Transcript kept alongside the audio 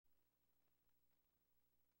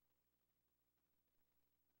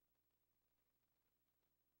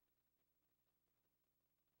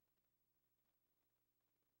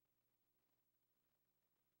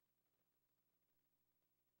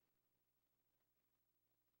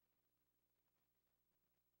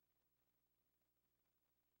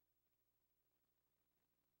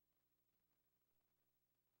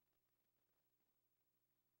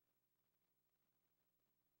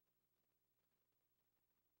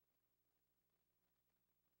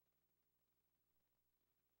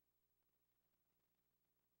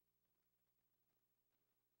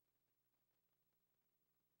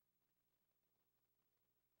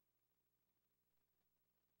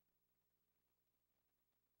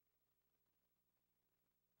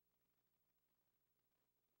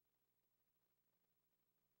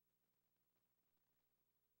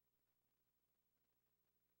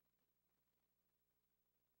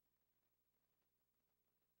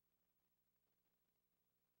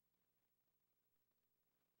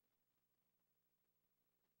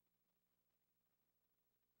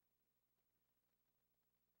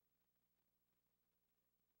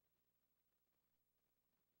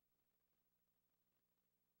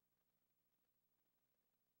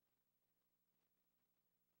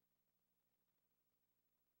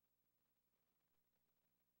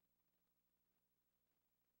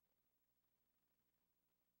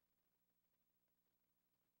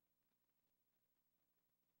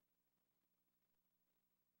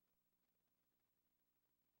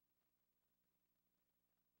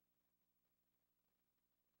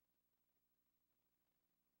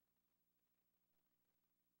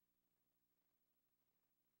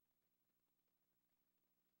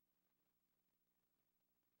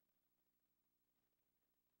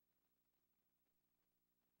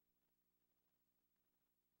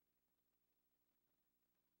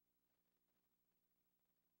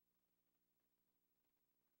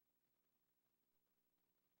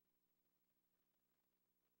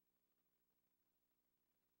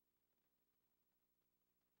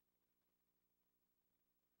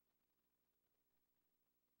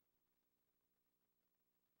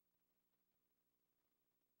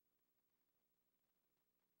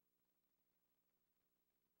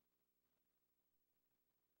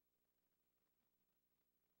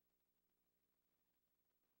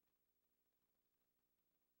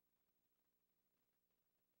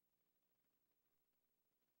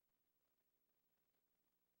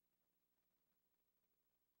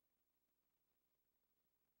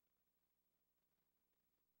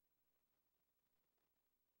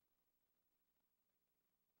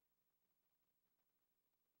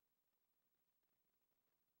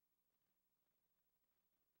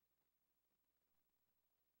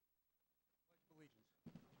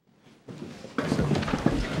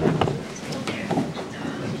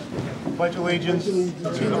pledge allegiance to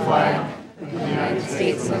the flag of the United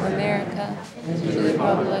States of America, to the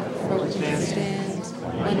republic for which it stands,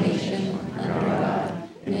 one nation, under God,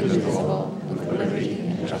 indivisible, with liberty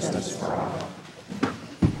and justice for all.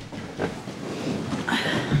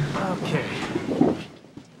 Okay.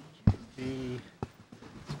 The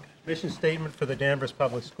mission statement for the Danvers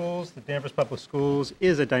Public Schools. The Danvers Public Schools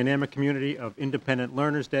is a dynamic community of independent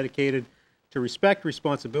learners dedicated to respect,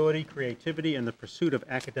 responsibility, creativity, and the pursuit of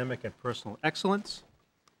academic and personal excellence.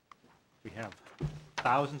 We have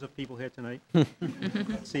thousands of people here tonight.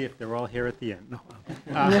 Let's see if they're all here at the end. No.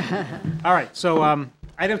 All right, so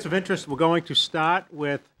items of interest, we're going to start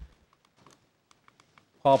with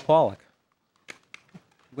Paul Pollack.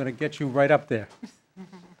 I'm going to get you right up there.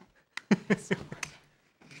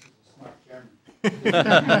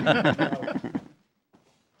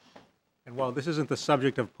 And while this isn't the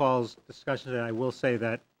subject of Paul's discussion today, I will say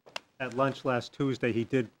that at lunch last Tuesday, he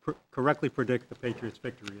did correctly predict the Patriots'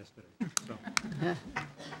 victory yesterday. So.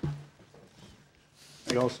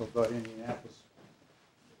 I also thought Indianapolis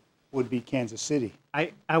would beat Kansas City.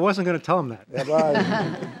 I wasn't going to tell him that. Well, I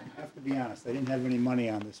have to be honest. I didn't have any money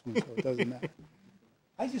on this one, so it doesn't matter.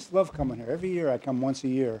 I just love coming here. Every year I come once a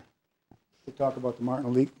year to talk about the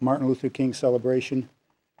Martin Luther King celebration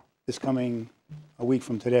this coming a week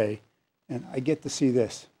from today. And I get to see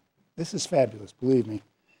this. This is fabulous, believe me.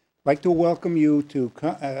 I'd like to welcome you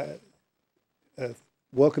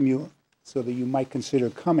so that you might consider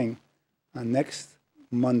coming on next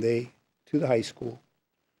Monday to the high school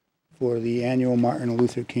for the annual Martin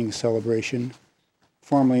Luther King celebration.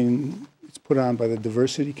 Formally, it's put on by the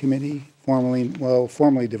Diversity Committee, formerly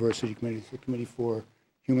Diversity Committee, it's the Committee for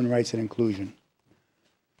Human Rights and Inclusion.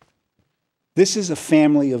 This is a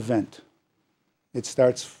family event. It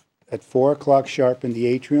starts at 4 o'clock sharp in the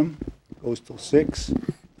atrium, goes till 6.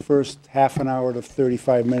 The first half an hour to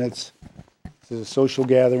 35 minutes is a social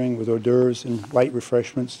gathering with hors d'oeuvres and light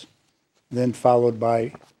refreshments, then followed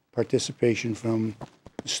by participation from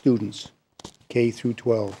students, K through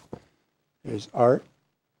 12. There's art,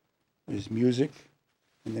 there's music,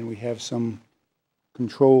 and then we have some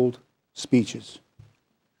controlled speeches.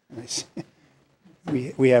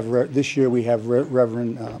 We have this year we have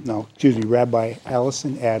Rabbi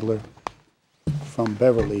Allison Adler from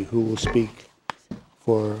Beverly, who will speak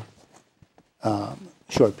for a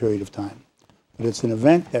short period of time. But it's an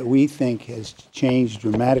event that we think has changed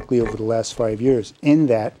dramatically over the last 5 years, in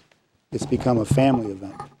that it's become a family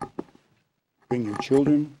event. Bring your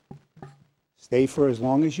children, stay for as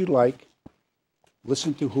long as you like,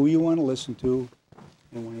 listen to who you want to listen to,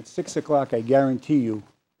 and when it's 6 o'clock, I guarantee you,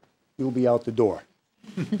 you'll be out the door.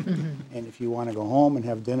 And if you want to go home and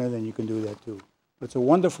have dinner, then you can do that too. But it's a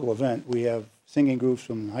wonderful event. We have singing groups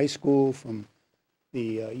from the high school, from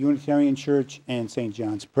the Unitarian Church, and St.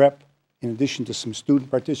 John's Prep, in addition to some student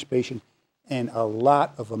participation and a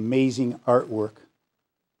lot of amazing artwork.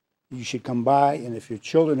 You should come by, and if your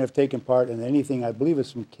children have taken part in anything, I believe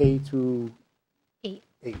it's from K through 8.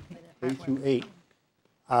 K through 8.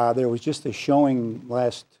 There was just a showing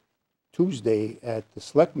last Tuesday at the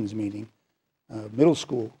Selectmen's meeting, middle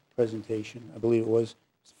school presentation, I believe it was.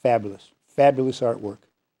 It's fabulous, fabulous artwork.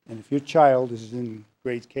 And if your child is in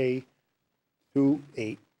grades K through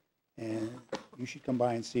 8, and you should come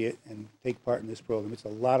by and see it and take part in this program. It's a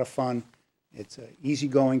lot of fun. It's an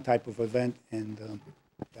easygoing type of event, and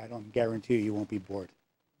I don't guarantee you won't be bored.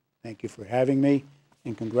 Thank you for having me,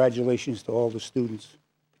 and congratulations to all the students who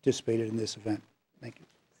participated in this event. Thank you.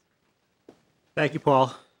 Thank you,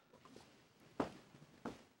 Paul.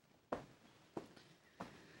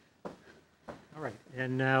 All right,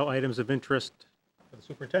 and now items of interest for the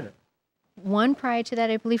superintendent. One prior to that,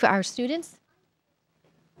 I believe, our students.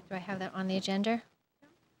 Do I have that on the agenda?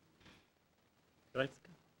 Did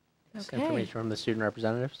Okay. Information from the student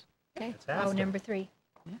representatives. Okay. Fantastic. Oh, number 3.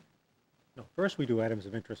 No, first we do items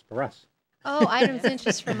of interest for us. Oh, items of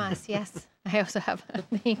interest from us, yes. I also have,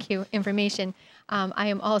 thank you, information. I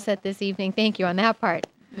am all set this evening. Thank you on that part.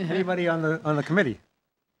 Anybody on the committee?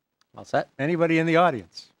 All set? Anybody in the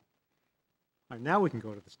audience? All right, now we can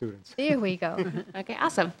go to the students. There we go. Okay,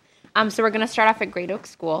 awesome. So we're going to start off at Great Oak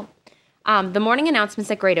School. The morning announcements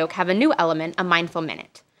at Great Oak have a new element, a mindful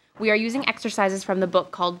minute. We are using exercises from the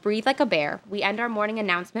book called Breathe Like a Bear. We end our morning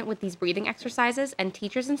announcement with these breathing exercises, and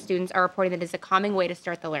teachers and students are reporting that it's a calming way to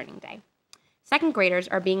start the learning day. Second graders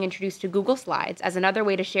are being introduced to Google Slides as another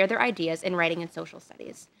way to share their ideas in writing and social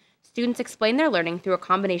studies. Students explain their learning through a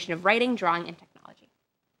combination of writing, drawing, and technology.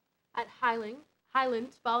 At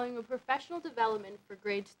Highlands, following a professional development for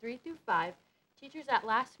grades 3 through 5, teachers at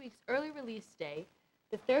last week's early release day,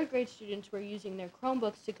 the third grade students were using their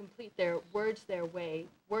Chromebooks to complete their Words Their Way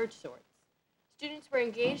word sorts. Students were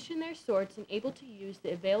engaged in their sorts and able to use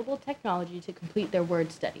the available technology to complete their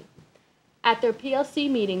word study. At their PLC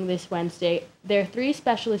meeting this Wednesday, their 3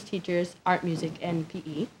 specialist teachers, art, music, and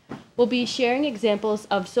PE, will be sharing examples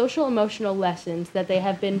of social-emotional lessons that they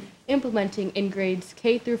have been implementing in grades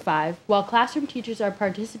K through 5, while classroom teachers are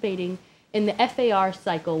participating in the FAR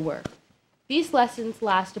cycle work. These lessons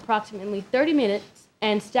last approximately 30 minutes,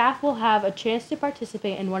 and staff will have a chance to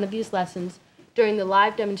participate in one of these lessons during the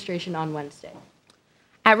live demonstration on Wednesday.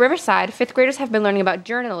 At Riverside, 5th graders have been learning about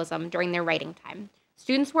journalism during their writing time.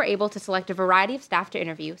 Students were able to select a variety of staff to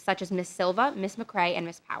interview, such as Miss Silva, Miss McCrae, and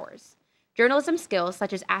Miss Powers. Journalism skills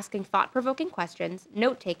such as asking thought-provoking questions,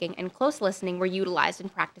 note-taking, and close listening were utilized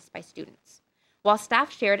and practiced by students. While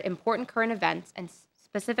staff shared important current events and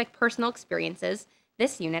specific personal experiences,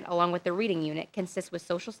 this unit, along with the reading unit, consists with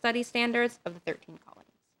social studies standards of the 13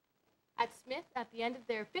 colonies. At Smith, at the end of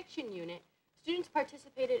their fiction unit, students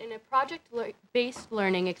participated in a project-based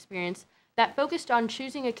learning experience that focused on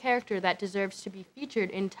choosing a character that deserves to be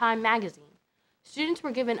featured in Time magazine. Students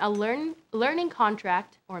were given a learning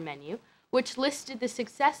contract, or menu, which listed the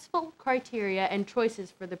successful criteria and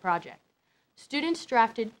choices for the project. Students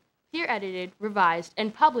drafted, peer-edited, revised,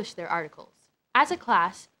 and published their articles. As a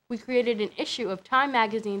class, we created an issue of Time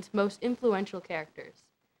magazine's most influential characters.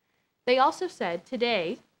 They also said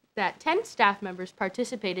today that 10 staff members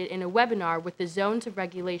participated in a webinar with the Zones of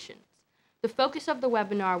Regulations. The focus of the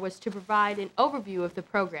webinar was to provide an overview of the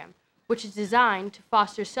program, which is designed to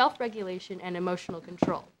foster self-regulation and emotional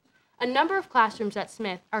control. A number of classrooms at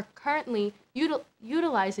Smith are currently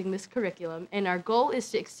utilizing this curriculum, and our goal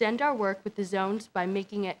is to extend our work with the zones by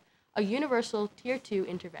making it a universal Tier 2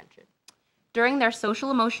 intervention. During their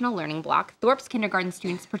social-emotional learning block, Thorpe's kindergarten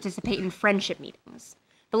students participate in friendship meetings.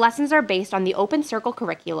 The lessons are based on the Open Circle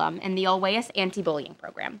curriculum and the Always Anti-Bullying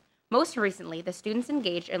program. Most recently, the students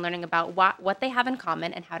engaged in learning about what they have in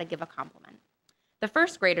common and how to give a compliment. The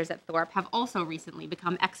first graders at Thorpe have also recently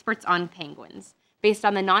become experts on penguins, based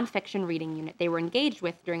on the nonfiction reading unit they were engaged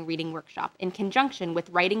with during reading workshop, in conjunction with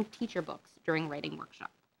writing teacher books during writing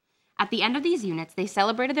workshop. At the end of these units, they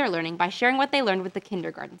celebrated their learning by sharing what they learned with the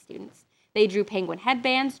kindergarten students. They drew penguin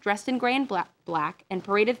headbands, dressed in gray and black, and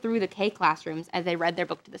paraded through the K classrooms as they read their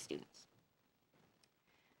book to the students.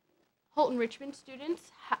 Holton Richmond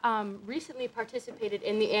students recently participated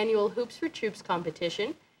in the annual Hoops for Troops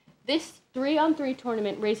competition. This 3-on-3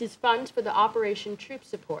 tournament raises funds for the Operation Troop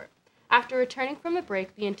Support. After returning from a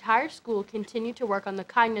break, the entire school continued to work on the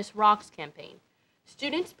Kindness Rocks campaign.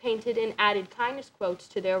 Students painted and added kindness quotes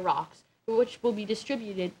to their rocks, which will be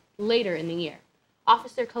distributed later in the year.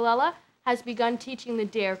 Officer Kallela has begun teaching the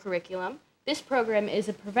DARE curriculum. This program is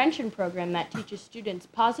a prevention program that teaches students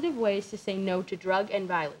positive ways to say no to drug and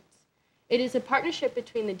violence. It is a partnership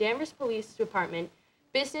between the Danvers Police Department,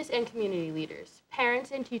 business and community leaders,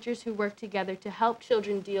 parents and teachers who work together to help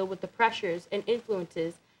children deal with the pressures and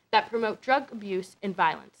influences that promote drug abuse and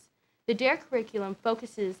violence. The DARE curriculum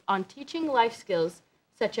focuses on teaching life skills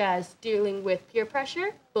such as dealing with peer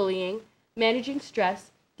pressure, bullying, managing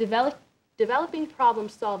stress, developing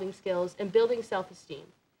problem-solving skills, and building self-esteem.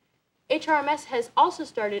 HRMS has also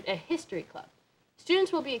started a history club.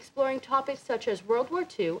 Students will be exploring topics such as World War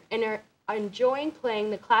II and are enjoying playing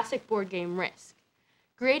the classic board game Risk.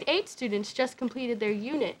 Grade 8 students just completed their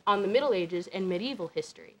unit on the Middle Ages and medieval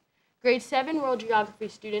history. Grade 7 World Geography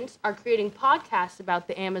students are creating podcasts about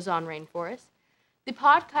the Amazon rainforest. The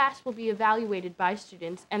podcasts will be evaluated by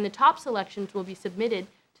students, and the top selections will be submitted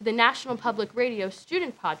to the National Public Radio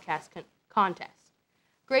Student Podcast Contest.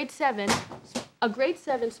 A grade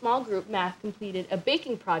 7 small group math completed a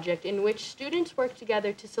baking project in which students worked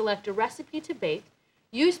together to select a recipe to bake,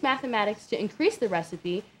 use mathematics to increase the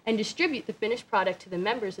recipe, and distribute the finished product to the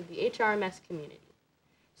members of the HRMS community.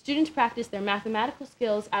 Students practice their mathematical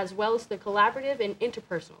skills as well as their collaborative and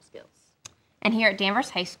interpersonal skills. And here at Danvers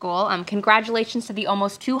High School, congratulations to the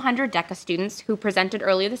almost 200 DECA students who presented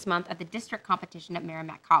earlier this month at the district competition at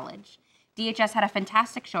Merrimack College. DHS had a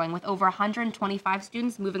fantastic showing with over 125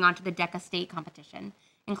 students moving on to the DECA state competition,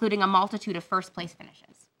 including a multitude of first-place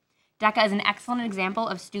finishes. DECA is an excellent example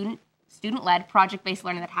of student-led, project-based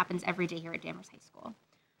learning that happens every day here at Danvers High School.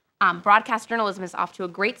 Broadcast journalism is off to a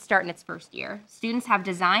great start in its first year. Students have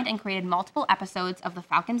designed and created multiple episodes of the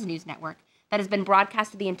Falcons News Network that has been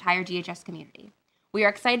broadcast to the entire DHS community. We are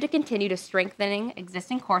excited to continue to strengthening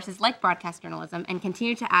existing courses like broadcast journalism and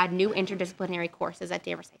continue to add new interdisciplinary courses at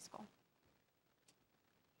Danvers High School.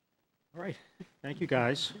 All right. Thank you,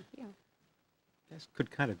 guys. Thank you. guys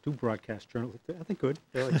could kind of do broadcast journalism. I think good.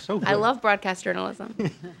 They're like so good. I love broadcast journalism.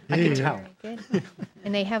 I can tell. Good.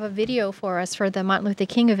 And they have a video for us for the Martin Luther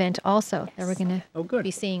King event also that we're going Oh, to good.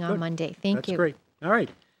 be seeing on Good. Monday. Thank That's you. great. All right.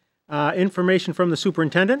 Information from the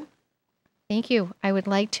superintendent. Thank you. I would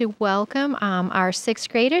like to welcome our sixth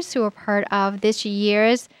graders who are part of this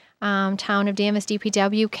year's Town of Danvers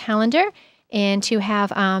DPW calendar, and to have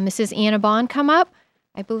Mrs. Anna Bond come up.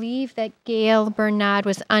 I believe that Gail Bernard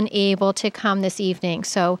was unable to come this evening.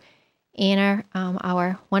 So Anna,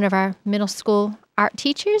 one of our middle school art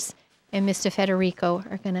teachers, and Mr. Federico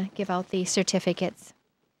are going to give out the certificates.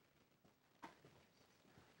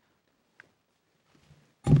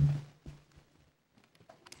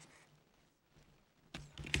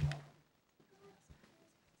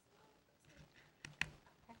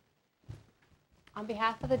 On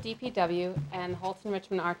behalf of the DPW and Holton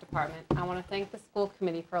Richmond Art Department, I want to thank the school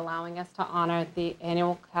committee for allowing us to honor the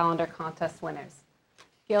annual calendar contest winners.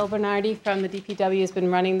 Gail Bernardi from the DPW has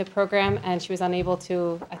been running the program, and she was unable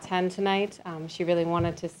to attend tonight. She really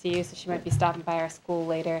wanted to see you, so she might be stopping by our school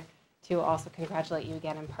later to also congratulate you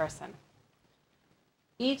again in person.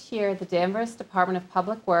 Each year, the Danvers Department of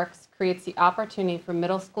Public Works creates the opportunity for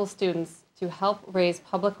middle school students to help raise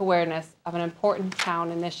public awareness of an important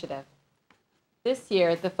town initiative. This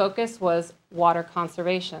year, the focus was water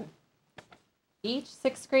conservation. Each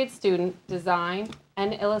sixth grade student designed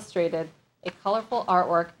and illustrated a colorful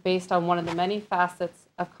artwork based on one of the many facets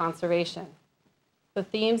of conservation. The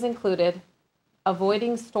themes included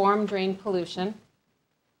avoiding storm drain pollution,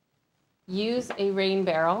 use a rain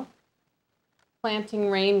barrel, planting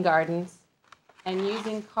rain gardens, and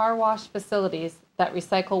using car wash facilities that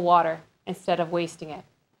recycle water instead of wasting it.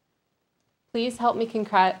 Please help me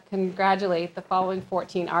congratulate the following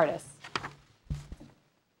 14 artists.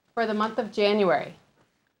 For the month of January,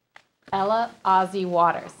 Ella Ozzie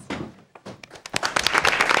Waters.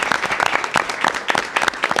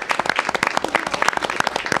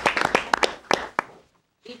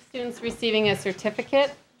 Each student's receiving a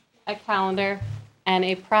certificate, a calendar, and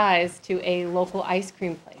a prize to a local ice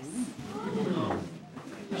cream place.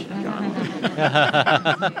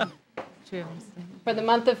 For the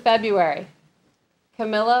month of February,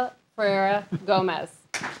 Camila Ferreira Gomez.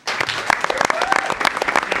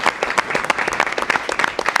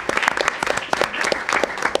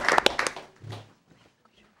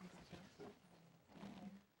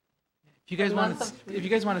 If you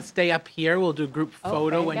guys want to stay up here, we'll do a group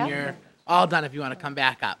photo when you're all done. If you want to come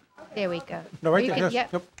back up. There we go. No, right You there. can- Yes.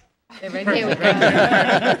 yep. Yep. There we go.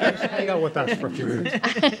 Hang out with us for a few minutes.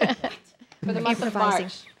 For the month of Improvising.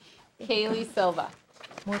 March, Kaylee Silva.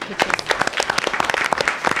 More pictures.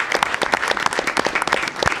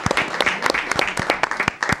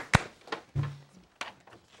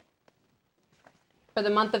 For the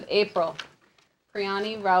month of April,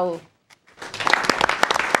 Priyani Raul.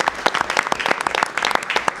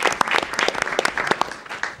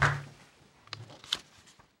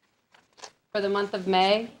 For the month of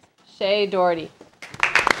May, Shay Doherty.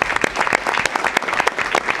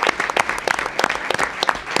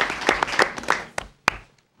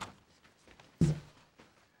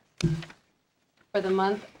 For the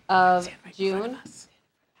month of June,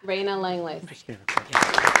 Raina Langley.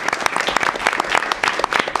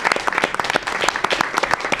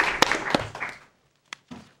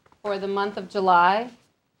 For the month of July,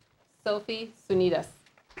 Sophie Sunidas.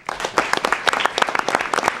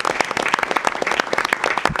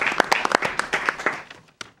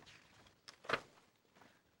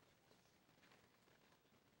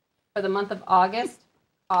 For the month of August,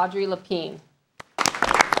 Audrey Lapine.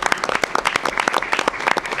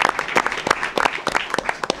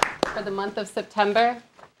 For the month of September,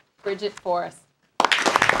 Bridget Forrest.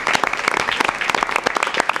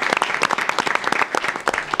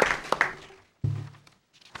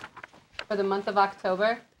 For the month of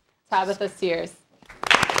October, Tabitha Sears.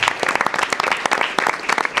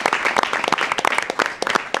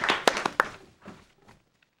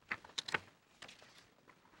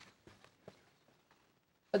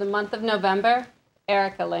 For the month of November,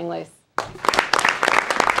 Erica Langlace.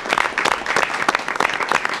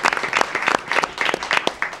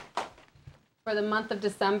 For the month of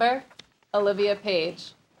December, Olivia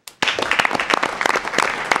Page.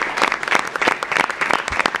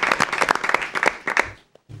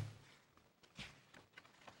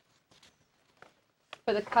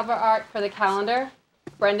 For the cover art for the calendar,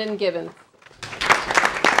 Brendan Gibbons.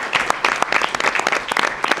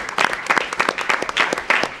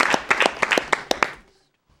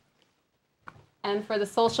 And for the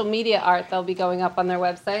social media art that'll be going up on their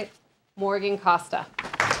website, Morgan Costa.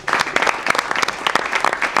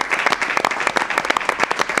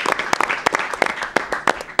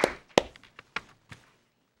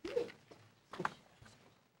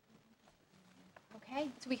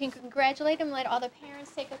 can congratulate them, let all the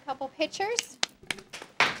parents take a couple pictures.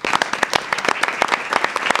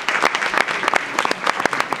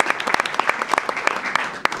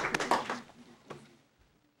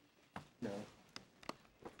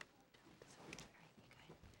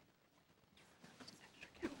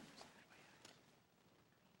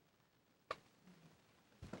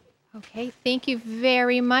 Okay, thank you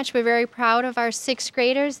very much. We're very proud of our sixth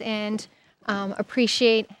graders and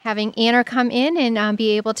appreciate having Anna come in and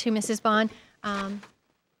be able to, Mrs. Bond,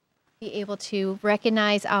 be able to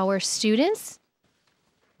recognize our students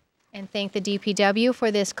and thank the DPW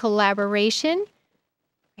for this collaboration.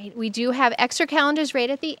 Right, we do have extra calendars right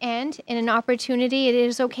at the end and an opportunity. It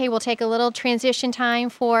is okay. We'll take a little transition time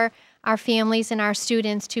for our families and our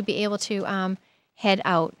students to be able to head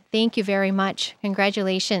out. Thank you very much.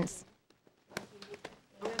 Congratulations.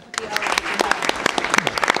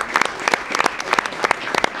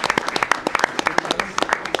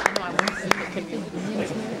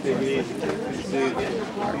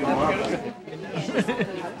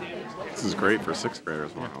 This is great for sixth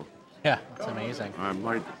graders. Wow. Yeah, it's amazing. I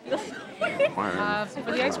might. For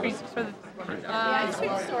the ice cream, for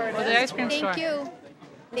the ice cream store. Thank you.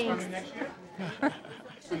 Thanks.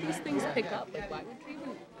 Should these things pick up? Like, why would they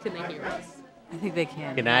even? Can they hear us? I think they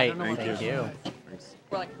can. Good night. Thank you.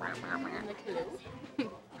 We're like, hello.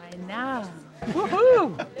 I know.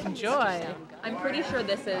 Woohoo! Enjoy. I'm pretty sure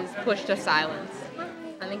this is push to silence.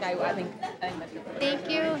 I think that's your Thank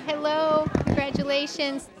you. Hello.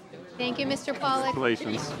 Congratulations. Thank you, Mr. Pollack.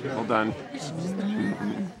 Congratulations. Well done.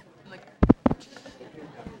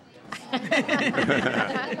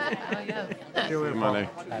 Good money.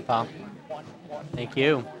 Bye, Paul. Thank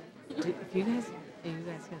you. If you guys, are you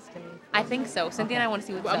guys gonna stay? I think so. Cynthia and I want to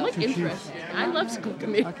see what's I'm up. like interested. I love school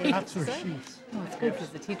committee. That's her sheets. Oh, it's good because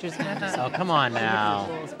the teachers have to. Oh, come on now.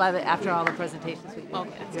 After all the presentations we do.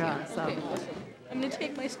 Okay. Yeah. So. Okay. I'm gonna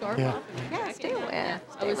take my scarf off. Yeah, stay away.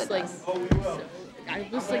 I was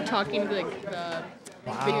like, talking to like the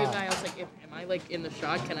video guy. I was like, am I like in the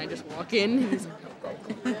shot? Can I just walk in? And he's like, no,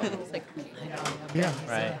 go. I was like, Yeah.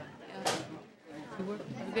 Right.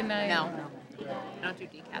 Good night. No. I don't do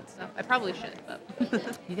DCAT stuff. I probably should, but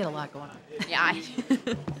You get a lot going on. yeah.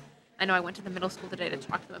 I know I went to the middle school today to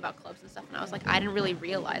talk to them about clubs and stuff, and I was like, I didn't really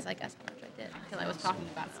realize, I guess, how much I did until I was talking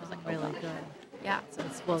about it. I was like, oh, Really gosh. good. Yeah. So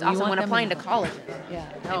It's you awesome want when them applying to in- college.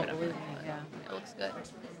 Yeah. No, believe me. Yeah. It looks good.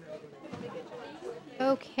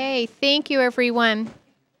 Okay, thank you, everyone.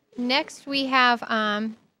 Next, we have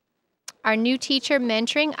our new teacher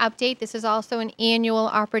mentoring update. This is also an annual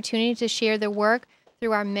opportunity to share the work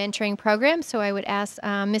through our mentoring program. So I would ask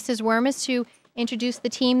Mrs. Wormus to introduce the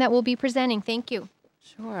team that will be presenting. Thank you.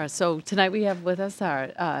 Sure. So tonight we have with us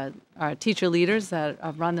our teacher leaders that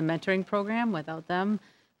run the mentoring program. Without them,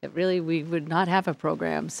 we would not have a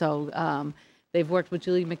program. So they've worked with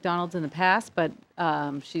Julie McDonald's in the past, but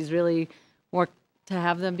she's really worked to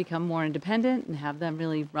have them become more independent and have them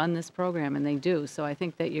really run this program, and they do. So I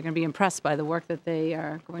think that you're going to be impressed by the work that they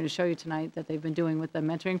are going to show you tonight that they've been doing with the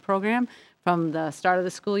mentoring program from the start of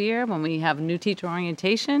the school year when we have new teacher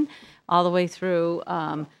orientation all the way through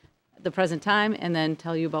the present time, and then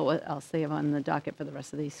tell you about what else they have on the docket for the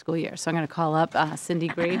rest of the school year. So I'm going to call up Cindy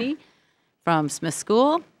Grady from Smith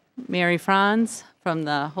School, Mary Franz from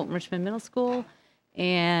the Holton Richmond Middle School,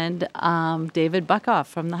 and David Buckoff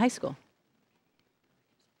from the high school.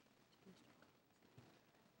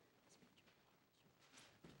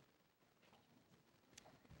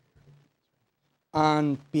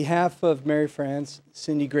 On behalf of Mary Franz,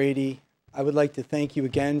 Cindy Grady, I would like to thank you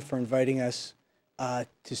again for inviting us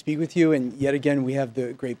to speak with you. And yet again, we have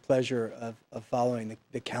the great pleasure of following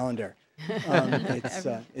the calendar.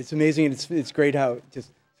 It's amazing, and it's great how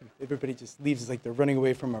everybody just leaves. It's like they're running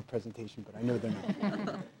away from our presentation, but I know they're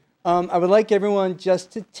not. I would like everyone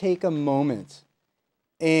just to take a moment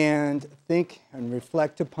and think and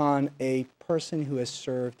reflect upon a person who has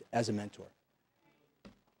served as a mentor.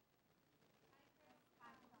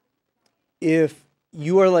 If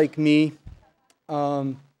you are like me,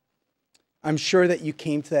 I'm sure that you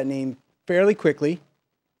came to that name fairly quickly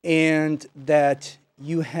and that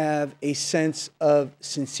you have a sense of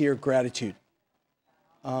sincere gratitude.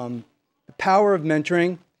 The power of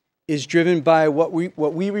mentoring is driven by what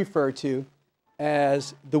we refer to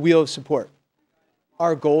as the wheel of support.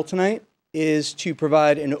 Our goal tonight is to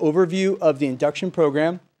provide an overview of the induction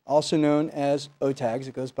program, also known as OTAGs.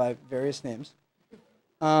 It goes by various names.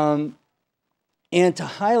 And to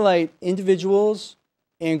highlight individuals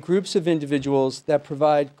and groups of individuals that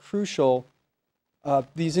provide crucial,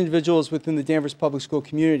 these individuals within the Danvers Public School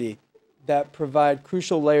community that provide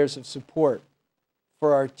crucial layers of support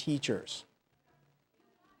for our teachers.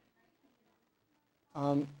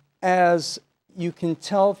 As you can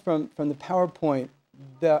tell from the PowerPoint,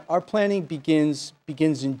 our planning begins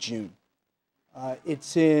in June.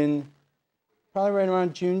 It's in probably right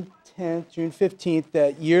around June 10th, June 15th,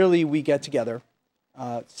 that yearly we get together,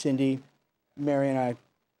 Cindy, Mary, and I,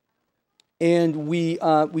 and we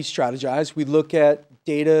strategize. We look at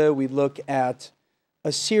data. We look at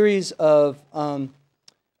a series of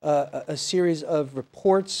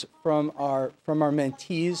reports from our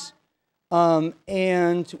mentees,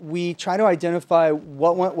 and we try to identify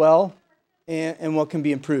what went well and what can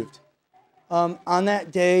be improved. On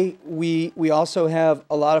that day, we also have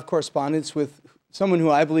a lot of correspondence with someone who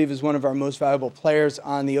I believe is one of our most valuable players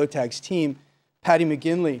on the OTAG's team, Patty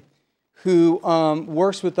McGinley, who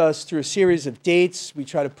works with us through a series of dates. We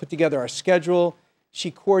try to put together our schedule.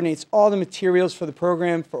 She coordinates all the materials for the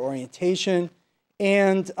program for orientation,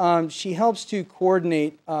 and she helps to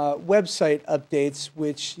coordinate website updates,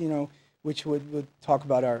 which would talk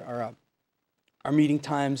about our meeting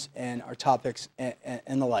times and our topics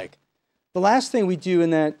and the like. The last thing we do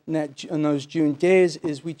in those June days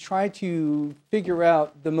is we try to figure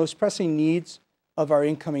out the most pressing needs of our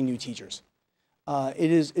incoming new teachers.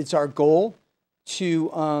 It's our goal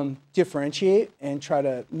to differentiate and try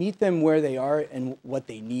to meet them where they are and what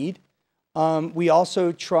they need. We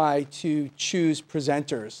also try to choose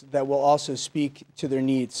presenters that will also speak to their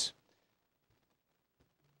needs.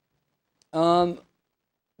 The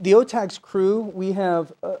OTAG's crew, we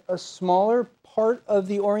have a smaller part of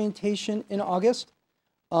the orientation in August.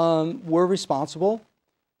 We're responsible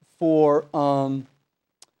for,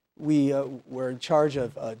 we're in charge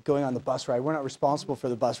of going on the bus ride. We're not responsible for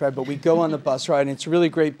the bus ride, but we go on the bus ride, and it's a really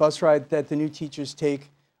great bus ride that the new teachers take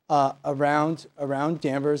around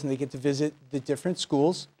Danvers, and they get to visit the different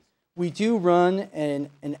schools. We do run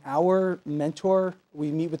an hour mentor. We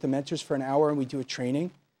meet with the mentors for an hour, and we do a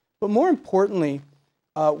training. But more importantly,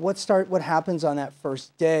 what happens on that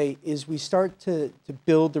first day is we start to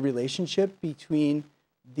build the relationship between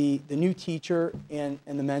the new teacher and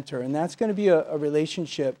the mentor, and that's going to be a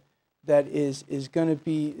relationship that is going to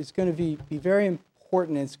be very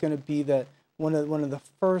important. It's going to be one of the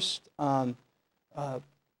first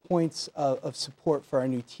points of support for our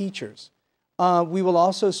new teachers. We will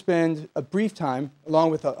also spend a brief time,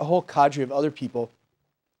 along with a whole cadre of other people,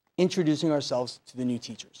 introducing ourselves to the new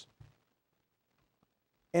teachers.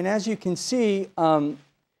 And as you can see,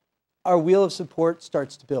 our wheel of support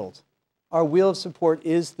starts to build. Our wheel of support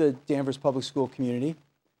is the Danvers Public School community.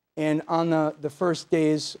 And on the first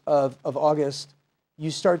days of August,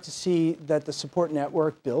 you start to see that the support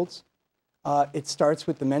network builds. It starts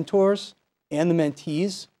with the mentors and the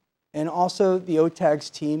mentees, and also the OTAG's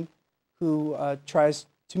team who tries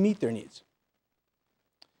to meet their needs.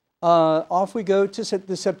 Off we go to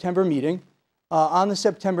the September meeting. On the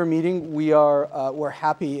September meeting, we're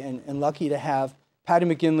happy and lucky to have Patty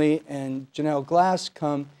McGinley and Janelle Glass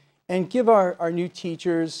come and give our new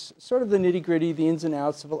teachers sort of the nitty-gritty, the ins and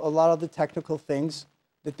outs of a lot of the technical things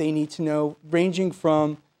that they need to know, ranging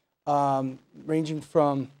from My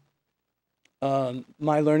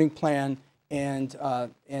Learning Plan and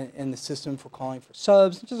the system for calling for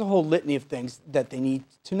subs, just a whole litany of things that they need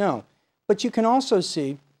to know. But you can also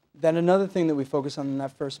see that another thing that we focus on in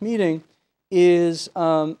that first meeting is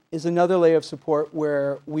another layer of support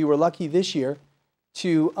where we were lucky this year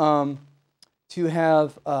to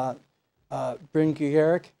have Bryn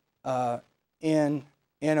Gugaric, and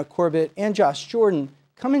Anna Corbett, and Josh Jordan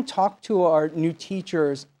come and talk to our new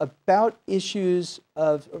teachers about issues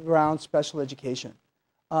around special education.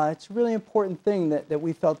 It's a really important thing that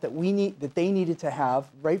we felt that they needed to have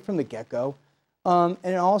right from the get-go.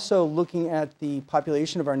 And also looking at the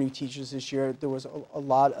population of our new teachers this year, there was a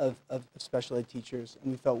lot of special ed teachers,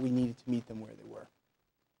 and we felt we needed to meet them where they were.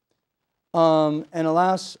 And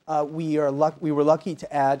alas, we were lucky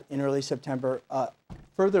to add in early September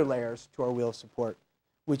further layers to our wheel of support,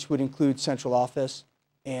 which would include central office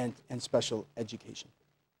and special education.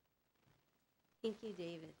 Thank you,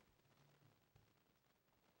 David.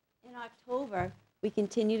 In October, we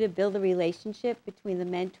continue to build a relationship between the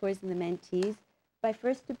mentors and the mentees by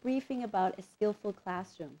first debriefing about a skillful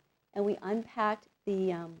classroom. And we unpacked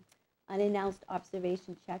the unannounced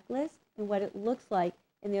observation checklist and what it looks like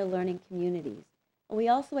in their learning communities. And we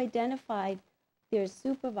also identified their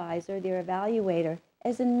supervisor, their evaluator,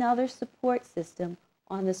 as another support system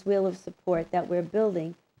on this wheel of support that we're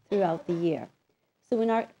building throughout the year. So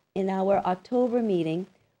in our October meeting,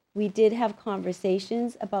 we did have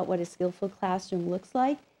conversations about what a skillful classroom looks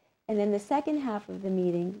like. And then the second half of the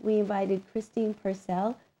meeting, we invited Christine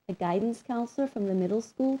Purcell, a guidance counselor from the middle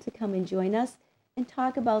school, to come and join us and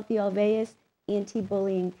talk about the Alveus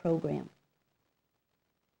anti-bullying program.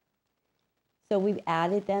 So we've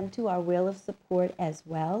added them to our wheel of support as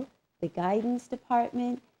well, the guidance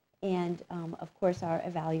department, and of course our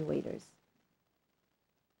evaluators.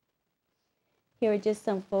 Here are just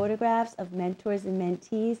some photographs of mentors and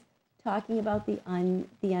mentees talking about the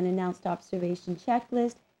unannounced observation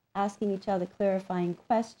checklist, asking each other clarifying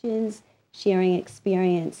questions, sharing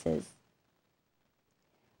experiences.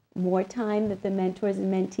 More time that the mentors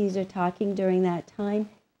and mentees are talking during that time,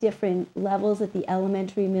 different levels at the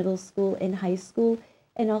elementary, middle school, and high school,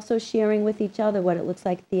 and also sharing with each other what it looks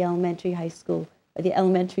like at the elementary, high school, or the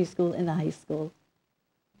elementary school and the high school.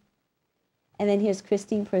 And then here's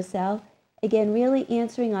Christine Purcell, again, really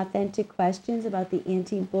answering authentic questions about the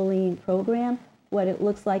anti-bullying program, what it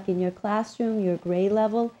looks like in your classroom, your grade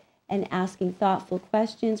level, and asking thoughtful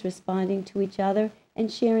questions, responding to each other,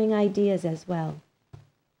 and sharing ideas as well.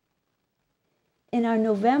 In our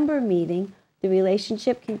November meeting, the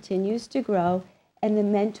relationship continues to grow, and the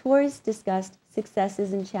mentors discussed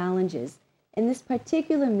successes and challenges. In this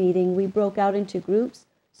particular meeting, we broke out into groups,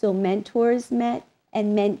 so mentors met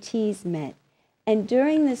and mentees met. And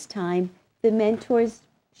during this time, the mentors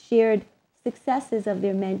shared successes of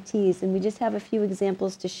their mentees, and we just have a few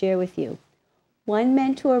examples to share with you. One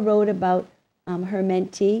mentor wrote about her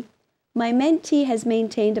mentee. My mentee has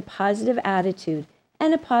maintained a positive attitude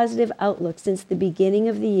and a positive outlook since the beginning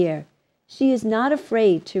of the year. She is not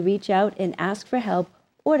afraid to reach out and ask for help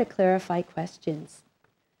or to clarify questions.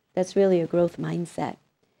 That's really a growth mindset.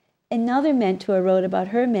 Another mentor wrote about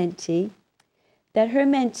her mentee, that her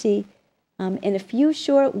mentee in a few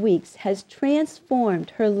short weeks has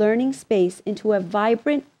transformed her learning space into a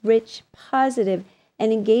vibrant, rich, positive,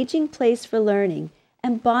 and engaging place for learning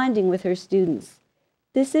and bonding with her students.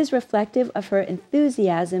 This is reflective of her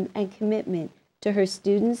enthusiasm and commitment to her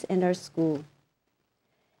students and our school.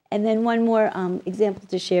 And then one more example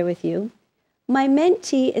to share with you. My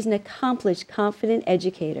mentee is an accomplished, confident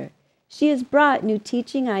educator. She has brought new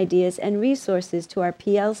teaching ideas and resources to our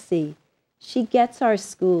PLC. She gets our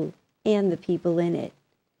school and the people in it.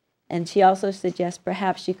 And she also suggests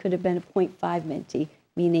perhaps she could have been a 0.5 mentee,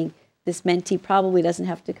 meaning this mentee probably doesn't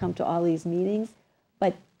have to come to all these meetings,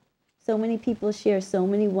 but so many people share so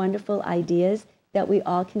many wonderful ideas that we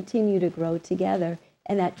all continue to grow together,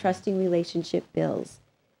 and that trusting relationship builds.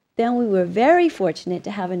 Then we were very fortunate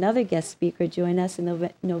to have another guest speaker join us in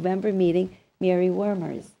the November meeting, Mary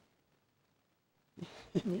Wormers.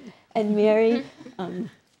 And Mary,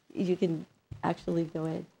 you can actually go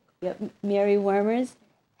ahead. Yep. Mary Wormers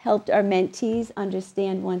helped our mentees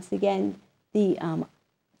understand once again the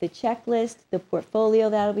checklist, the portfolio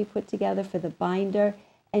that will be put together for the binder,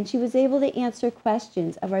 and she was able to answer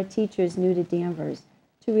questions of our teachers new to Danvers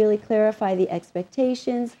to really clarify the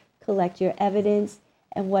expectations, collect your evidence,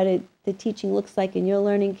 and what the teaching looks like in your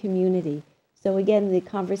learning community. So again, the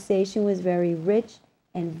conversation was very rich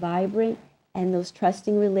and vibrant, and those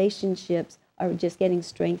trusting relationships are just getting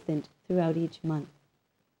strengthened throughout each month.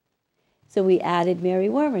 So we added Mary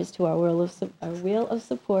Wormers to our wheel of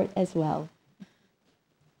support as well.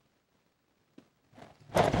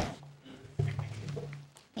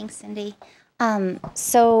 Thanks, Cindy.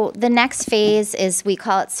 So the next phase is, we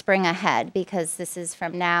call it Spring Ahead, because this is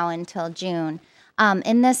from now until June.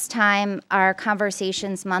 In this time, our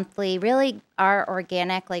conversations monthly really are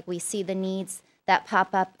organic. Like, we see the needs that pop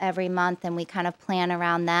up every month and we kind of plan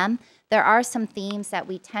around them. There are some themes that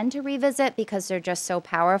we tend to revisit because they're just so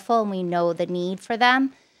powerful and we know the need for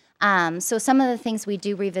them. So some of the things we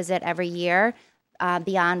do revisit every year,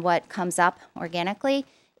 beyond what comes up organically,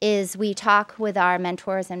 is we talk with our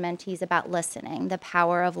mentors and mentees about listening, the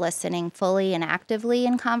power of listening fully and actively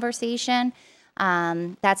in conversation.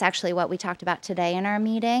 That's actually what we talked about today in our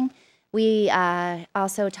meeting. We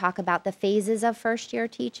also talk about the phases of first-year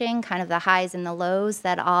teaching, kind of the highs and the lows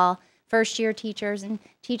that all first-year teachers and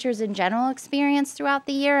teachers in general experience throughout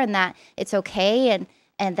the year, and that it's okay,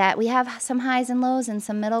 and that we have some highs and lows and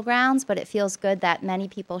some middle grounds, but it feels good that many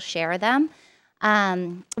people share them.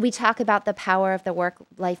 We talk about the power of the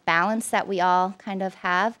work-life balance that we all kind of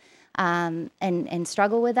have and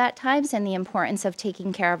struggle with at times, and the importance of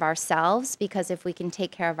taking care of ourselves, because if we can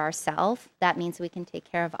take care of ourselves, that means we can take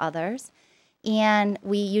care of others. And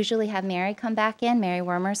we usually have Mary come back in, Mary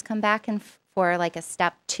Wormers come back in for like a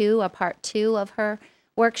step 2, a part 2 of her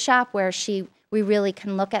workshop, where we really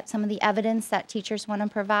can look at some of the evidence that teachers want to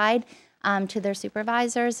provide to their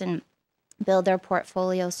supervisors and build their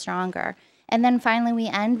portfolio stronger. And then finally, we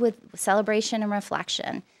end with celebration and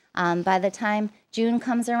reflection. By the time June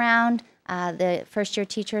comes around, the first-year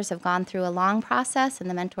teachers have gone through a long process, and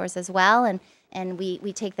the mentors as well, and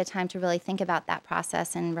we take the time to really think about that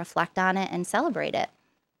process and reflect on it and celebrate it.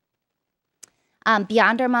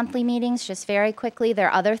 Beyond our monthly meetings, just very quickly, there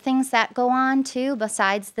are other things that go on too,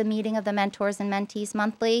 besides the meeting of the mentors and mentees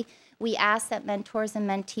monthly. We ask that mentors and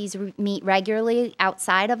mentees meet regularly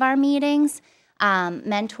outside of our meetings.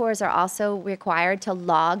 Mentors are also required to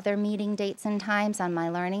log their meeting dates and times on My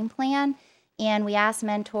Learning Plan. And we ask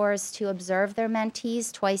mentors to observe their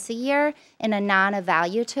mentees twice a year in a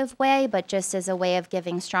non-evaluative way, but just as a way of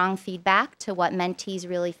giving strong feedback to what mentees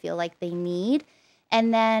really feel like they need.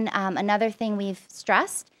 And then another thing we've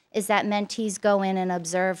stressed is that mentees go in and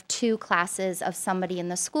observe 2 classes of somebody in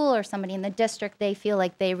the school or somebody in the district they feel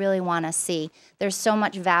like they really want to see. There's so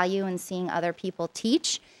much value in seeing other people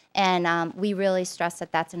teach, and we really stress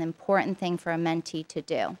that that's an important thing for a mentee to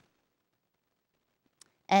do.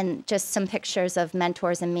 And just some pictures of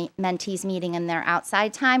mentors and mentees meeting in their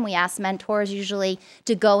outside time. We ask mentors usually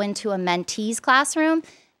to go into a mentee's classroom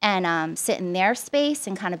and sit in their space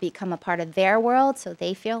and kind of become a part of their world so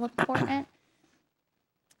they feel important.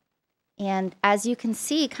 And as you can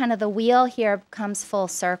see, kind of the wheel here comes full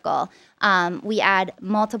circle. We add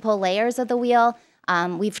multiple layers of the wheel.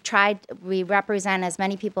 We represent as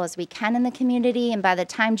many people as we can in the community, and by the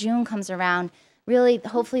time June comes around, really,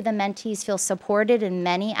 hopefully the mentees feel supported in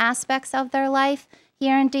many aspects of their life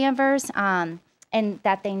here in Danvers, and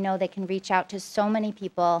that they know they can reach out to so many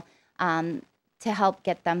people to help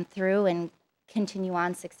get them through and continue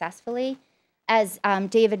on successfully. As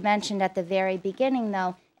David mentioned at the very beginning,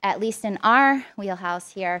 though, at least in our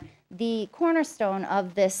wheelhouse here, the cornerstone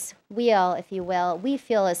of this wheel, if you will, we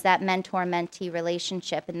feel is that mentor-mentee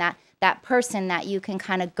relationship, and that person that you can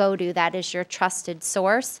kind of go to that is your trusted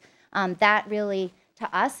source. That really, to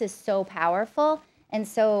us, is so powerful. And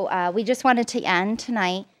so we just wanted to end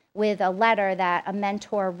tonight with a letter that a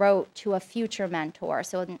mentor wrote to a future mentor.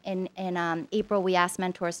 So in April, we asked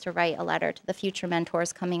mentors to write a letter to the future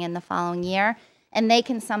mentors coming in the following year. And they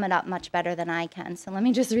can sum it up much better than I can. So let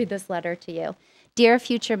me just read this letter to you. Dear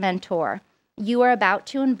future mentor, you are about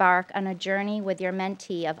to embark on a journey with your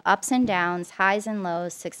mentee of ups and downs, highs and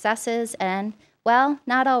lows, successes and, well,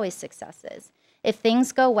 not always successes. If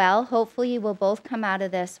things go well, hopefully you will both come out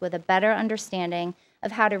of this with a better understanding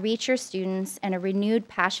of how to reach your students and a renewed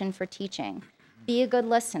passion for teaching. Be a good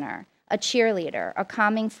listener, a cheerleader, a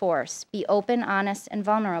calming force. Be open, honest, and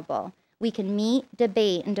vulnerable. We can meet,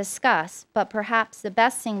 debate, and discuss, but perhaps the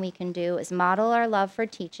best thing we can do is model our love for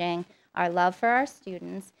teaching, our love for our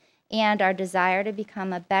students, and our desire to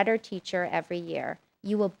become a better teacher every year.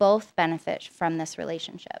 You will both benefit from this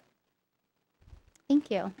relationship.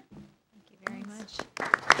 Thank you. Very much.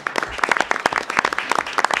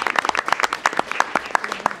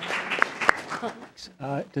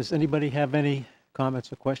 Does anybody have any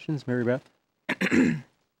comments or questions? Mary Beth?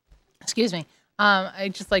 Excuse me.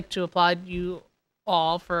 I'd just like to applaud you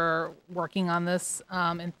all for working on this,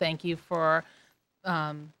 and thank you for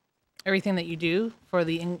everything that you do for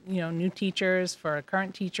the new teachers, for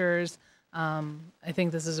current teachers. I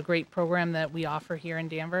think this is a great program that we offer here in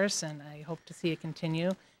Danvers, and I hope to see it continue.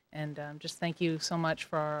 And just thank you so much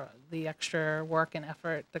for the extra work and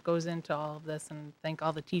effort that goes into all of this, and thank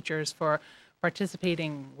all the teachers for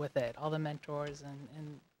participating with it, all the mentors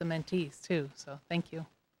and the mentees too. So thank you.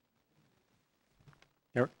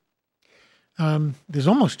 Eric? There's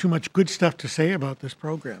almost too much good stuff to say about this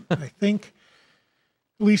program. I think,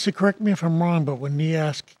 Lisa, correct me if I'm wrong, but when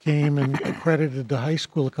NEASC came and accredited the high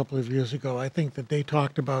school a couple of years ago, I think that they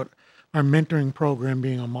talked about our mentoring program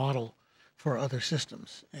being a model for other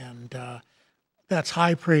systems. And that's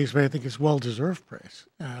high praise, but I think it's well-deserved praise.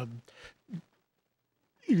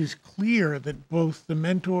 It is clear that both the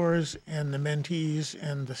mentors and the mentees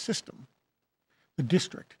and the system, the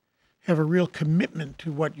district, have a real commitment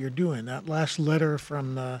to what you're doing. That last letter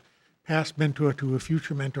from the past mentor to a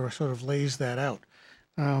future mentor sort of lays that out.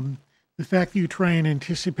 The fact that you try and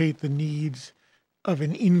anticipate the needs of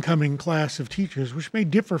an incoming class of teachers, which may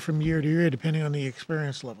differ from year to year depending on the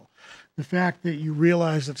experience level. The fact that you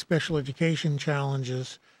realize that special education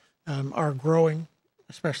challenges are growing,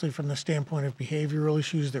 especially from the standpoint of behavioral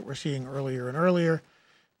issues that we're seeing earlier and earlier.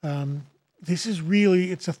 This is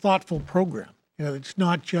really, it's a thoughtful program. You know, it's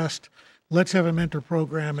not just, let's have a mentor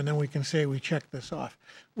program and then we can say we check this off.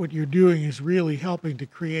 What you're doing is really helping to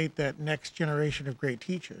create that next generation of great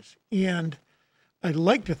teachers. And I'd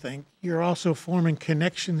like to think you're also forming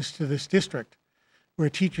connections to this district where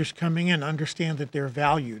teachers coming in understand that they're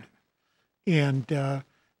valued, and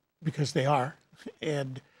because they are,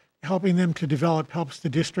 and helping them to develop helps the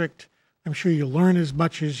district. I'm sure you learn as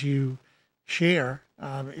much as you share.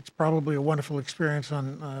 It's probably a wonderful experience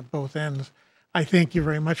on both ends. I thank you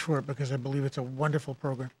very much for it because I believe it's a wonderful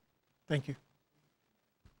program. Thank you.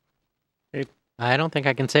 Dave? I don't think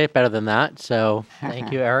I can say it better than that. So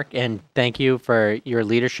thank you, Eric, and thank you for your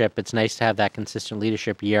leadership. It's nice to have that consistent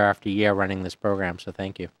leadership year after year running this program. So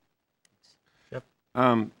thank you.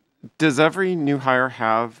 Does every new hire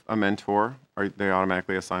have a mentor? Are they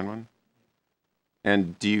automatically assigned one?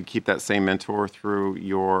 And do you keep that same mentor through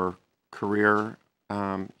your career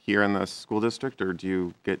here in the school district, or do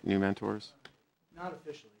you get new mentors? Not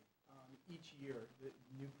officially. Each year, the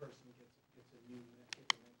new person gets a new mentor.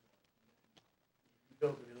 You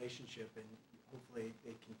build a relationship, and hopefully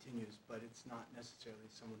it continues, but it's not necessarily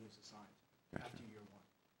someone who's assigned after year one.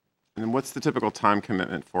 And then what's the typical time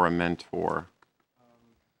commitment for a mentor?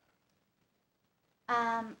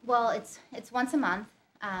 Well, it's once a month.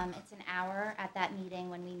 It's an hour at that meeting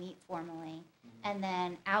when we meet formally. And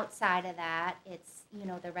then outside of that, it's,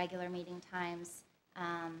 the regular meeting times.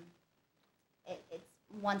 It's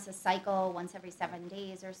once a cycle, once every 7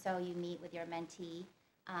 days or so, you meet with your mentee.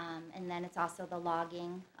 And then it's also the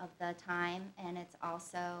logging of the time, and it's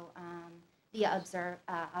also the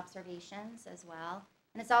observations as well.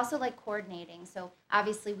 And it's also like coordinating. So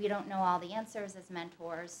obviously we don't know all the answers as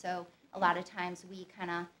mentors. So a lot of times we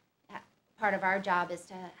part of our job is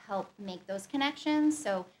to help make those connections.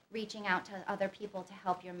 So reaching out to other people to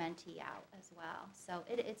help your mentee out as well. So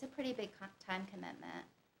it's a pretty big time commitment.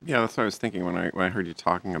 Yeah, that's what I was thinking when I heard you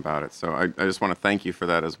talking about it. So I just want to thank you for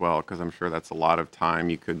that as well, because I'm sure that's a lot of time.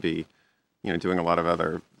 You could be, doing a lot of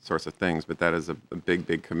other sorts of things, but that is a big,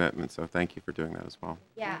 big commitment. So thank you for doing that as well.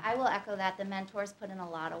 Yeah, I will echo that. The mentors put in a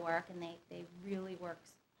lot of work, and they really work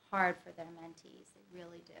hard for their mentees. They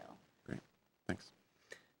really do. Great. Thanks.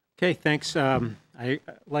 Okay, thanks.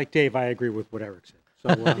 Like Dave, I agree with what Eric said.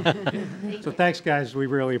 So thanks, guys. We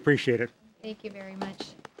really appreciate it. Thank you very much.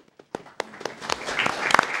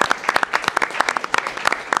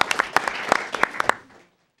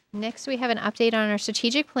 Next, we have an update on our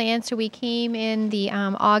strategic plan. So we came in the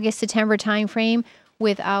August-September timeframe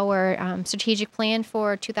with our strategic plan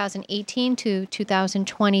for 2018 to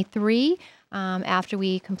 2023. After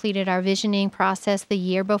we completed our visioning process the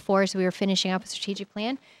year before, so we were finishing up a strategic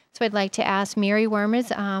plan. So I'd like to ask Mary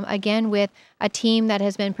Wormers, again with a team that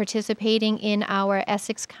has been participating in our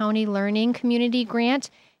Essex County Learning Community Grant,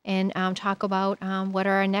 and talk about what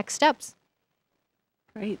are our next steps.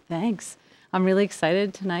 Great, thanks. I'm really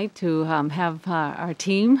excited tonight to have our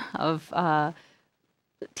team of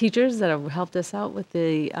teachers that have helped us out with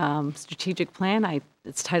the strategic plan.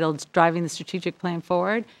 It's titled Driving the Strategic Plan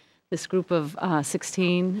Forward. This group of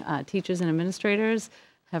 16 teachers and administrators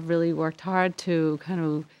have really worked hard to kind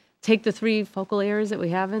of take the 3 focal areas that we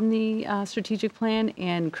have in the strategic plan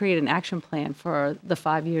and create an action plan for the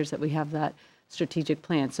 5 years that we have that strategic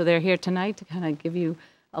plan. So they're here tonight to kind of give you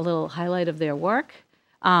a little highlight of their work.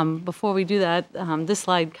 Before we do that, this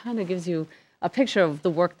slide kind of gives you a picture of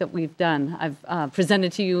the work that we've done. I've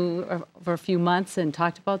presented to you for a few months and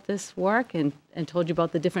talked about this work and told you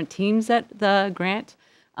about the different teams that the grant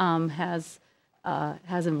has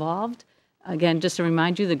involved. Again, just to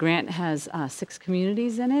remind you, the grant has 6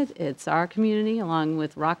 communities in it. It's our community, along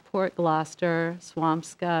with Rockport, Gloucester,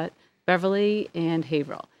 Swampscott, Beverly, and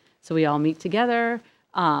Haverhill. So we all meet together,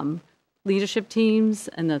 leadership teams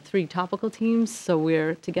and the 3 topical teams. So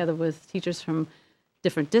we're together with teachers from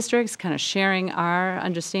different districts, kind of sharing our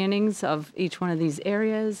understandings of each one of these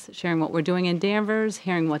areas, sharing what we're doing in Danvers,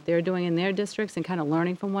 hearing what they're doing in their districts, and kind of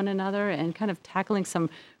learning from one another and kind of tackling some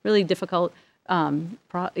really difficult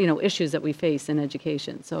issues that we face in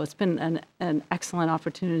education. So it's been an excellent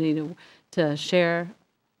opportunity to share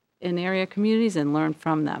in area communities and learn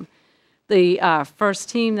from them. The first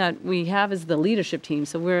team that we have is the leadership team.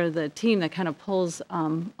 So we're the team that kind of pulls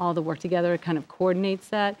all the work together, kind of coordinates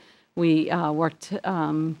that. We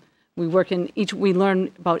we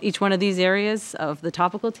learn about each one of these areas of the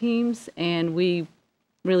topical teams, and we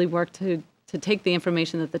really work to take the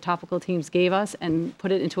information that the topical teams gave us and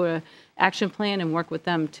put it into an action plan and work with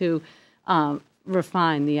them to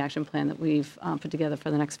refine the action plan that we've put together for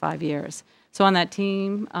the next 5 years. So on that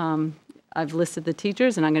team, I've listed the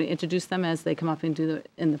teachers, and I'm going to introduce them as they come up and do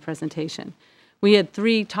in the presentation. We had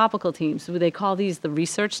 3 topical teams. So they call these the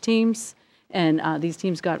research teams, and these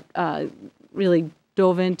teams got really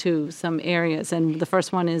dove into some areas. And the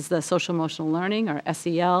first one is the social emotional learning, or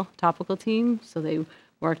SEL topical team. So they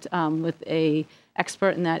worked with a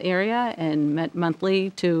expert in that area and met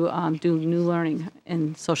monthly to do new learning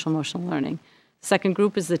in social emotional learning. The second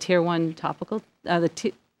group is the Tier 1 topical,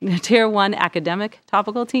 Tier 1 academic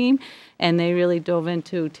topical team, and they really dove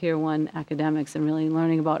into Tier 1 academics and really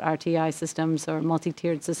learning about RTI systems or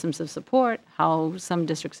multi-tiered systems of support, how some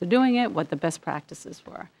districts are doing it, what the best practices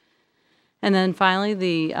were. And then finally,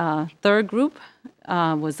 the third group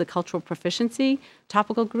was the cultural proficiency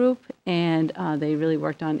topical group, and they really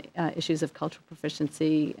worked on issues of cultural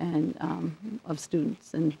proficiency and of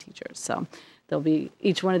students and teachers. So there'll be,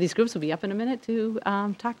 each one of these groups will be up in a minute to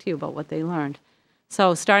talk to you about what they learned.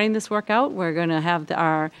 So starting this work out, we're going to have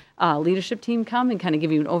our leadership team come and kind of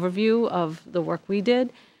give you an overview of the work we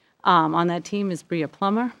did. On that team is Bria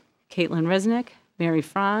Plummer, Caitlin Resnick, Mary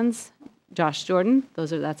Franz, Josh Jordan.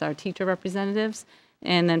 That's our teacher representatives.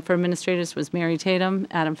 And then for administrators was Mary Tatum,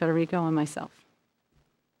 Adam Federico, and myself.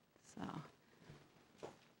 So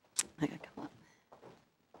I got to come up.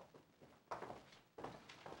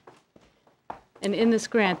 And in this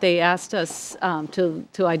grant, they asked us to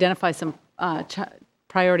identify some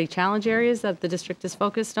priority challenge areas that the district is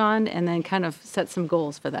focused on, and then kind of set some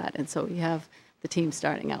goals for that. And so we have the team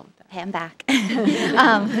starting out with that. Hey, I'm back.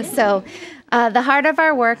 The heart of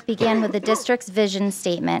our work began with the district's vision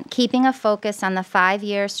statement. Keeping a focus on the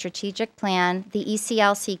 5-year strategic plan, the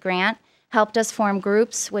ECLC grant helped us form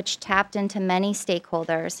groups which tapped into many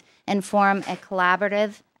stakeholders and form a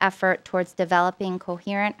collaborative effort towards developing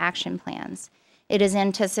coherent action plans. It is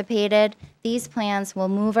anticipated these plans will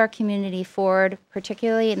move our community forward,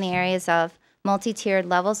 particularly in the areas of multi-tiered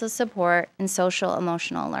levels of support and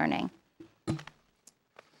social-emotional learning.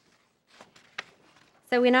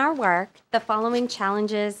 So in our work, the following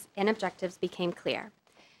challenges and objectives became clear.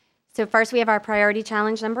 So first we have our priority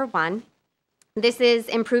challenge number 1. This is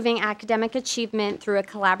improving academic achievement through a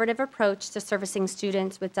collaborative approach to servicing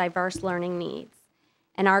students with diverse learning needs.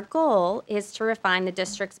 And our goal is to refine the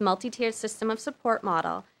district's multi-tiered system of support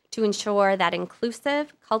model to ensure that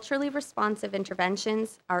inclusive, culturally responsive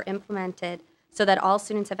interventions are implemented so that all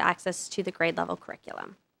students have access to the grade level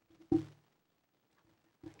curriculum.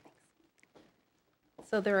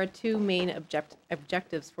 So there are two main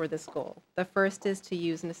objectives for this goal. The first is to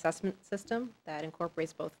use an assessment system that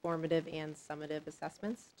incorporates both formative and summative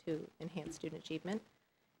assessments to enhance student achievement.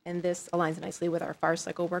 And this aligns nicely with our FAR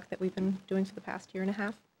cycle work that we've been doing for the past year and a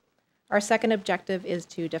half. Our second objective is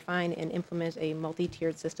to define and implement a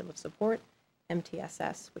multi-tiered system of support,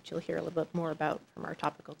 MTSS, which you'll hear a little bit more about from our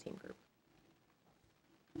topical team group.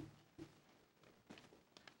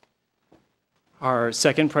 Our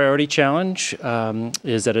second priority challenge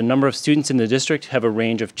is that a number of students in the district have a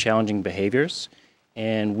range of challenging behaviors,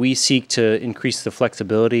 and we seek to increase the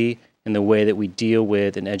flexibility in the way that we deal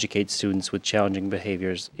with and educate students with challenging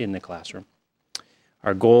behaviors in the classroom.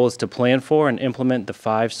 Our goal is to plan for and implement the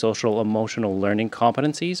 5 social emotional learning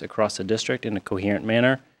competencies across the district in a coherent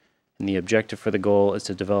manner, and the objective for the goal is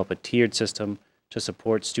to develop a tiered system to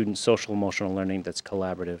support student social emotional learning that's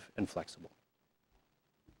collaborative and flexible.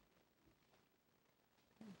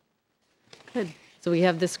 Good. So we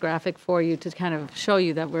have this graphic for you to kind of show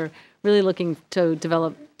you that we're really looking to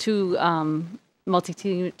develop 2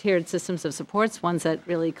 multi-tiered systems of supports, ones that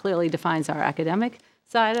really clearly defines our academic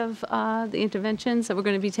side of the interventions that we're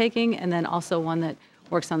going to be taking, and then also one that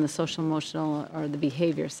works on the social emotional or the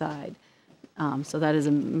behavior side. So that is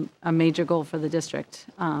a major goal for the district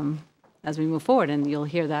as we move forward, and you'll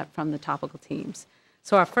hear that from the topical teams.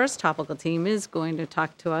 So our first topical team is going to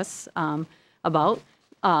talk to us about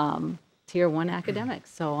Tier 1 academics.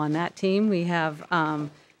 So on that team, we have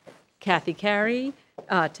Kathy Carey,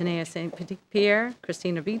 Tanea St. Pierre,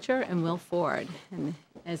 Christina Beecher, and Will Ford. And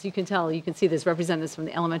as you can tell, you can see there's representatives from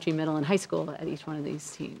the elementary, middle, and high school at each one of these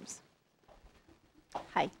teams.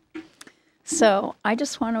 Hi. So I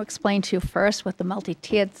just want to explain to you first what the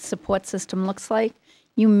multi-tiered support system looks like.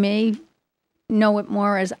 You may know it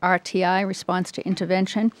more as RTI, Response to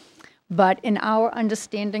Intervention. But in our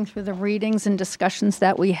understanding through the readings and discussions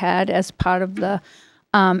that we had as part of the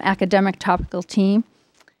academic topical team,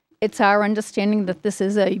 it's our understanding that this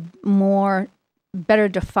is a better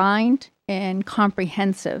defined and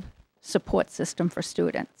comprehensive support system for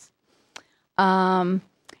students.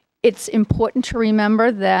 It's important to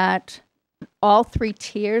remember that all 3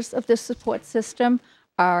 tiers of this support system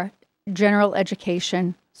are general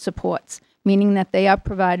education supports, meaning that they are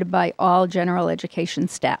provided by all general education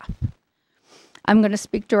staff. I'm going to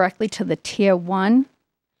speak directly to the Tier 1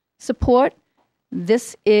 support.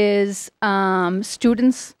 This is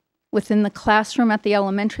students within the classroom at the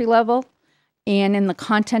elementary level and in the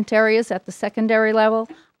content areas at the secondary level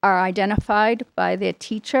are identified by their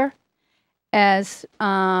teacher as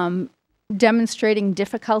demonstrating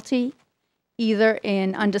difficulty either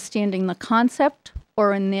in understanding the concept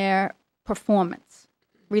or in their performance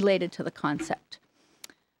related to the concept.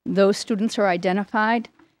 Those students are identified.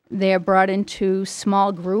 They're brought into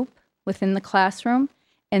small group within the classroom,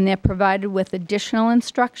 and they're provided with additional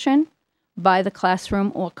instruction by the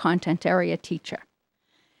classroom or content area teacher.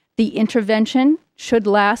 The intervention should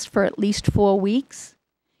last for at least 4 weeks.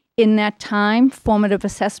 In that time, formative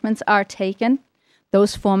assessments are taken.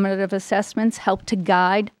 Those formative assessments help to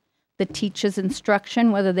guide the teacher's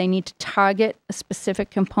instruction, whether they need to target a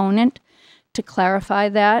specific component to clarify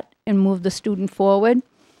that and move the student forward,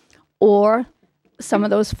 or some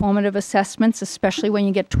of those formative assessments, especially when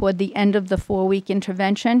you get toward the end of the 4-week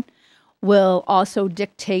intervention, will also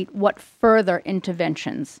dictate what further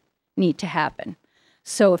interventions need to happen.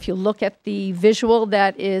 So if you look at the visual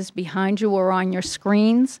that is behind you or on your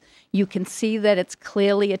screens, you can see that it's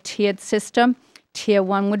clearly a tiered system. Tier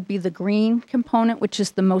 1 would be the green component, which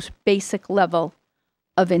is the most basic level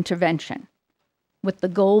of intervention, with the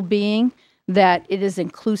goal being that it is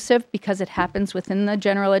inclusive because it happens within the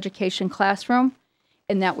general education classroom,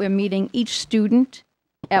 and that we're meeting each student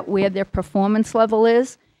at where their performance level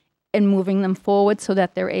is and moving them forward so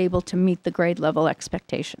that they're able to meet the grade level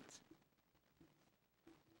expectations.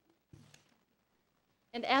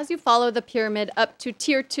 And as you follow the pyramid up to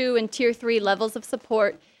Tier 2 and Tier 3 levels of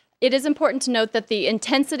support, it is important to note that the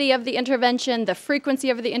intensity of the intervention, the frequency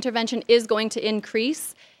of the intervention is going to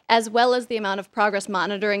increase, as well as the amount of progress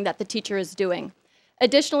monitoring that the teacher is doing.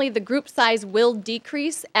 Additionally, the group size will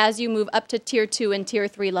decrease as you move up to Tier 2 and Tier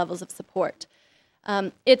 3 levels of support.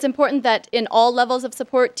 It's important that in all levels of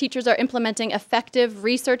support, teachers are implementing effective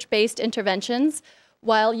research-based interventions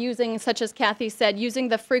while using, such as Kathy said, using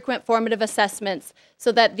the frequent formative assessments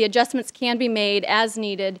so that the adjustments can be made as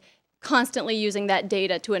needed, constantly using that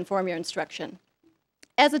data to inform your instruction.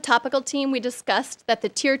 As a topical team, we discussed that the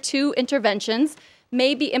Tier 2 interventions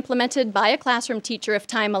may be implemented by a classroom teacher if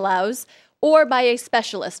time allows, or by a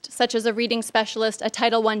specialist, such as a reading specialist, a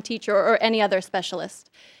Title I teacher, or any other specialist.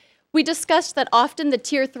 We discussed that often the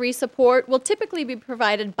Tier 3 support will typically be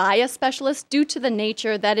provided by a specialist due to the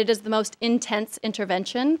nature that it is the most intense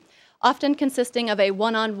intervention, often consisting of a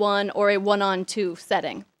one-on-one or a one-on-two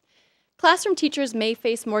setting. Classroom teachers may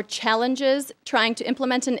face more challenges trying to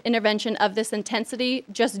implement an intervention of this intensity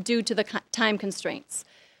just due to the time constraints.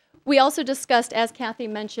 We also discussed, as Kathy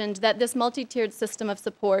mentioned, that this multi-tiered system of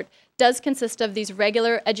support does consist of these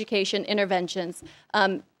regular education interventions,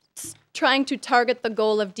 trying to target the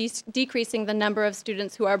goal of decreasing the number of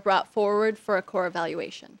students who are brought forward for a core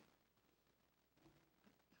evaluation.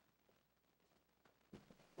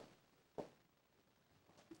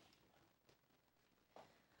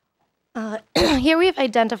 Here we've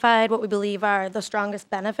identified what we believe are the strongest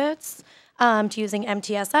benefits to using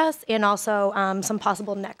MTSS and also some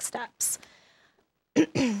possible next steps.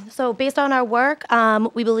 So based on our work,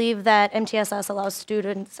 we believe that MTSS allows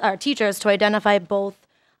teachers to identify both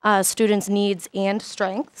students' needs and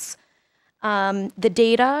strengths. The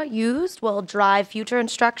data used will drive future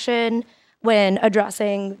instruction when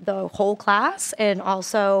addressing the whole class and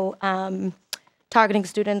also targeting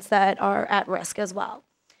students that are at risk as well.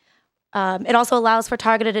 It also allows for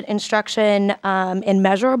targeted instruction in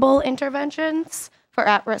measurable interventions for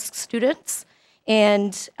at-risk students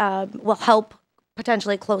and will help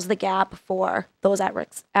potentially close the gap for those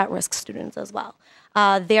at-risk students as well.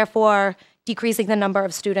 Therefore, decreasing the number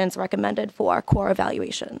of students recommended for core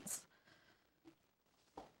evaluations.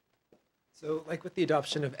 So like with the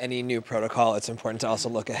adoption of any new protocol, it's important to also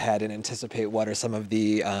look ahead and anticipate what are some of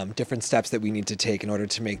the different steps that we need to take in order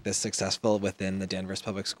to make this successful within the Danvers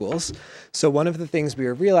Public Schools. So one of the things we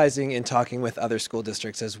are realizing in talking with other school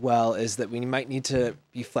districts as well is that we might need to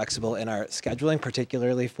be flexible in our scheduling,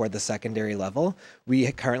 particularly for the secondary level.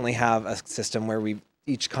 We currently have a system where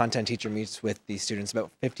each content teacher meets with the students about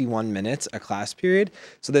 51 minutes a class period.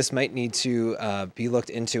 So this might need to be looked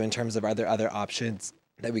into in terms of are there other options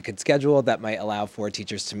that we could schedule that might allow for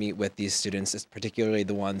teachers to meet with these students, particularly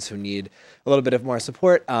the ones who need a little bit of more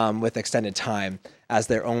support with extended time, as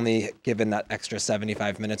they're only given that extra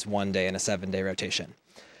 75 minutes one day in a 7-day rotation.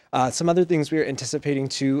 Some other things we are anticipating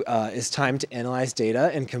too is time to analyze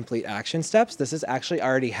data and complete action steps. This is actually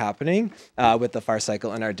already happening with the FAR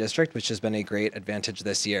cycle in our district, which has been a great advantage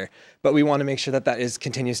this year. But we want to make sure that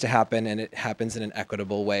continues to happen and it happens in an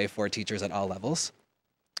equitable way for teachers at all levels.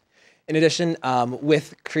 In addition,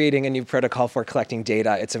 with creating a new protocol for collecting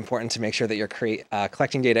data, it's important to make sure that you're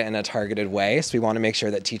collecting data in a targeted way. So we want to make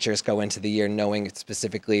sure that teachers go into the year knowing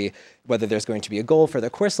specifically whether there's going to be a goal for their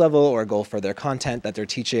course level or a goal for their content that they're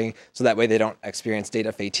teaching, so that way they don't experience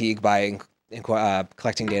data fatigue by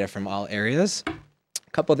collecting data from all areas.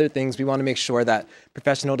 A couple other things, we want to make sure that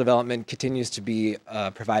professional development continues to be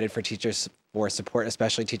provided for teachers for support,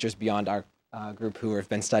 especially teachers beyond our group who have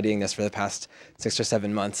been studying this for the past 6 or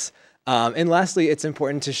 7 months. And lastly, it's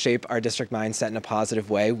important to shape our district mindset in a positive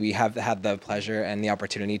way. We have had the pleasure and the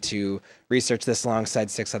opportunity to research this alongside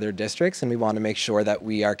 6 other districts, and we want to make sure that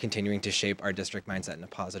we are continuing to shape our district mindset in a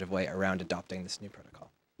positive way around adopting this new protocol.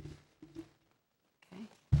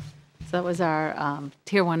 So that was our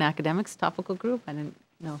Tier 1 academics topical group. I didn't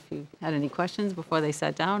know if you had any questions before they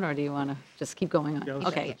sat down, or do you want to just keep going on?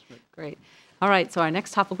 Okay, great. All right, so our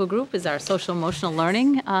next topical group is our social emotional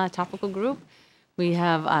learning topical group. We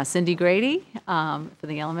have Cindy Grady for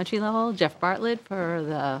the elementary level, Jeff Bartlett for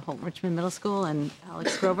the Holton Richmond Middle School, and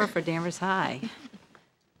Alex Grover for Danvers High.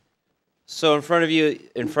 So in front of you,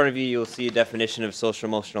 you'll see a definition of social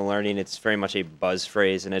emotional learning. It's very much a buzz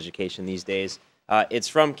phrase in education these days. It's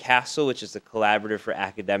from CASTLE, which is the Collaborative for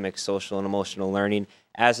Academic, Social, and Emotional Learning.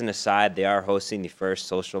 As an aside, they are hosting the first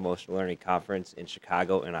Social Emotional Learning Conference in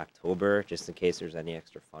Chicago in October, just in case there's any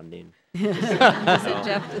extra funding.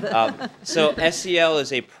 So SEL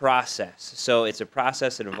is a process. So it's a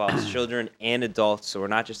process that involves children and adults. So we're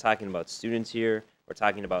not just talking about students here. We're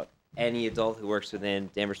talking about any adult who works within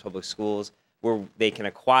Danvers Public Schools, where they can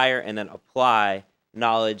acquire and then apply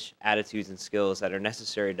knowledge, attitudes, and skills that are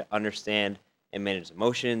necessary to understand and manage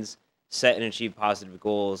emotions, set and achieve positive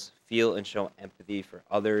goals, feel and show empathy for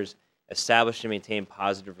others, establish and maintain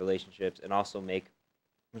positive relationships, and also make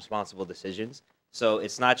responsible decisions. So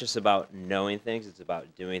it's not just about knowing things, it's about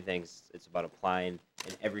doing things, it's about applying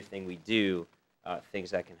in everything we do,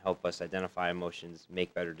 things that can help us identify emotions,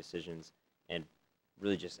 make better decisions, and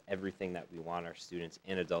really just everything that we want our students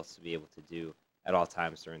and adults to be able to do at all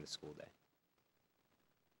times during the school day.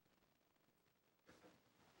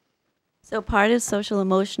 So part of social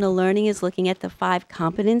emotional learning is looking at the 5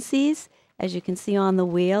 competencies, as you can see on the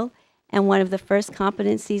wheel. And one of the first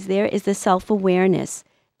competencies there is the self-awareness,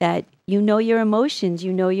 that you know your emotions,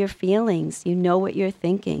 you know your feelings, you know what you're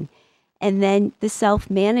thinking. And then the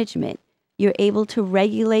self-management. You're able to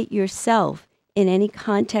regulate yourself in any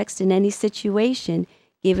context, in any situation,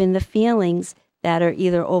 given the feelings that are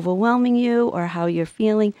either overwhelming you or how you're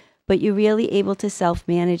feeling, but you're really able to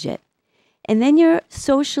self-manage it. And then you're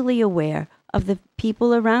socially aware of the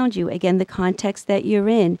people around you, again, the context that you're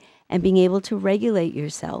in, and being able to regulate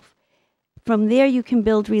yourself. From there, you can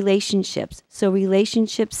build relationships. So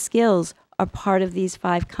relationship skills are part of these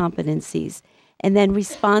 5 competencies. And then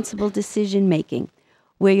responsible decision making,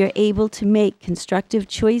 where you're able to make constructive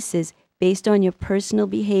choices based on your personal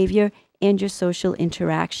behavior and your social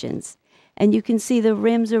interactions. And you can see the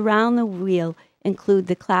rims around the wheel include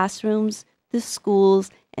the classrooms, the schools,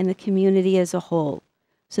 and the community as a whole.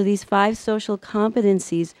 So these 5 social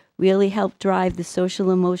competencies really help drive the social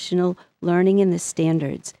emotional learning and the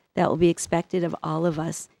standards that will be expected of all of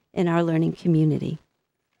us in our learning community.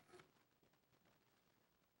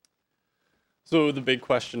 So the big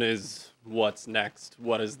question is, what's next?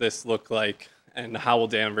 What does this look like? And how will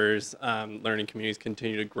Danvers learning communities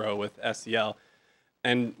continue to grow with SEL?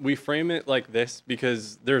 And we frame it like this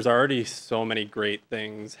because there's already so many great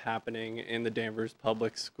things happening in the Danvers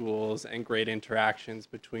Public Schools and great interactions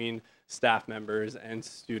between staff members and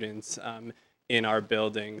students in our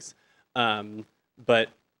buildings. But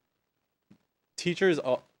teachers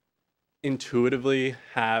intuitively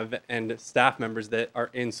have, and staff members that are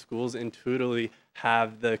in schools intuitively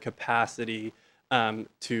have the capacity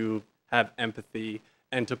to have empathy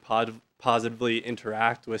and to positively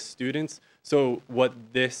interact with students. So what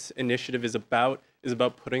this initiative is about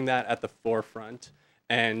putting that at the forefront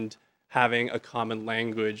and having a common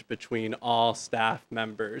language between all staff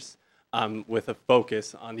members with a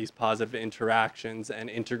focus on these positive interactions and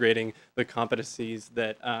integrating the competencies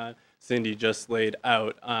that Cindy just laid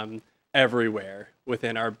out everywhere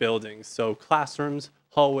within our buildings. So classrooms,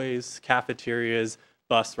 hallways, cafeterias,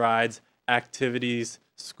 bus rides, activities,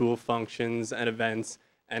 school functions and events,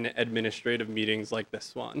 and administrative meetings like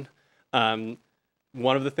this one.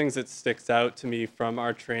 One of the things that sticks out to me from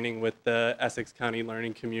our training with the Essex County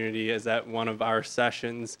Learning Community is at one of our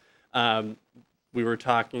sessions, we were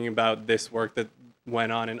talking about this work that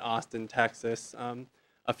went on in Austin, Texas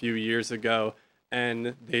a few years ago,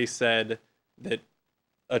 and they said that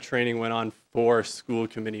a training went on for school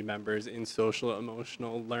committee members in social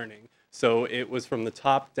emotional learning. So it was from the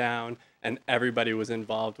top down, and everybody was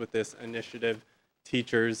involved with this initiative: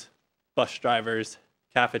 teachers, bus drivers,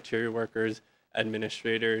 cafeteria workers,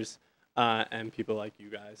 administrators, and people like you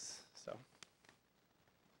guys. So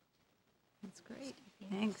that's great.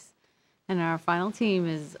 Thanks. And our final team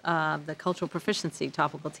is the cultural proficiency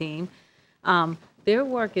topical team. Their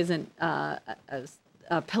work isn't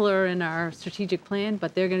a pillar in our strategic plan,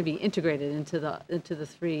 but they're going to be integrated into the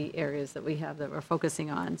 3 areas that we have that we're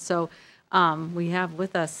focusing on. So We have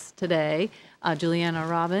with us today Juliana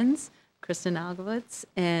Robbins, Kristen Algovitz,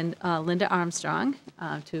 and Linda Armstrong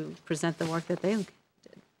to present the work that they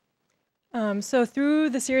did. So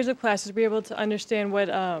through the series of classes, we're able to understand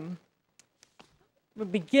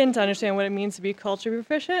begin to understand what it means to be culturally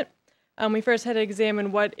proficient. We first had to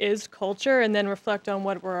examine what is culture and then reflect on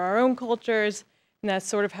what were our own cultures, and that's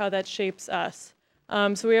sort of how that shapes us.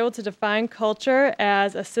 So we were able to define culture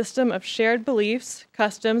as a system of shared beliefs,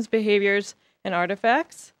 customs, behaviors, and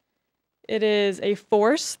artifacts. It is a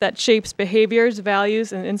force that shapes behaviors,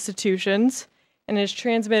 values, and institutions, and is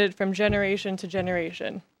transmitted from generation to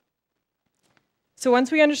generation. So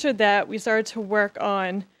once we understood that, we started to work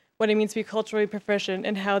on what it means to be culturally proficient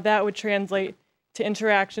and how that would translate to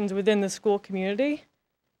interactions within the school community.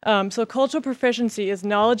 So cultural proficiency is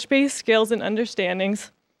knowledge-based skills and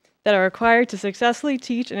understandings that are required to successfully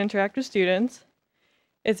teach and interact with students.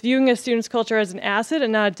 It's viewing a student's culture as an asset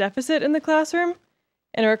and not a deficit in the classroom,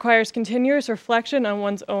 and it requires continuous reflection on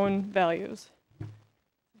one's own values.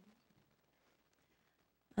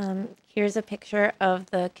 Here's a picture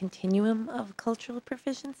of the continuum of cultural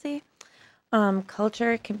proficiency.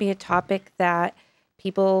 Culture can be a topic that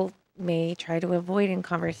people may try to avoid in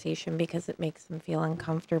conversation because it makes them feel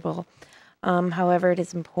uncomfortable. However, it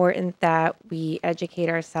is important that we educate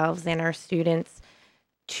ourselves and our students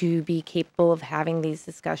to be capable of having these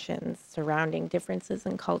discussions surrounding differences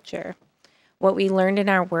in culture. What we learned in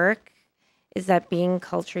our work is that being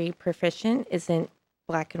culturally proficient isn't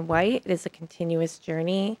black and white. It is a continuous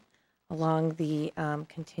journey along the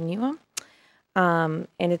continuum. And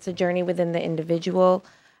it's a journey within the individual,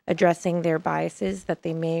 addressing their biases that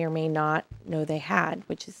they may or may not know they had,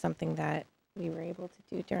 which is something that we were able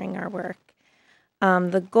to do during our work.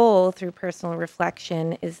 The goal through personal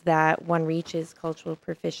reflection is that one reaches cultural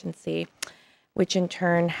proficiency, which in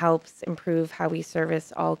turn helps improve how we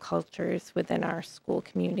service all cultures within our school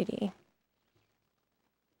community.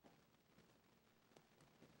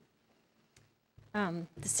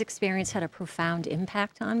 This experience had a profound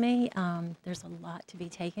impact on me. There's a lot to be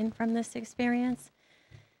taken from this experience.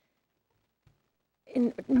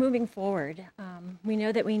 In moving forward, we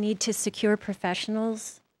know that we need to secure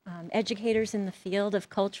professionals, educators in the field of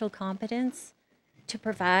cultural competence to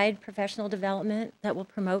provide professional development that will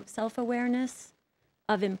promote self-awareness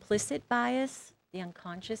of implicit bias, the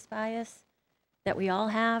unconscious bias that we all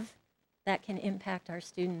have that can impact our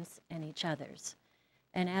students and each other's.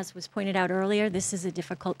 And as was pointed out earlier, this is a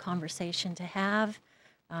difficult conversation to have.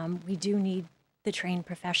 We do need the trained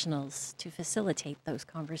professionals to facilitate those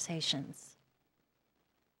conversations.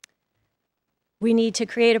 We need to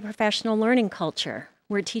create a professional learning culture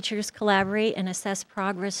where teachers collaborate and assess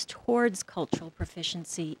progress towards cultural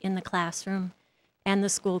proficiency in the classroom and the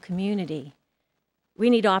school community. We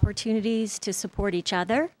need opportunities to support each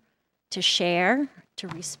other, to share, to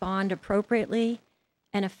respond appropriately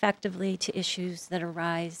and effectively to issues that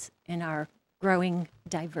arise in our growing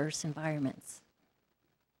diverse environments.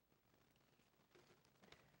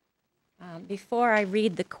 Before I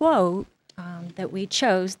read the quote that we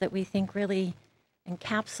chose that we think really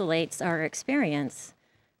encapsulates our experience,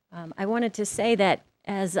 I wanted to say that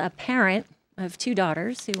as a parent of two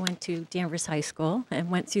daughters who went to Danvers High School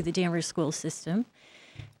and went through the Danvers school system,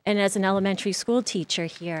 and as an elementary school teacher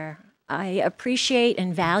here, I appreciate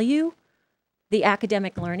and value the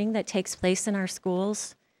academic learning that takes place in our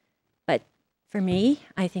schools. But for me,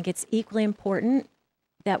 I think it's equally important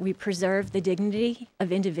that we preserve the dignity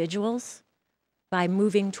of individuals by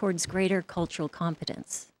moving towards greater cultural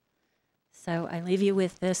competence. So I leave you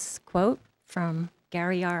with this quote from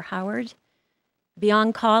Gary R. Howard.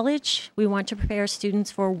 Beyond college, we want to prepare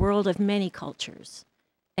students for a world of many cultures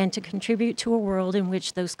and to contribute to a world in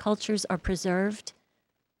which those cultures are preserved,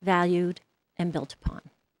 valued, and built upon.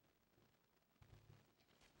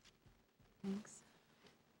 Thanks.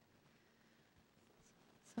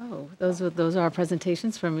 So those are our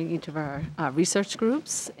presentations from each of our research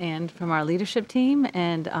groups and from our leadership team.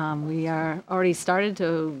 And we are already started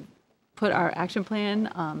to put our action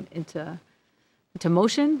plan into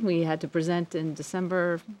motion. We had to present in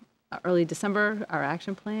December, early December, our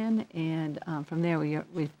action plan. And from there,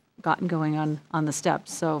 we've gotten going on the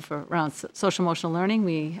steps. So for around social emotional learning,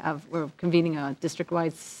 we're convening a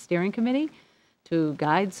district-wide steering committee to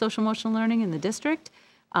guide social emotional learning in the district.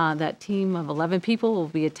 That team of 11 people will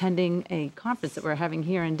be attending a conference that we're having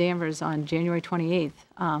here in Danvers on January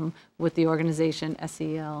 28th with the organization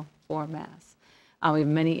SEL for Mass. We have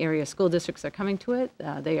many area school districts that are coming to it.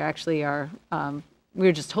 They actually are,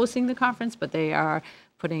 we're just hosting the conference, but they are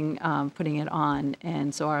putting it on.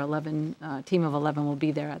 And so our team of 11 will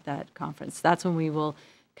be there at that conference. That's when we will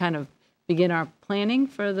kind of begin our planning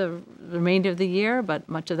for the remainder of the year, but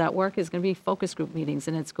much of that work is going to be focus group meetings,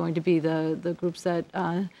 and it's going to be the groups that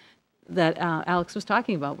Alex was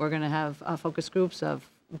talking about. We're going to have focus groups of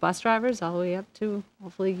bus drivers all the way up to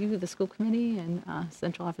hopefully you, the school committee, and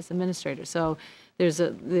central office administrators. So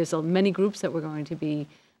there's many groups that we're going to be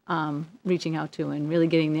reaching out to and really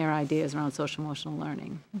getting their ideas around social emotional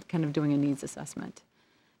learning, kind of doing a needs assessment.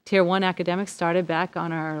 Tier 1 academics started back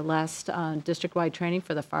on our last district-wide training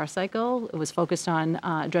for the FAR cycle. It was focused on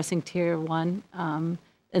addressing Tier 1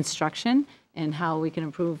 instruction and how we can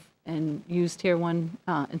improve and use Tier 1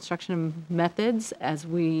 instruction methods as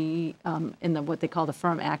we, in what they call the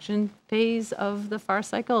firm action phase of the FAR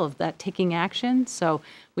cycle, of that taking action. So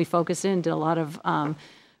we focused in, did a lot of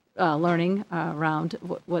learning around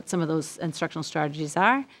what some of those instructional strategies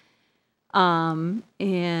are. The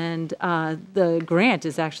grant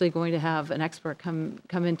is actually going to have an expert come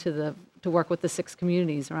into to work with the 6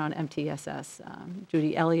 communities around MTSS.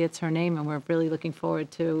 Judy Elliott's her name, and we're really looking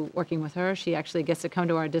forward to working with her. She actually gets to come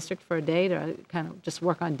to our district for a day to kind of just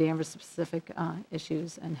work on Danvers-specific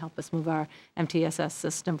issues and help us move our MTSS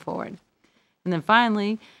system forward. And then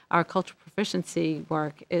finally, our cultural proficiency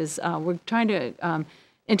work is we're trying to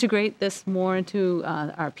integrate this more into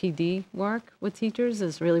our PD work with teachers,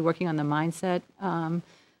 is really working on the mindset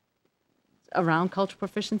around cultural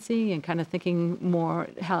proficiency and kind of thinking more,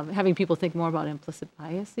 having people think more about implicit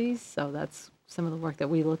biases. So that's some of the work that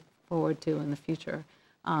we look forward to in the future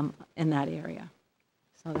in that area.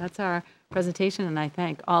 So that's our presentation, and I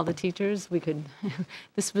thank all the teachers. This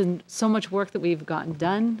has been so much work that we've gotten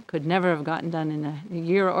done, could never have gotten done in a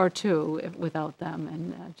year or two without them,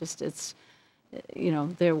 and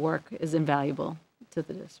their work is invaluable to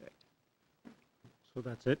the district. So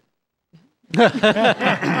that's it?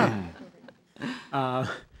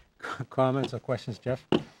 Comments or questions, Jeff?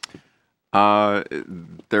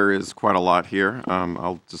 There is quite a lot here.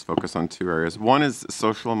 I'll just focus on 2 areas. One is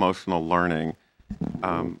social emotional learning.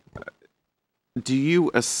 Do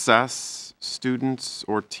you assess students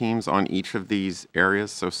or teams on each of these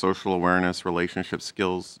areas? So social awareness, relationship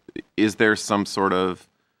skills. Is there some sort of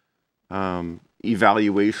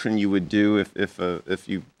evaluation you would do if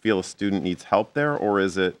you feel a student needs help there, or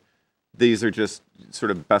is it these are just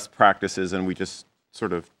sort of best practices and we just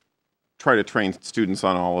sort of try to train students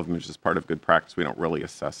on all of them as just part of good practice? We don't really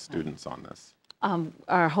assess students on this.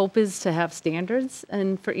 Our hope is to have standards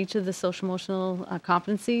and for each of the social emotional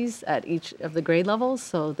competencies at each of the grade levels,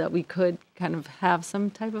 so that we could kind of have some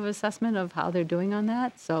type of assessment of how they're doing on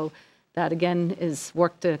that. So that, again, is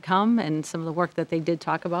work to come, and some of the work that they did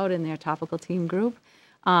talk about in their topical team group.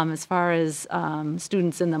 As far as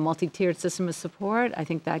students in the multi-tiered system of support, I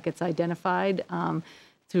think that gets identified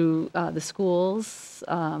through the schools.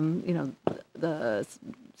 The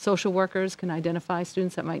social workers can identify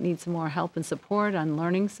students that might need some more help and support on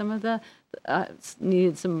learning some of the,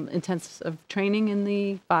 needed some intensive training in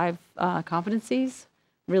the 5 competencies.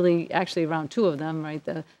 Really, actually around 2 of them, right?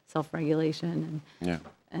 The self-regulation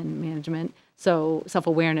and management. So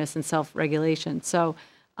self-awareness and self-regulation. So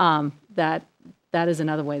that is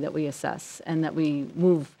another way that we assess, and that we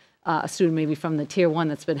move a student maybe from the Tier 1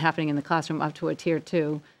 that's been happening in the classroom up to a Tier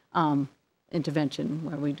 2 intervention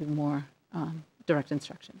where we do more direct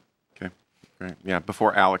instruction. Okay, great. Yeah,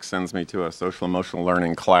 before Alex sends me to a social emotional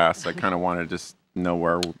learning class, I kind of want to just know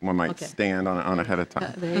where one might stand on ahead of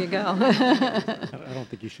time. There you go. I don't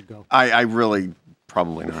think you should go. I really,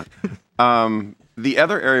 probably not. The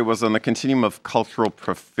other area was on the continuum of cultural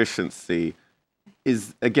proficiency.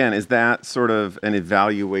 Is that sort of an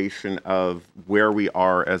evaluation of where we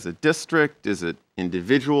are as a district? Is it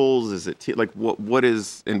individuals? Is it what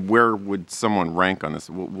is, and where would someone rank on this?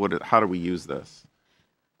 How do we use this?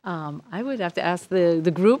 I would have to ask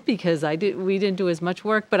the group, because we didn't do as much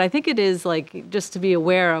work, but I think it is just to be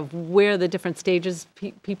aware of where the different stages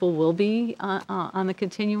people will be on the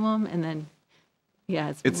continuum, and then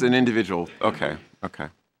it's an individual. Okay.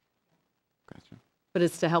 Gotcha. But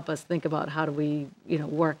it's to help us think about how do we,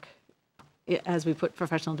 work as we put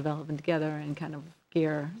professional development together and kind of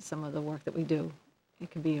gear some of the work that we do. It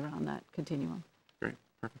can be around that continuum. Great,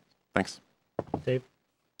 perfect. Thanks. Dave?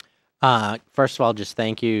 First of all, just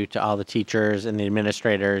thank you to all the teachers and the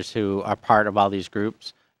administrators who are part of all these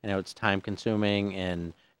groups. I know it's time consuming,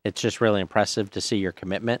 and it's just really impressive to see your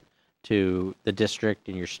commitment to the district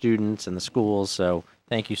and your students and the schools. So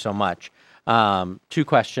thank you so much. 2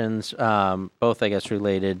 questions, both I guess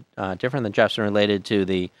related, different than Jeff's, related to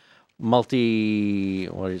the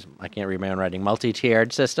I can't read my own writing,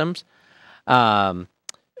 multi-tiered systems.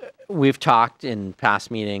 We've talked in past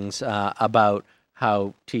meetings about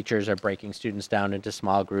how teachers are breaking students down into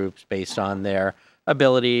small groups based on their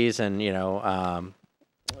abilities and,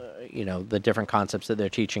 the different concepts that they're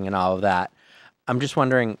teaching and all of that. I'm just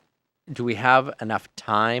wondering, do we have enough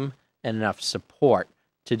time and enough support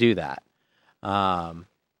to do that?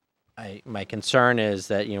 My concern is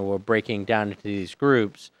that, we're breaking down into these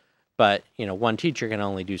groups, but, one teacher can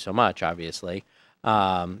only do so much, obviously.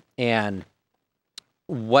 And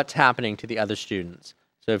what's happening to the other students?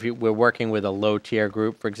 So if we're working with a low tier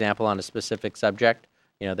group, for example, on a specific subject,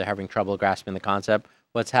 they're having trouble grasping the concept,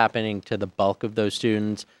 what's happening to the bulk of those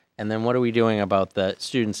students? And then what are we doing about the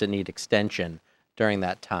students that need extension during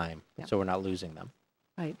that time, so we're not losing them?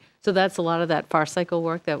 Right. So that's a lot of that FAR cycle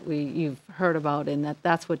work that you've heard about, and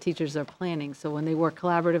that's what teachers are planning. So when they work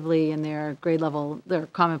collaboratively in their grade level, their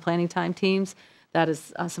common planning time teams, that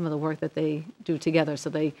is some of the work that they do together.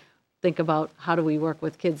 So they think about how do we work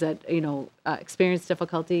with kids that experience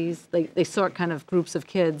difficulties. They sort kind of groups of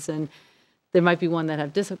kids, and there might be one that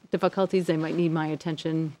have difficulties. They might need my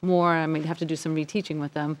attention more. I might have to do some reteaching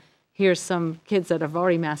with them. Here's some kids that have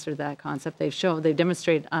already mastered that concept. They've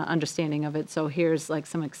demonstrated understanding of it. So here's like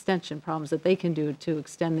some extension problems that they can do to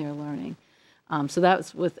extend their learning. So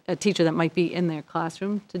that's with a teacher that might be in their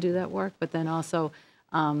classroom to do that work, but then also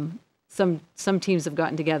some teams have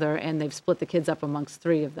gotten together and they've split the kids up amongst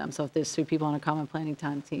 3 of them. So if there's 3 people on a common planning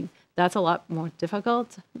time team, that's a lot more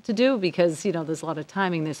difficult to do because, there's a lot of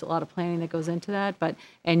timing, there's a lot of planning that goes into that,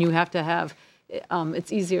 and you have to have,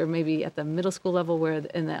 it's easier maybe at the middle school level where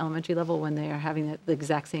in the elementary level when they are having the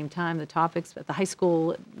exact same time, the topics, but at the high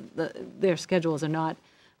school, their schedules are not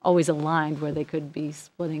always aligned where they could be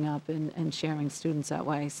splitting up and sharing students that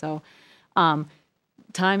way. So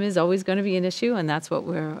time is always going to be an issue, and that's what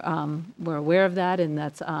we're aware of that, and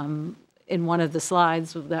that's in one of the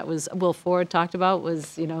slides that was Will Ford talked about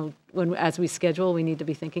was, as we schedule, we need to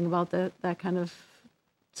be thinking about that kind of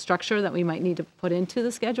structure that we might need to put into the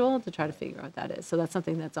schedule to try to figure out what that is. So that's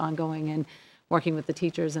something that's ongoing and working with the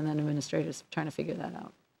teachers and then administrators trying to figure that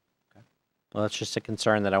out. Okay. Well, that's just a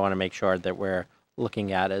concern that I want to make sure that we're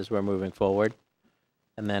looking at as we're moving forward.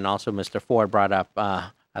 And then also Mr. Ford brought up,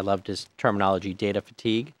 I loved his terminology, data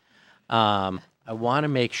fatigue. I want to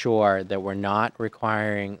make sure that we're not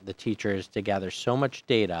requiring the teachers to gather so much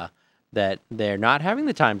data that they're not having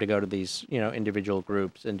the time to go to these, individual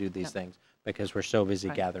groups and do these things because we're so busy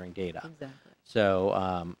gathering data. Exactly.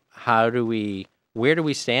 So where do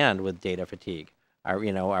we stand with data fatigue? Are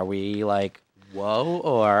we like, whoa,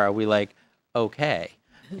 or are we like, okay?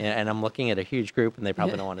 And I'm looking at a huge group, and they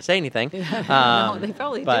probably don't want to say anything. No, they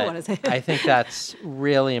probably do want to say I think that's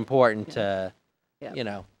really important to,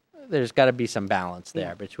 there's got to be some balance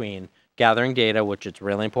there between gathering data, which it's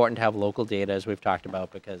really important to have local data, as we've talked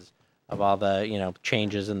about, because of all the,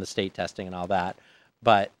 changes in the state testing and all that.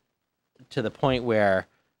 But to the point where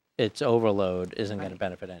its overload isn't going to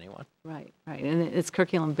benefit anyone. Right. And it's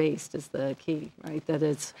curriculum-based is the key, right? That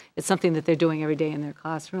it's something that they're doing every day in their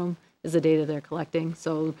classroom, is the data they're collecting.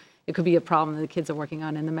 So it could be a problem that the kids are working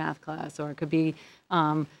on in the math class, or it could be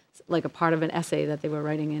like a part of an essay that they were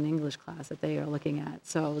writing in English class that they are looking at.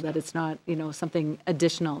 So that it's not, something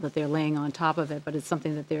additional that they're laying on top of it, but it's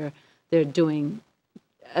something that they're doing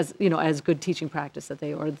as, as good teaching practice that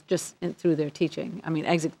they, or just through their teaching. I mean,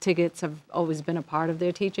 exit tickets have always been a part of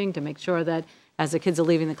their teaching to make sure that as the kids are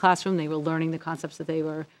leaving the classroom, they were learning the concepts that they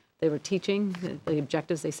were teaching, the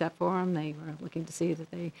objectives they set for them. They were looking to see that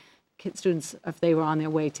students, if they were on their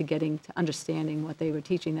way to getting to understanding what they were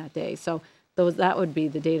teaching that day. So that would be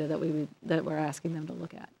the data that we're asking them to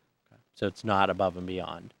look at. Okay. So it's not above and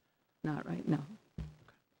beyond. Not right, no. Okay.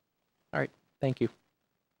 All right, thank you.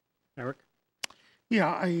 Eric? Yeah,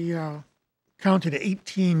 I counted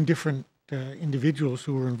 18 different individuals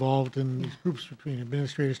who were involved in these groups between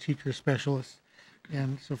administrators, teachers, specialists.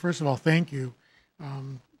 And so first of all, thank you.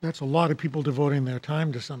 That's a lot of people devoting their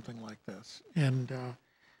time to something like this. And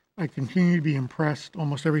I continue to be impressed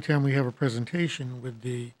almost every time we have a presentation with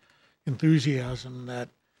the enthusiasm that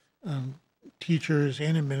teachers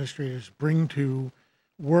and administrators bring to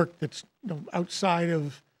work that's outside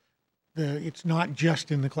of it's not just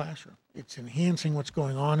in the classroom. It's enhancing what's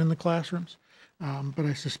going on in the classrooms. But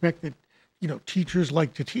I suspect that, teachers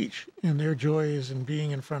like to teach, and their joy is in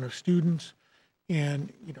being in front of students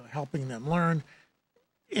and, helping them learn.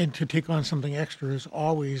 And to take on something extra is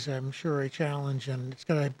always, I'm sure, a challenge, and it's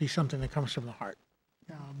got to be something that comes from the heart.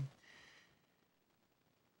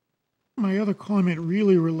 My other comment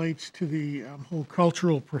really relates to the whole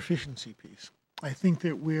cultural proficiency piece. I think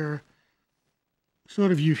that we're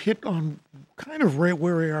you've hit on kind of right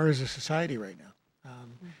where we are as a society right now.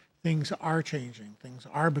 Things are changing. Things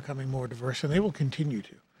are becoming more diverse, and they will continue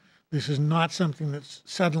to. This is not something that's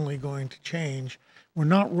suddenly going to change we're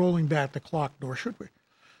not rolling back the clock, nor should we.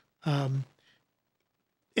 And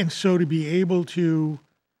so to be able to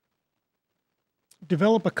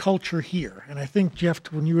develop a culture here, and I think, Jeff,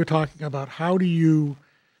 when you were talking about how do you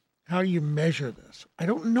measure this, I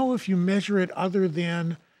don't know if you measure it other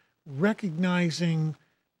than recognizing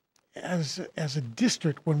as a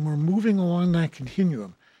district, when we're moving along that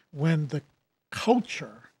continuum, when the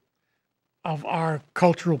culture of our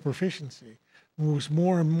cultural proficiency moves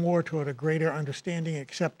more and more toward a greater understanding,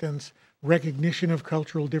 acceptance, recognition of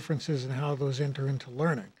cultural differences and how those enter into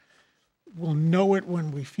learning. We'll know it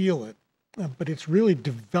when we feel it, but it's really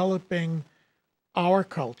developing our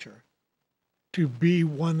culture to be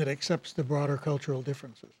one that accepts the broader cultural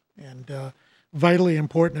differences. And vitally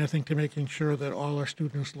important, I think, to making sure that all our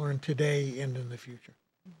students learn today and in the future.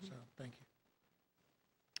 So thank you.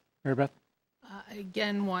 Mary Beth? I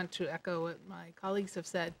again want to echo what my colleagues have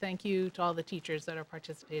said. Thank you to all the teachers that are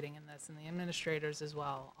participating in this and the administrators as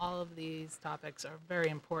well. All of these topics are very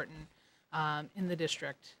important in the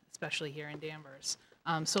district, especially here in Danvers.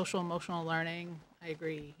 Social emotional learning, I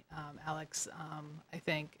agree, Alex. I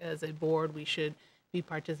think as a board we should be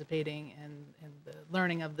participating in the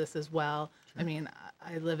learning of this as well. Sure. I mean,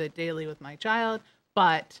 I live it daily with my child,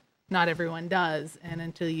 but not everyone does, and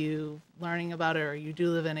until you learning about it or you do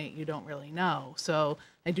live in it, you don't really know. So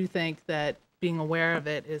I do think that being aware of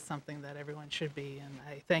it is something that everyone should be, and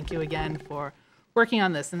I thank you again for working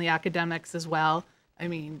on this and the academics as well. I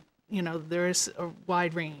mean, you know, there's a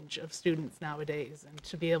wide range of students nowadays, and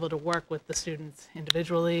to be able to work with the students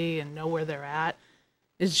individually and know where they're at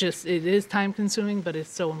is just, it is time consuming, but it's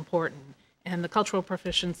so important. And the cultural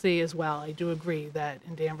proficiency as well, I do agree that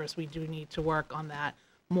in Danvers we do need to work on that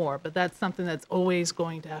more, but that's something that's always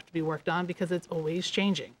going to have to be worked on because it's always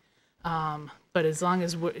changing. But as long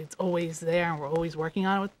as it's always there and we're always working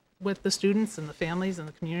on it with the students and the families and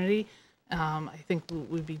the community, I think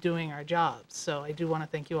we'd be doing our jobs. So I do want to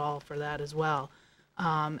thank you all for that as well.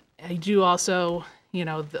 I do also, you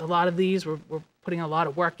know, a lot of these, we're putting a lot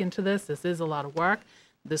of work into this. This is a lot of work.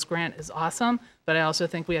 This grant is awesome, but I also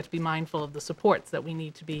think we have to be mindful of the supports that we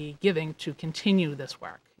need to be giving to continue this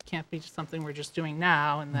work. It can't be just something we're just doing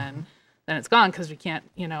now and then it's gone because we can't,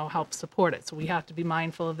 you know, help support it. So we have to be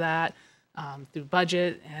mindful of that through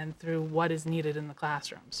budget and through what is needed in the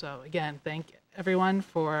classroom. So again, thank everyone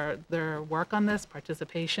for their work on this,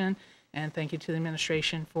 participation, and thank you to the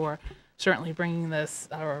administration for certainly bringing this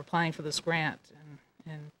or applying for this grant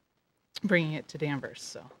and bringing it to Danvers.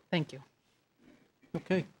 So thank you.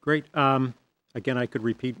 Okay, great. Again, I could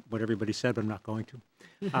repeat what everybody said, but I'm not going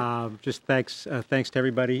to. Just thanks to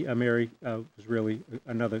everybody. Mary was really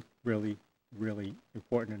another really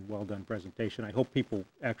important and well done presentation. I hope people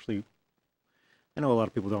actually. I know a lot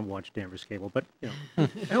of people don't watch Danvers Cable, but you know,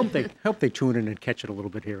 I hope they tune in and catch it a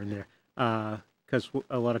little bit here and there, because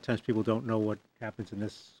a lot of times people don't know what happens in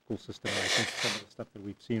this school system. And I think some of the stuff that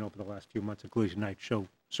we've seen over the last few months, including tonight, show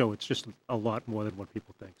it's just a lot more than what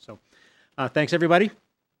people think. So, thanks everybody,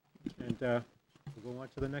 and we'll go on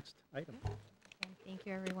to the next item. Okay, thank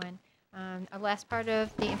you, everyone. Our last part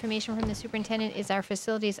of the information from the superintendent is our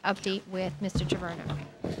facilities update with Mr. Taverna.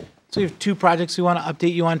 So we have two projects we want to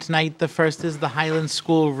update you on tonight. The first is the Highland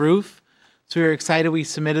School roof. So we were excited. We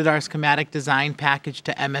submitted our schematic design package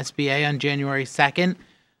to MSBA on January 2nd,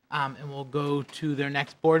 and we'll go to their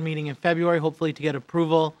next board meeting in February, hopefully to get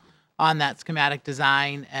approval on that schematic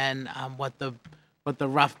design and what the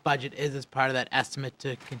rough budget is as part of that estimate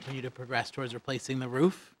to continue to progress towards replacing the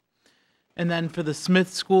roof. And then for the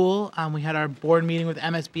Smith School, we had our board meeting with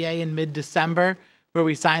MSBA in mid-December where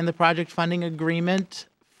we signed the project funding agreement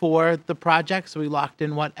for the project. So we locked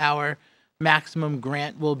in what our maximum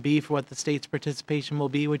grant will be for what the state's participation will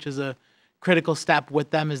be, which is a critical step with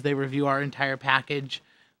them as they review our entire package.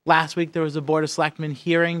 Last week, there was a Board of Selectmen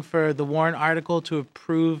hearing for the warrant article to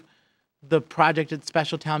approve the project at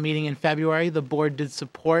special town meeting in February. The board did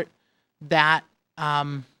support that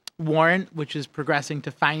warrant, which is progressing to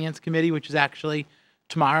Finance Committee, which is actually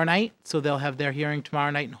tomorrow night. So they'll have their hearing tomorrow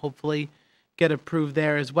night and hopefully get approved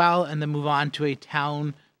there as well, and then move on to a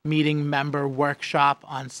town meeting member workshop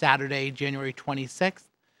on Saturday, January 26th.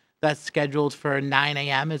 That's scheduled for 9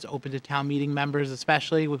 a.m. It's open to town meeting members,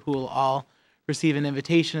 especially, who will all receive an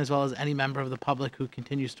invitation, as well as any member of the public who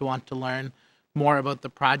continues to want to learn more about the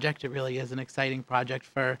project. It really is an exciting project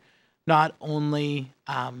for not only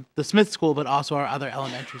the Smith School, but also our other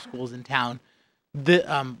elementary schools in town.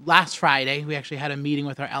 Last Friday, we actually had a meeting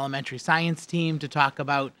with our elementary science team to talk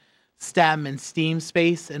about STEM and STEAM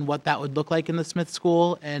space and what that would look like in the Smith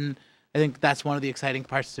School. And I think that's one of the exciting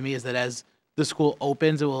parts to me, is that as the school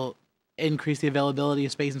opens, it will increase the availability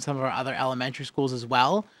of space in some of our other elementary schools as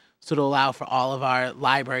well. So to allow for all of our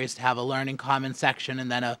libraries to have a learning commons section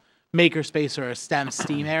and then a makerspace or a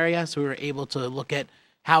STEAM area. So we were able to look at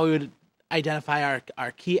how we would identify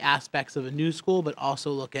our key aspects of a new school, but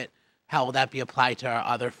also look at how will that be applied to our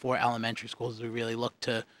other 4 elementary schools. We really look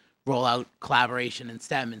to roll out collaboration in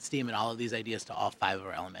STEM and STEAM and all of these ideas to all 5 of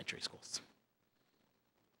our elementary schools.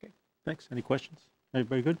 Okay, thanks. Any questions?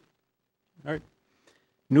 Everybody good? All right.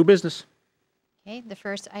 New business. Okay, the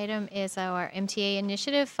first item is our MTA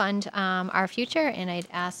initiative, Fund Our Future, and I'd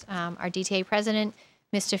ask our DTA president,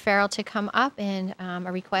 Mr. Farrell, to come up and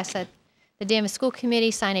a request that the Danvers School Committee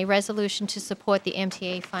sign a resolution to support the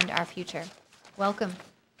MTA Fund Our Future. Welcome.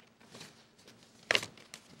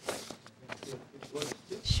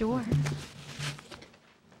 Sure.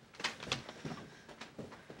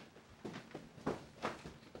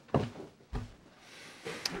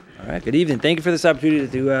 All right, good evening. Thank you for this opportunity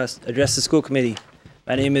to address the school committee.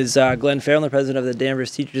 My name is Glenn Farrell, the president of the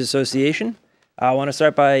Danvers Teachers Association. I want to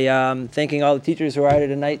start by thanking all the teachers who are here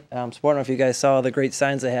tonight. So I don't know if you guys saw the great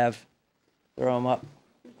signs they have. Throw them up.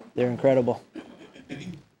 They're incredible.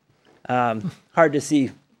 Hard to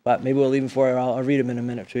see, but maybe we'll leave them for you. I'll read them in a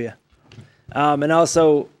minute to you. And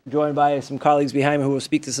also joined by some colleagues behind me who will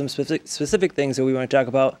speak to some specific things that we want to talk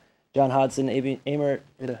about. John Hodson, Amber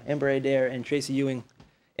Adair, and Tracy Ewing.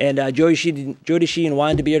 And Jody Sheehan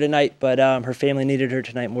wanted to be here tonight, but her family needed her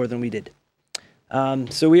tonight more than we did.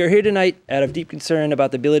 So we are here tonight out of deep concern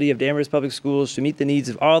about the ability of Danvers Public Schools to meet the needs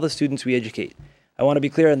of all the students we educate. I want to be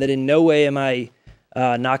clear on that in no way am I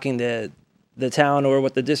knocking the town or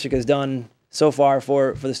what the district has done so far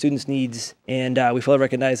for the students' needs, and we fully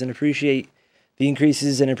recognize and appreciate the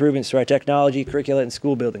increases and improvements to our technology, curricula, and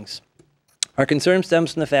school buildings. Our concern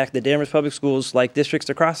stems from the fact that Danvers Public Schools, like districts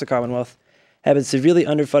across the Commonwealth, have been severely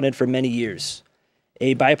underfunded for many years.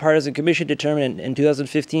 A bipartisan commission determined in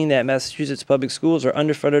 2015 that Massachusetts public schools are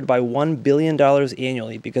underfunded by $1 billion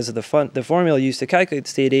annually because of the formula used to calculate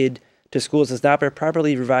state aid to schools has not been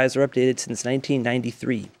properly revised or updated since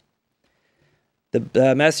 1993.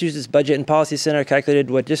 The Massachusetts Budget and Policy Center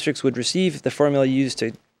calculated what districts would receive if the formula used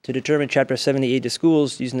to determine Chapter 70 aid to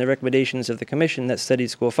schools using the recommendations of the commission that studied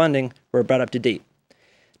school funding were brought up to date.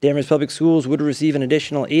 Danvers Public Schools would receive an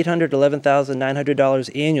additional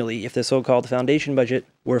 $811,900 annually if the so-called foundation budget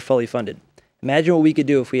were fully funded. Imagine what we could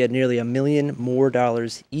do if we had nearly $1 million more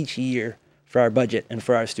each year for our budget and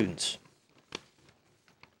for our students.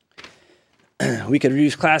 We could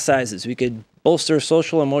reduce class sizes. We could bolster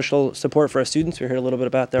social and emotional support for our students. We heard a little bit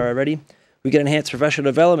about that already. We could enhance professional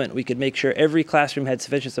development. We could make sure every classroom had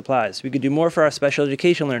sufficient supplies. We could do more for our special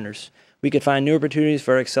education learners. We could find new opportunities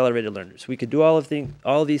for our accelerated learners. We could do all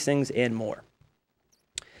of these things and more.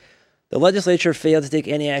 The legislature failed to take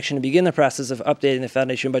any action to begin the process of updating the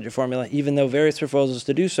foundation budget formula, even though various proposals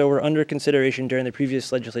to do so were under consideration during the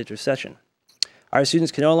previous legislature session. Our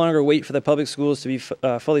students can no longer wait for the public schools to be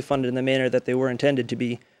fully funded in the manner that they were intended to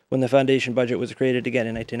be when the foundation budget was created again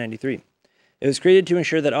in 1993. It was created to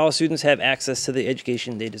ensure that all students have access to the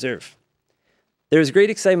education they deserve. There is great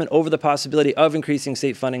excitement over the possibility of increasing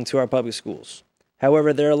state funding to our public schools.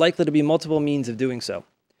 However, there are likely to be multiple means of doing so.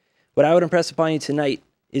 What I would impress upon you tonight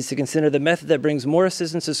is to consider the method that brings more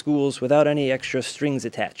assistance to schools without any extra strings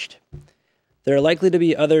attached. There are likely to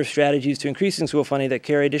be other strategies to increasing school funding that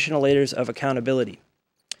carry additional layers of accountability.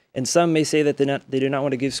 And some may say that they do not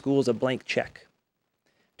want to give schools a blank check.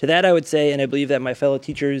 To that I would say, and I believe that my fellow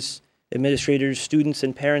teachers, administrators, students,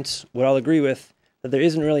 and parents would all agree with, that there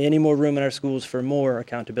isn't really any more room in our schools for more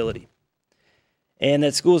accountability. And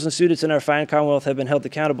that schools and students in our fine Commonwealth have been held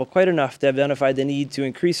accountable quite enough to have identified the need to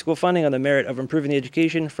increase school funding on the merit of improving the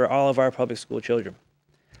education for all of our public school children.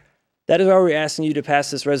 That is why we're asking you to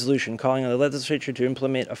pass this resolution calling on the legislature to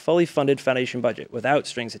implement a fully funded foundation budget without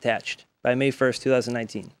strings attached by May 1st,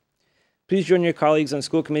 2019. Please join your colleagues on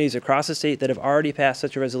school committees across the state that have already passed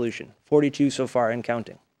such a resolution, 42 so far and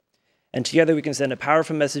counting. And together we can send a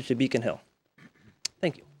powerful message to Beacon Hill.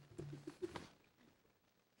 Thank you.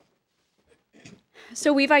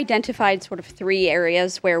 So we've identified sort of 3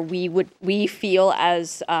 areas where we feel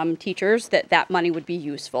as teachers that money would be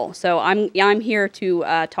useful. So I'm here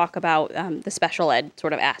to talk about the special ed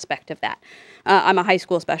sort of aspect of that. I'm a high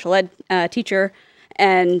school special ed teacher,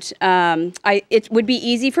 and it would be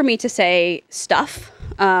easy for me to say stuff.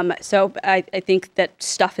 So I think that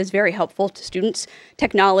stuff is very helpful to students.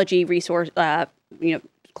 Technology, resource,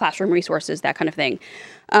 classroom resources, that kind of thing.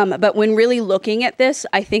 But when really looking at this,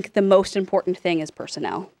 I think the most important thing is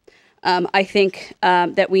personnel. I think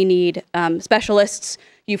that we need specialists.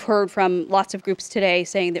 You've heard from lots of groups today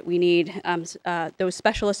saying that we need those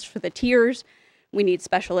specialists for the tiers. We need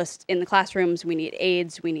specialists in the classrooms. We need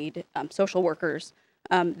aides. We need social workers.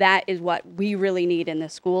 That is what we really need in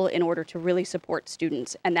this school in order to really support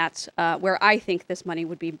students. And that's where I think this money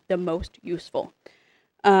would be the most useful.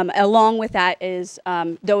 Along with that is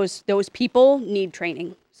those people need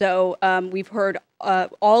training. So we've heard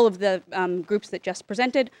all of the groups that just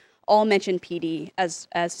presented all mention PD as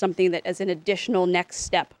something that as an additional next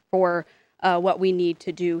step for what we need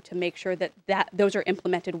to do to make sure that those are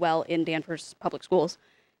implemented well in Danvers Public Schools.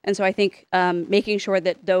 And so I think making sure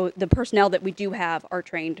that the personnel that we do have are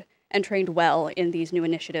trained and trained well in these new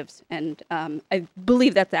initiatives. And I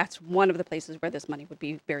believe that that's one of the places where this money would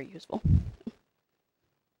be very useful.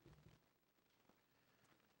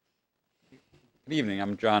 Good evening.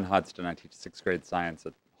 I'm John Hodgson. I teach 6th grade science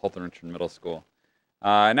at Holton Richard Middle School.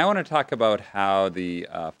 And I want to talk about how the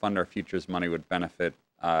Fund Our Futures money would benefit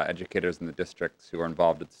educators in the districts who are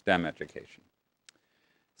involved with STEM education.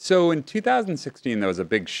 So in 2016, there was a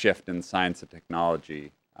big shift in science and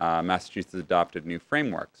technology. Massachusetts adopted new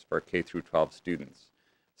frameworks for K through 12 students.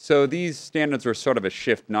 So these standards were sort of a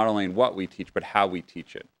shift not only in what we teach, but how we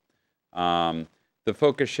teach it. The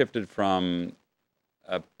focus shifted from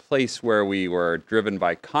a place where we were driven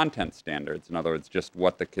by content standards, in other words, just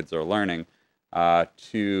what the kids are learning,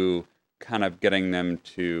 to kind of getting them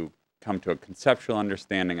to come to a conceptual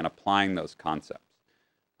understanding and applying those concepts.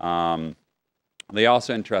 They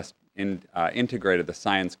also integrated the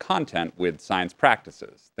science content with science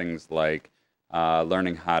practices, things like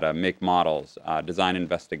learning how to make models, design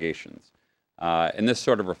investigations. And this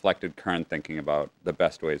sort of reflected current thinking about the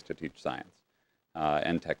best ways to teach science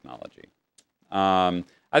and technology.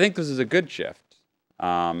 I think this is a good shift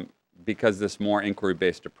because this more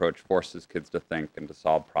inquiry-based approach forces kids to think and to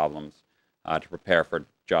solve problems to prepare for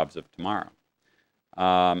jobs of tomorrow.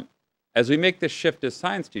 As we make this shift as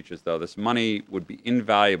science teachers, though, this money would be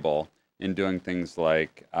invaluable in doing things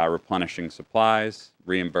like replenishing supplies,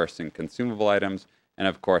 reimbursing consumable items, and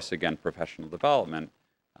of course, again, professional development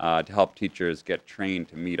to help teachers get trained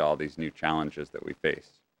to meet all these new challenges that we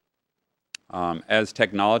face. As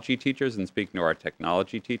technology teachers, and speaking to our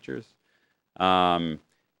technology teachers,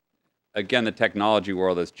 again, the technology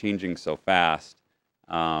world is changing so fast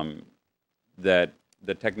that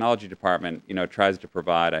the technology department, tries to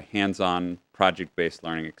provide a hands-on project-based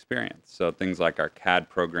learning experience. So things like our CAD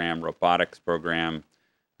program, robotics program,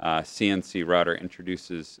 CNC router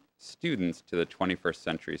introduces students to the 21st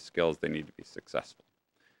century skills they need to be successful.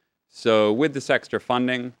 So with this extra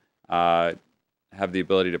funding, have the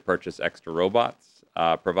ability to purchase extra robots,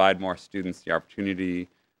 provide more students the opportunity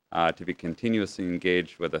to be continuously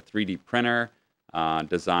engaged with a 3D printer,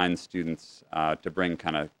 design students to bring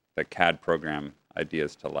kind of the CAD program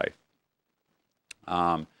ideas to life.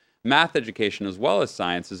 Math education, as well as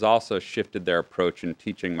science, has also shifted their approach in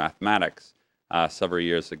teaching mathematics several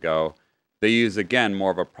years ago. They use, again,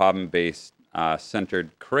 more of a problem-based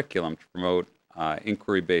centered curriculum to promote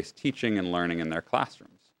inquiry-based teaching and learning in their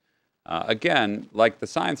classrooms. Again, like the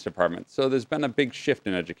science department, so there's been a big shift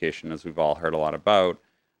in education, as we've all heard a lot about,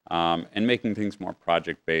 and making things more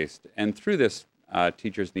project-based. And through this,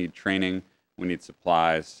 teachers need training. We need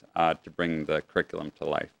supplies to bring the curriculum to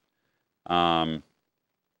life.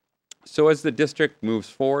 So as the district moves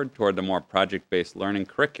forward toward the more project-based learning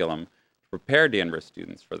curriculum to prepare Danvers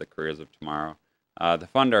students for the careers of tomorrow, the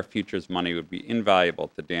Fund Our Futures money would be invaluable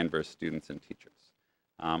to Danvers students and teachers.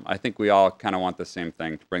 I think we all kind of want the same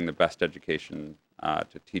thing, to bring the best education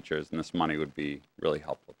to teachers, and this money would be really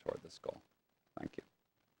helpful toward this goal. Thank you.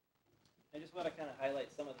 I just want to kind of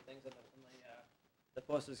highlight some of the things on the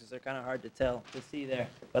posters because they're kind of hard to see there.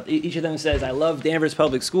 But each of them says, I love Danvers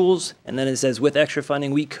Public Schools, and then it says, with extra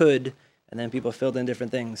funding, we could, and then people filled in different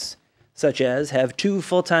things, such as have 2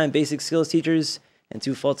 full-time basic skills teachers and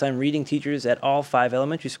 2 full-time reading teachers at all 5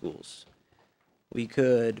 elementary schools. We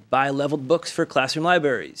could buy leveled books for classroom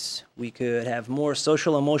libraries. We could have more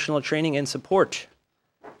social emotional training and support.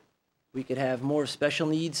 We could have more special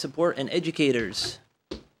needs support and educators.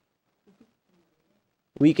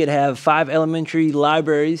 We could have 5 elementary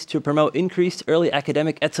libraries to promote increased early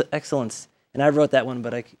academic excellence. And I wrote that one,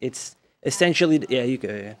 but it's essentially, yeah, you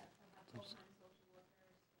could. Yeah.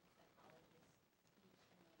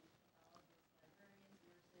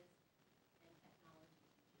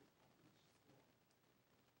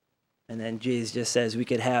 And then Jay's just says we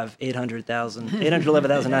could have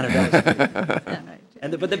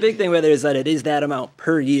 811,900. But the big thing with it is that it is that amount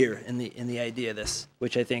per year in the idea of this,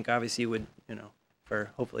 which I think obviously would,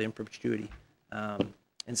 for hopefully in perpetuity. And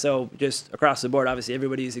so just across the board, obviously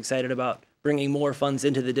everybody is excited about bringing more funds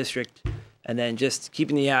into the district, and then just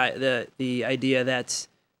keeping the idea that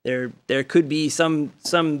there could be some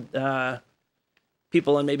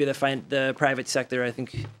people in maybe the private sector, I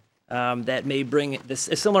think, that may bring a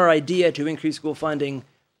similar idea to increase school funding,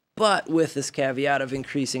 but with this caveat of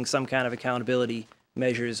increasing some kind of accountability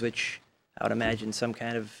measures, which I would imagine some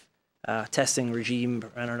kind of testing regime,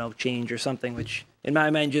 I don't know, change or something, which in my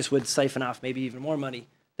mind just would siphon off maybe even more money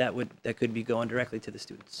that could be going directly to the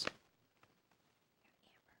students.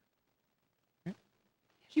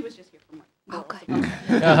 She was just here for more. Oh,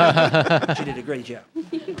 good. She did a great job.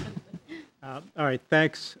 All right,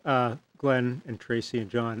 thanks, Glenn and Tracy and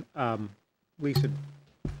John. Lisa,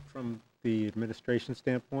 from the administration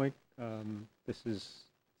standpoint, this is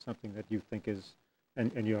something that you think is,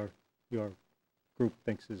 and your group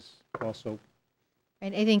thinks is also.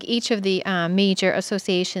 Right. I think each of the major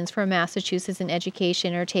associations for Massachusetts in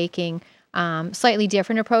education are taking slightly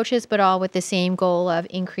different approaches, but all with the same goal of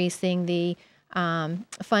increasing the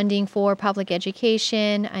funding for public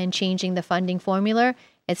education and changing the funding formula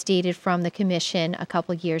as stated from the commission a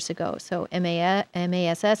couple of years ago. So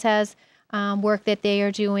MASS has work that they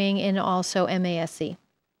are doing, and also MASC.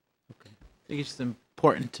 I think it's just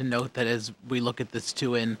important to note that as we look at this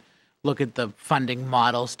too and look at the funding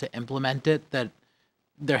models to implement it, that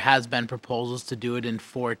there has been proposals to do it in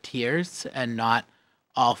 4 tiers, and not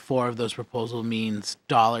all 4 of those proposals means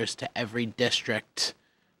dollars to every district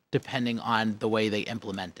depending on the way they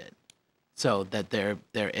implement it. So that there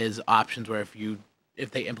is options where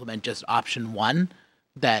if they implement just option 1,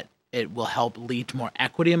 that it will help lead to more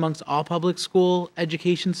equity amongst all public school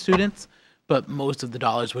education students, but most of the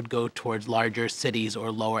dollars would go towards larger cities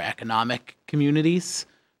or lower economic communities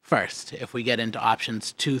first. If we get into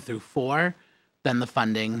options 2 through 4, then the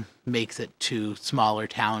funding makes it to smaller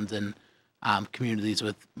towns and communities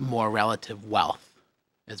with more relative wealth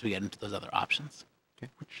as we get into those other options. Okay,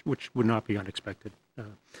 which would not be unexpected.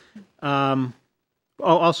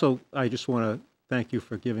 Also, I just want to thank you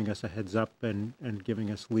for giving us a heads up and giving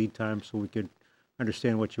us lead time so we could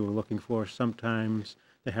understand what you were looking for. Sometimes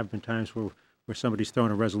there have been times where somebody's thrown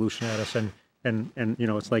a resolution at us and you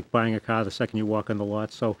know, it's like buying a car the second you walk on the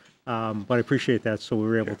lot. So, but I appreciate that. So we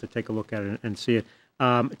were able to take a look at it and see it.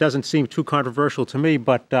 It doesn't seem too controversial to me,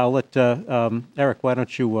 but I'll let Eric, why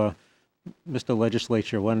don't you, Mr.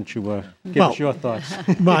 Legislature, why don't you give us your thoughts?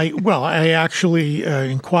 I actually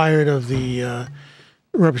inquired of the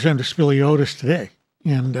Representative Spiliotis today,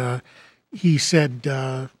 and he said,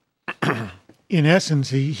 in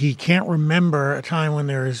essence, he can't remember a time when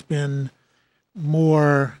there has been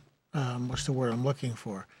more, what's the word I'm looking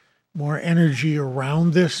for, more energy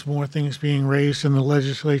around this, more things being raised in the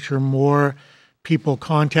legislature, more people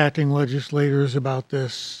contacting legislators about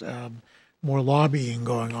this, more lobbying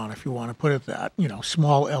going on, if you want to put it that, you know,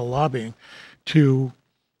 small L lobbying, to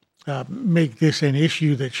make this an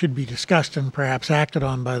issue that should be discussed and perhaps acted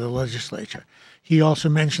on by the legislature. He also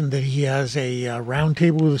mentioned that he has a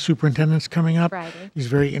roundtable with the superintendents coming up. Friday. He's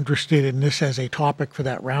very interested in this as a topic for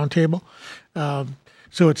that roundtable.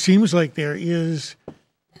 So it seems like there is,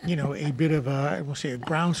 you know, a bit of a, I won't say a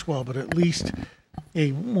groundswell, but at least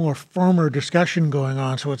a more firmer discussion going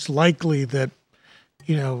on. So it's likely that,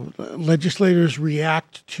 you know, legislators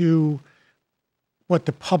react to what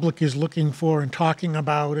the public is looking for and talking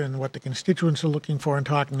about, and what the constituents are looking for and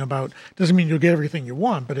talking about. Doesn't mean you'll get everything you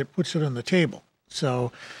want, but it puts it on the table.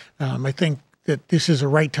 So I think that this is a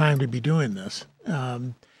right time to be doing this.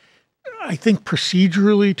 I think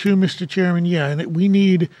procedurally too, Mr. Chairman, yeah, and we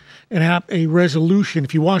need a resolution.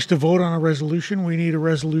 If you want us to vote on a resolution, we need a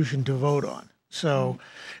resolution to vote on. So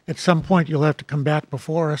at some point you'll have to come back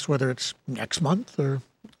before us, whether it's next month or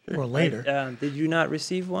later. Did you not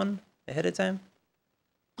receive one ahead of time?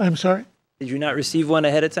 I'm sorry? Did you not receive one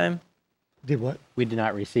ahead of time? Did what? We did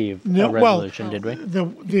not receive a resolution, did we?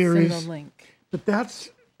 There is a link. But that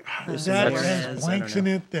has blanks in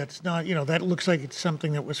it. That's not, you know, that looks like it's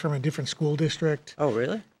something that was from a different school district. Oh,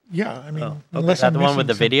 really? Yeah, I mean, Is unless that I'm the one with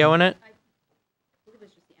the missing video in it?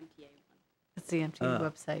 It's the MTA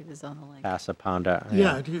website is on the link. Passaponda.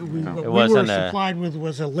 Yeah, It what we were wasn't supplied with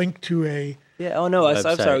was a link to a. Yeah. Oh no, I'm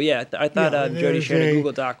website. sorry. Yeah, I thought Yeah, Jody there's shared a a-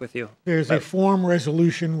 Google Doc with you. There's a form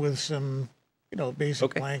resolution with some, you know,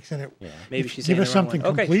 basic blanks in it. Yeah. Maybe If she's you give saying us the wrong something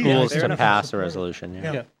one. Okay, complete. cool. I Schools think to we can pass a support it. resolution,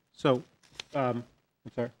 yeah. Yeah. So, I'm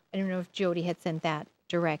sorry. I don't know if Jody had sent that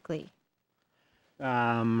directly.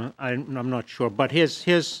 I'm not sure, but I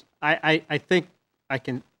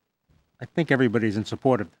think everybody's in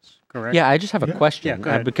support of this, correct? Yeah, I just have a Yeah, question.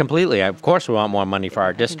 go ahead. But completely, of course, we want more money for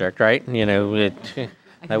our district, right? You know,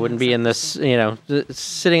 I wouldn't be in this, you know,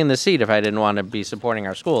 sitting in the seat if I didn't want to be supporting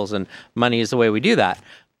our schools, and money is the way we do that.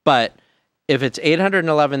 But if it's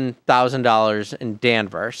 $811,000 in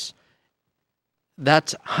Danvers,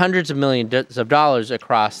 that's hundreds of millions of dollars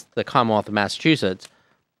across the Commonwealth of Massachusetts.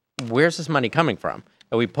 Where's this money coming from?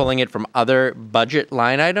 Are we pulling it from other budget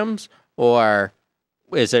line items, or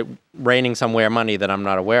is it raining somewhere money that I'm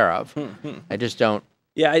not aware of? I just don't.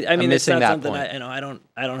 Yeah, I mean, it's missing not that something point.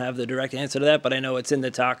 I don't have the direct answer to that, but I know it's in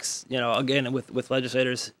the talks. Again with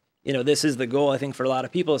legislators. This is the goal, I think, for a lot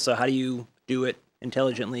of people. So how do you do it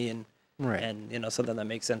intelligently and something that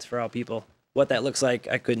makes sense for all people? What that looks like,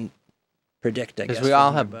 I couldn't predict. I guess Because we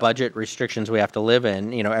all have budget restrictions we have to live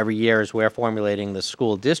in. Every year as we're formulating the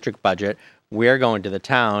school district budget, we're going to the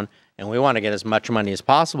town and we want to get as much money as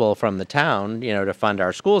possible from the town, to fund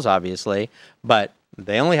our schools, obviously. But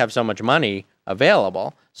they only have so much money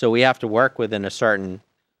available, so we have to work within a certain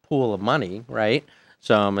pool of money, right?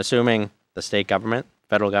 So I'm assuming the state government,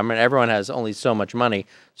 federal government, everyone has only so much money.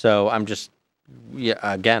 So I'm just,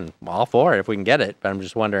 again, all for it if we can get it, but I'm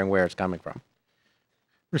just wondering where it's coming from.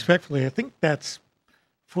 Respectfully, I think that's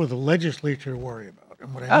for the legislature to worry about.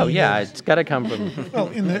 And what I mean It's got to come from. Well,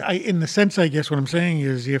 in the sense, I guess what I'm saying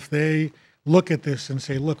is if they look at this and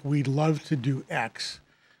say, look, we'd love to do X,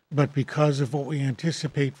 but because of what we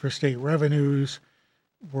anticipate for state revenues,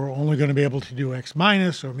 we're only going to be able to do X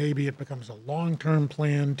minus, or maybe it becomes a long-term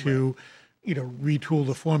plan to, retool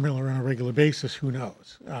the formula on a regular basis. Who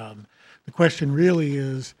knows? The question really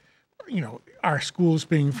is, are schools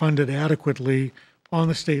being funded adequately on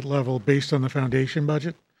the state level based on the foundation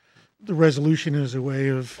budget? The resolution is a way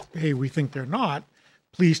of, hey, we think they're not.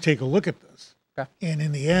 Please take a look at this. Okay. And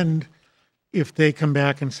in the end, if they come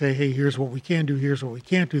back and say, hey, here's what we can do, here's what we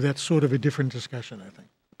can't do, that's sort of a different discussion, I think.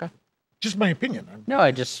 Okay. Just my opinion. No, I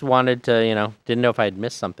just wanted to, didn't know if I'd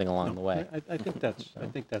missed something along the way. I think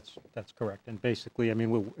that's correct. And basically, I mean,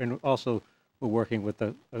 we're working with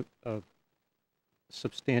a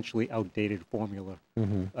substantially outdated formula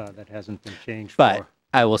that hasn't been changed. But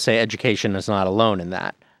I will say education is not alone in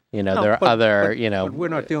that. There are other, But we're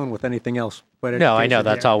not dealing with anything else. But No, I know education.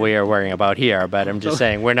 that's all we are worrying about here, but I'm just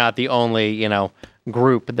saying we're not the only,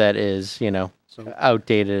 group that is,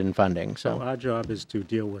 outdated in funding. So So our job is to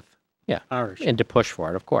deal with our issue. and to push for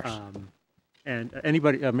it, of course. And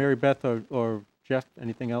anybody, Mary Beth or Jeff,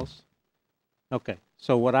 anything else? Okay.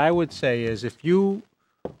 So what I would say is if you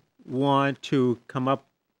want to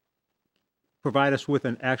provide us with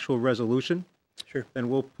an actual resolution, sure, then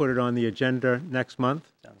we'll put it on the agenda next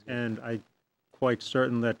month. And I'm quite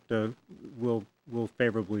certain that we'll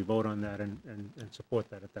favorably vote on that and support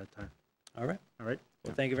that at that time. All right. All right.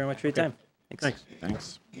 Well, thank you very much for your time. Thanks.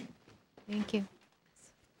 Thanks. Thank you.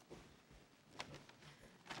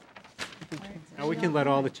 Now we can let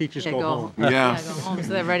all the teachers Yeah, go go home. home. Yeah, go home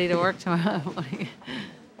so they're ready to work tomorrow morning.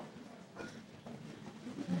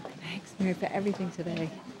 Thanks, Mary, for everything today.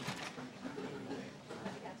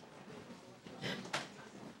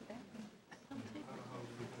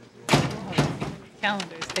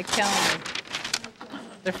 Calendars, take calendar.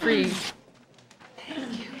 They're free.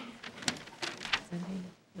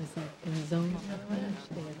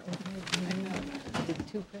 Did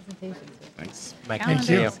 2 presentations. Thanks.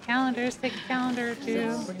 Calendars, take a calendar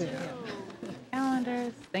too.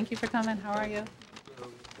 Calendars. Thank you for coming. How are you?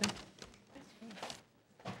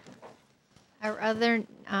 Our other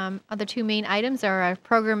two main items are our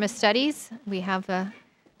program of studies. We have a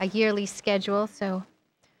yearly schedule, so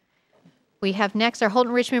we have next our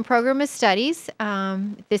Holton Richmond program of studies.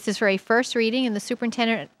 This is for a first reading, and the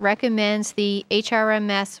superintendent recommends the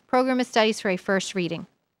HRMS program of studies for a first reading.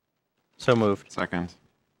 So moved. Second.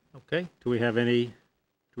 Okay. Do we have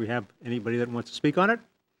anybody that wants to speak on it?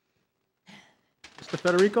 Mr.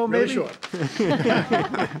 Federico, maybe? Really short.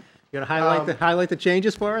 You got to highlight the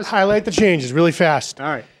changes for us? Highlight the changes really fast. All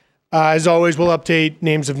right. As always, we'll update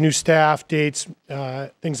names of new staff, dates,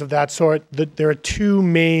 things of that sort. There are 2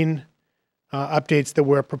 main updates that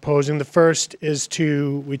we're proposing. The first is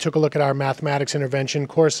we took a look at our mathematics intervention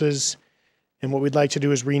courses, and what we'd like to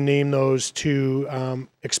do is rename those to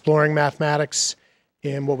Exploring Mathematics,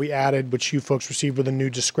 and what we added, which you folks received, were the new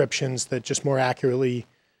descriptions that just more accurately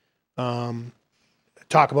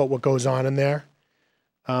talk about what goes on in there.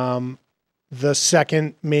 The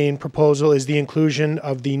second main proposal is the inclusion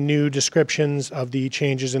of the new descriptions of the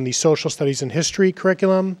changes in the social studies and history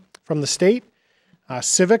curriculum from the state.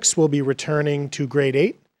 Civics will be returning to grade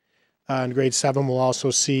 8, and grade 7 will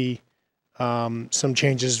also see some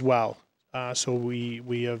changes as well. So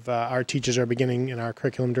we have our teachers are beginning, and our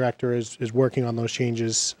curriculum director is working on those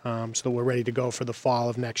changes so that we're ready to go for the fall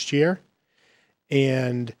of next year.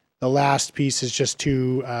 And the last piece is just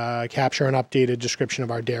to capture an updated description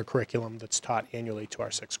of our DARE curriculum that's taught annually to our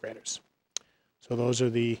 6th graders. So those are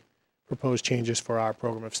the proposed changes for our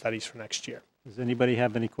program of studies for next year. Does anybody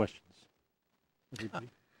have any questions? Go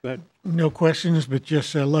ahead. No questions, but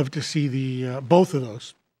just love to see the both of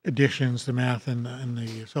those additions, the math and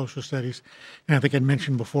the social studies. And I think I'd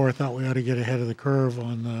mentioned before, I thought we ought to get ahead of the curve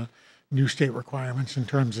on the new state requirements in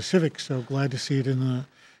terms of civics. So glad to see it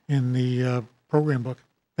in the program book.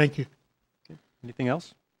 Thank you. Okay. Anything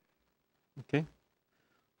else? Okay.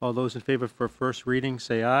 All those in favor for first reading,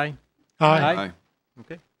 say aye. Aye.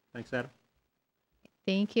 Okay. Thanks, Adam.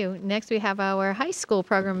 Thank you. Next, we have our high school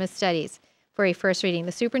program of studies for a first reading.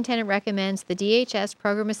 The superintendent recommends the DHS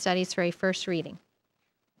program of studies for a first reading.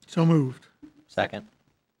 So moved. Second.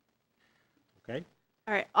 Okay.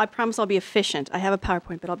 All right, I promise I'll be efficient. I have a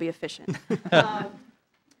PowerPoint, but I'll be efficient.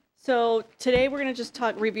 So today we're going to just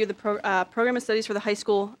review the program of studies for the high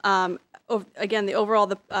school. Again,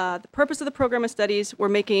 the purpose of the program of studies, we're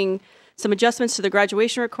making some adjustments to the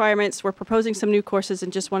graduation requirements. We're proposing some new courses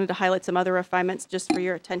and just wanted to highlight some other refinements just for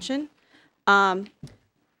your attention.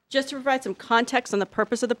 Just to provide some context on the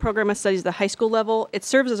purpose of the program of studies at the high school level, it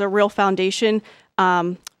serves as a real foundation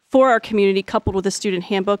for our community, coupled with a student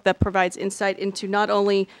handbook that provides insight into not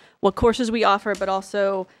only what courses we offer, but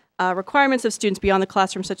also requirements of students beyond the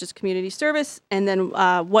classroom, such as community service, and then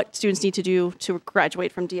what students need to do to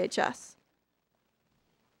graduate from DHS.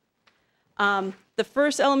 The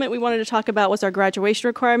first element we wanted to talk about was our graduation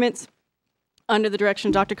requirements. Under the direction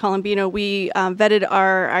of Dr. Colombino, we vetted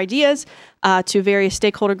our ideas to various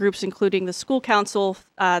stakeholder groups, including the school council,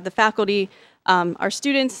 the faculty, our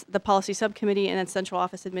students, the policy subcommittee, and then central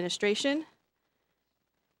office administration.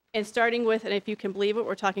 And starting with, and if you can believe it,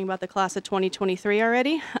 we're talking about the class of 2023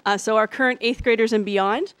 already. So our current 8th graders and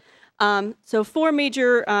beyond. So 4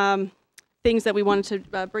 major things that we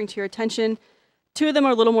wanted to bring to your attention. 2 of them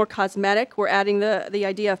are a little more cosmetic. We're adding the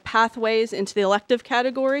idea of pathways into the elective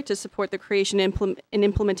category to support the creation and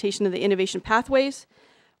implementation of the innovation pathways.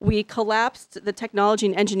 We collapsed the technology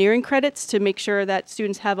and engineering credits to make sure that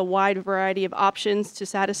students have a wide variety of options to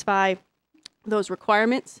satisfy those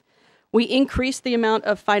requirements. We increased the amount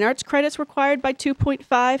of fine arts credits required by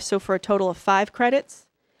 2.5, so for a total of 5 credits.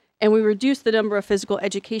 And we reduced the number of physical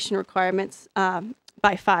education requirements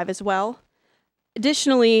by 5 as well.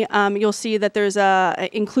 Additionally, you'll see that there's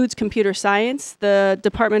includes computer science. The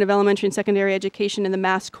Department of Elementary and Secondary Education and the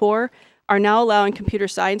Mass Corps are now allowing computer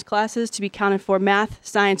science classes to be counted for math,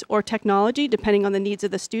 science, or technology, depending on the needs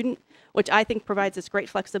of the student, which I think provides this great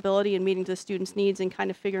flexibility in meeting the students' needs and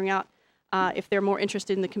kind of figuring out if they're more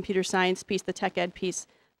interested in the computer science piece, the tech ed piece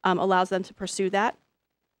allows them to pursue that.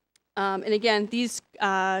 And again, these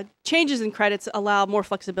changes in credits allow more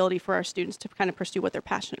flexibility for our students to kind of pursue what they're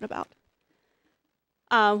passionate about.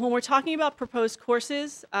 When we're talking about proposed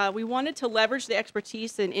courses, we wanted to leverage the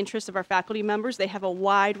expertise and interests of our faculty members. They have a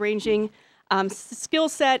wide-ranging skill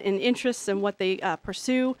set and interests in what they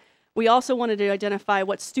pursue. We also wanted to identify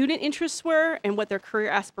what student interests were and what their career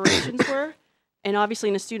aspirations were. And obviously,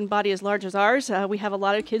 in a student body as large as ours, we have a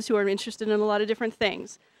lot of kids who are interested in a lot of different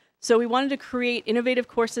things. So we wanted to create innovative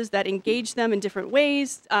courses that engage them in different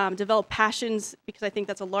ways, develop passions, because I think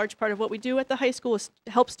that's a large part of what we do at the high school is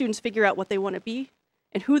to help students figure out what they want to be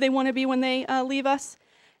and who they want to be when they leave us,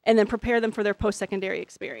 and then prepare them for their post-secondary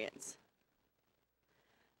experience.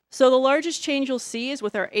 So the largest change you'll see is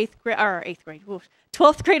with our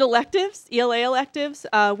 12th grade electives, ELA electives.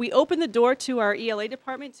 We opened the door to our ELA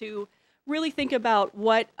department to really think about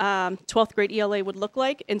what 12th grade ELA would look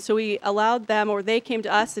like. And so we allowed them, or they came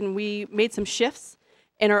to us, and we made some shifts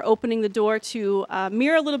and are opening the door to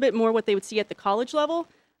mirror a little bit more what they would see at the college level.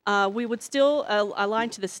 We would still align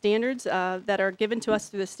to the standards that are given to us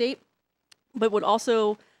through the state, but would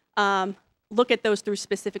also look at those through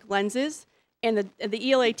specific lenses. And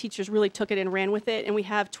the ELA teachers really took it and ran with it. And we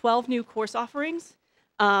have 12 new course offerings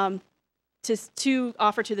to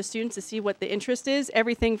offer to the students to see what the interest is.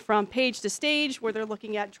 Everything from Page to Stage, where they're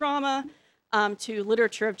looking at drama, to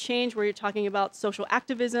Literature of Change, where you're talking about social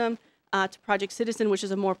activism, to Project Citizen, which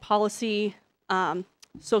is a more policy,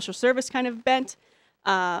 social service kind of bent.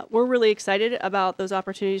 We're really excited about those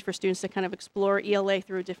opportunities for students to kind of explore ELA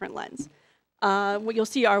through a different lens. What you'll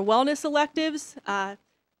see are wellness electives.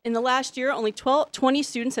 In the last year, only 20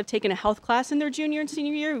 students have taken a health class in their junior and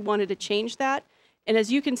senior year. We wanted to change that. And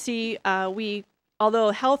as you can see, although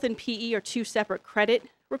health and PE are 2 separate credit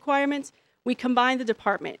requirements, we combined the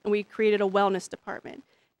department and we created a wellness department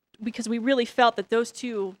because we really felt that those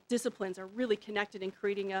 2 disciplines are really connected in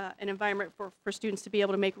creating an environment for students to be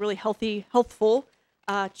able to make really healthful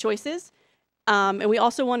choices. And we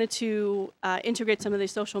also wanted to integrate some of the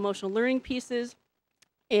social emotional learning pieces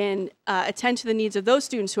and attend to the needs of those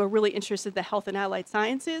students who are really interested in the health and allied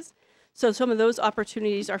sciences. So some of those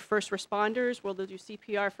opportunities are first responders, where they'll do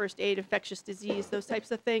CPR, first aid, infectious disease, those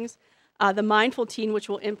types of things. The Mindful Teen, which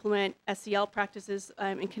will implement SEL practices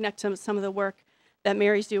and connect some of the work that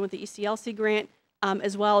Mary's doing with the ECLC grant,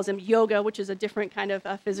 as well as yoga, which is a different kind of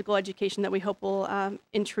physical education that we hope will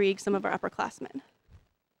intrigue some of our upperclassmen.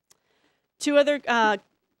 Two other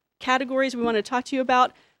categories we want to talk to you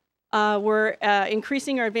about. We're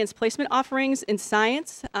increasing our advanced placement offerings in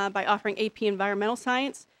science by offering AP Environmental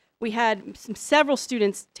Science. We had several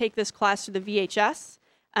students take this class through the VHS.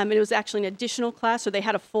 It was actually an additional class, so they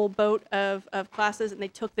had a full boat of classes, and they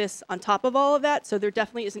took this on top of all of that. So there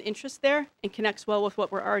definitely is an interest there and connects well with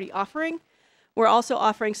what we're already offering. We're also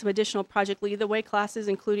offering some additional Project Lead the Way classes,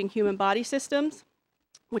 including human body systems,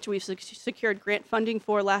 which we've secured grant funding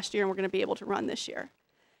for last year, and we're going to be able to run this year.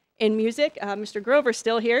 In music, Mr. Grover's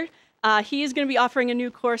still here. He is going to be offering a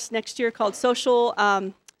new course next year called Social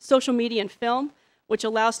Media and Film, which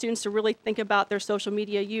allows students to really think about their social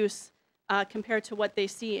media use compared to what they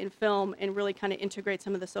see in film and really kind of integrate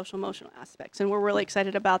some of the social emotional aspects. And we're really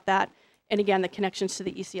excited about that. And again, the connections to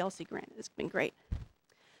the ECLC grant has been great.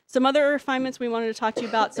 Some other refinements we wanted to talk to you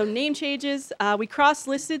about. So name changes. We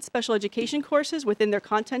cross-listed special education courses within their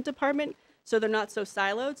content department, so they're not so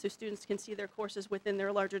siloed, so students can see their courses within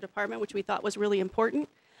their larger department, which we thought was really important.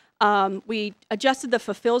 We adjusted the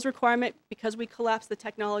fulfills requirement because we collapsed the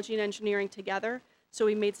technology and engineering together. So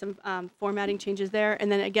we made some formatting changes there. And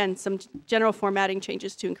then again, some general formatting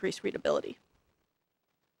changes to increase readability.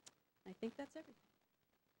 I think that's everything.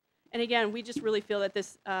 And again, we just really feel that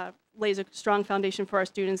this lays a strong foundation for our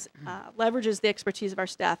students, leverages the expertise of our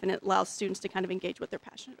staff, and it allows students to kind of engage what they're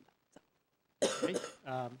passionate about. So. Okay.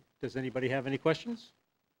 Does anybody have any questions?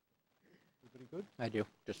 Everybody good? I do.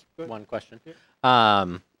 Just Good. one question. Yeah.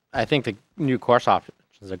 I think the new course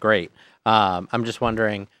options are great. I'm just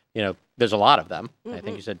wondering, there's a lot of them. I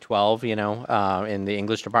think you said 12, in the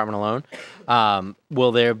English department alone.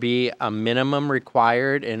 Will there be a minimum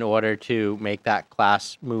required in order to make that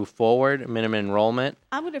class move forward, minimum enrollment?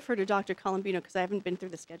 I would defer to Dr. Colombino because I haven't been through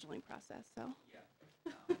the scheduling process. So.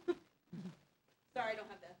 Sorry, I don't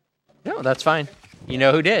have that. No, that's fine. You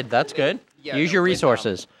know who did. That's good. Yeah, Use your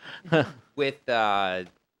resources. With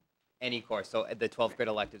any course, so the 12th grade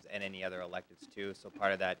electives and any other electives too. So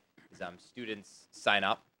part of that is students sign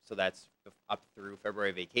up. So that's up through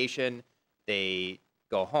February vacation. They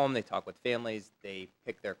go home, they talk with families, they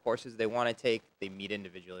pick their courses they want to take, they meet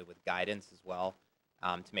individually with guidance as well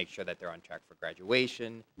to make sure that they're on track for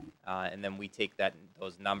graduation. And then we take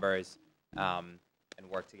those numbers and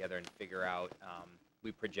work together and figure out,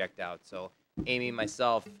 we project out. So Amy,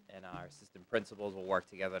 myself, and our assistant principals will work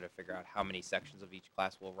together to figure out how many sections of each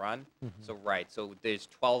class we'll run. Mm-hmm. So there's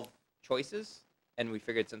 12 choices. And we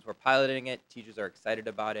figured since we're piloting it, teachers are excited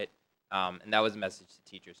about it. And that was a message to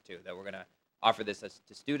teachers, too, that we're going to offer this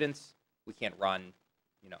to students. We can't run,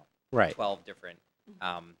 Right. 12 different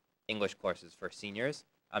English courses for seniors.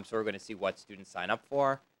 So we're going to see what students sign up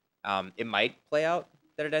for. It might play out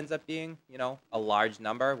that it ends up being, a large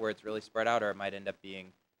number where it's really spread out, or it might end up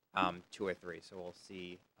being 2 or 3. So we'll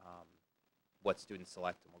see what students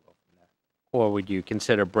select, and we'll go from there. Or would you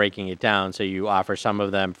consider breaking it down so you offer some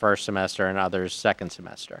of them first semester and others second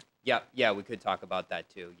semester? Yeah, we could talk about that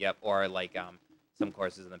too. Yep, or like some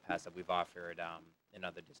courses in the past that we've offered in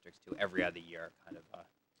other districts too, every other year, kind of.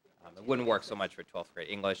 It wouldn't work so much for 12th grade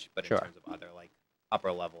English, but Sure. in terms of other like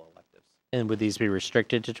upper level electives. And would these be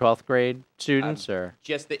restricted to 12th grade students, or?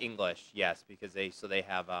 Just the English, yes, because they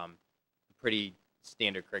have a pretty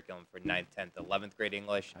standard curriculum for 9th, 10th, 11th grade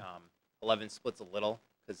English. 11 splits a little.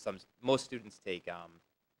 Because most students take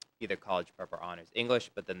either college prep or honors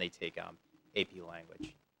English, but then they take AP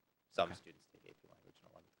language. Some students take AP language in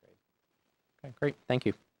 11th grade. Okay, great. Thank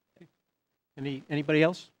you. Anybody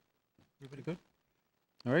else? Everybody good?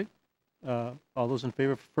 All right. All those in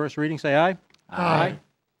favor of first reading, say aye. Aye.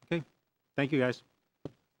 Okay. Thank you, guys.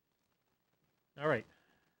 All right.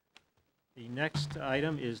 The next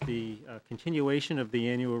item is the continuation of the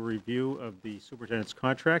annual review of the superintendent's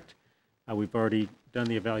contract. We've already done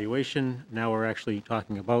the evaluation. Now we're actually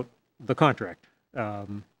talking about the contract.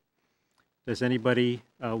 Does anybody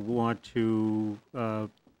want to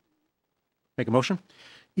make a motion?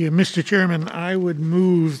 Yeah, Mr. Chairman, I would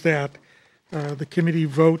move that the committee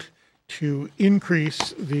vote to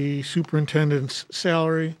increase the superintendent's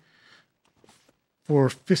salary for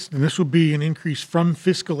and this will be an increase from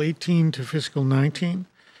fiscal 18 to fiscal 19,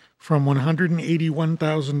 from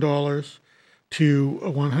 $181,000 to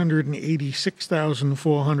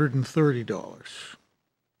 $186,430.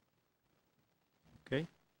 Okay.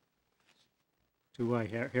 Do I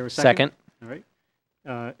hear a second? Second. All right.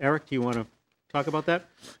 Eric, do you want to talk about that?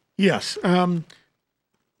 Yes.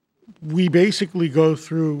 We basically go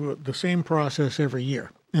through the same process every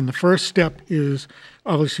year. And the first step is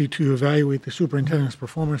obviously to evaluate the superintendent's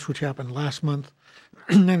performance, which happened last month.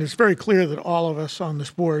 And it's very clear that all of us on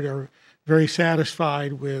this board are very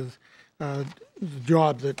satisfied with the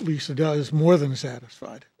job that Lisa does, more than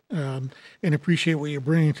satisfied, and appreciate what you're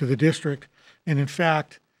bringing to the district. And in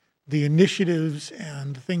fact, the initiatives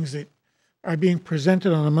and things that are being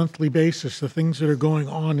presented on a monthly basis, the things that are going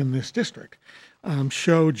on in this district,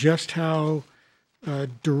 show just how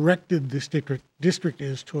directed this district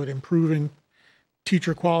is toward improving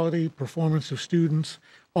teacher quality, performance of students,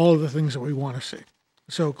 all of the things that we want to see.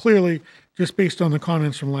 So clearly, just based on the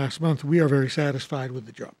comments from last month, we are very satisfied with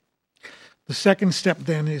the job. The second step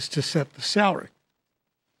then is to set the salary.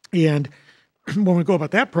 And when we go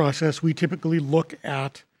about that process, we typically look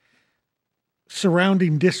at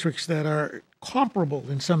surrounding districts that are comparable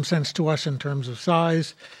in some sense to us in terms of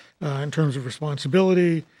size, in terms of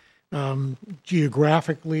responsibility,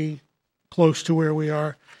 geographically close to where we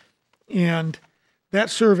are. And that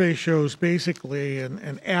survey shows basically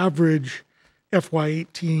an average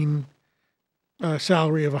FY18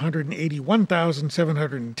 salary of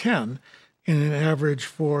 $181,710 and an average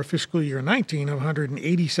for fiscal year 19 of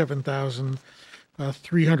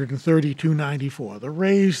 $187,332.94. The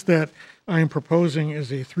raise that I am proposing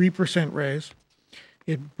is a 3% raise.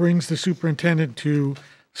 It brings the superintendent to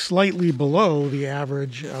slightly below the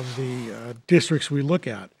average of the districts we look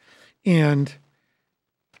at. And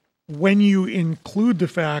when you include the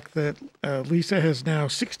fact that Lisa has now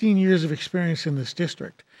 16 years of experience in this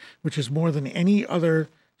district, which is more than any other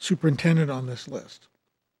superintendent on this list,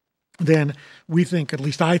 then we think, at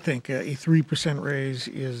least I think, a 3% raise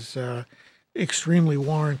is extremely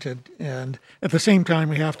warranted. And at the same time,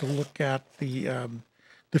 we have to look at the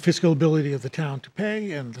fiscal ability of the town to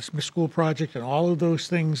pay and the Smith School project and all of those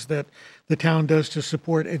things that the town does to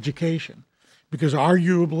support education. Because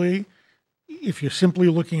arguably, if you're simply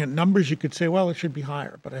looking at numbers, you could say, well, it should be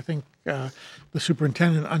higher. But I think the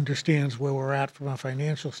superintendent understands where we're at from a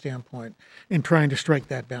financial standpoint in trying to strike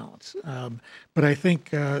that balance. But I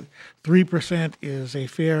think 3% is a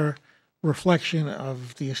fair reflection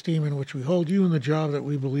of the esteem in which we hold you and the job that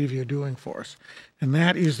we believe you're doing for us. And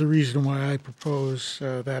that is the reason why I propose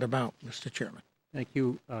that amount, Mr. Chairman. Thank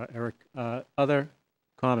you, Eric. Other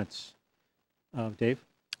comments? Dave?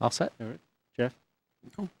 All set. Eric? Jeff?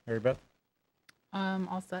 Mary Beth?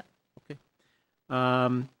 All set. Okay.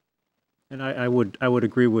 And I would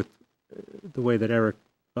agree with the way that Eric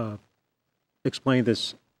explained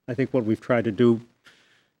this. I think what we've tried to do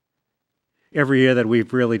every year that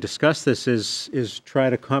we've really discussed this is try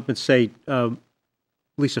to compensate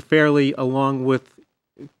Lisa fairly, along with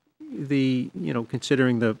the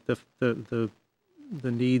considering the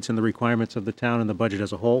needs and the requirements of the town and the budget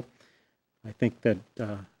as a whole. I think that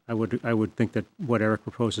I would think that what Eric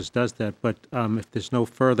proposes does that. But if there's no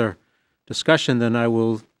further discussion, then I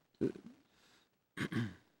will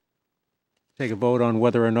take a vote on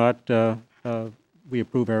whether or not we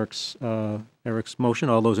approve Eric's motion.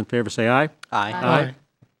 All those in favor say aye. Aye. Aye.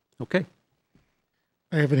 Okay.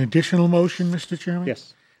 I have an additional motion, Mr. Chairman.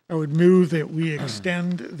 Yes. I would move that we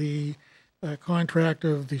extend the contract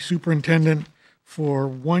of the superintendent for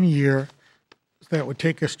 1 year. That would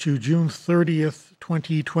take us to June 30th,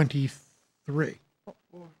 2023.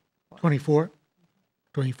 24?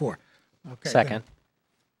 24. Okay. Second.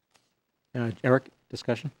 Eric,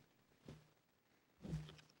 discussion?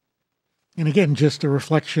 And again, just a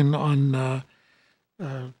reflection on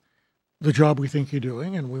the job we think you're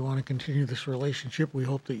doing, and we want to continue this relationship. We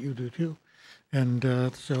hope that you do too.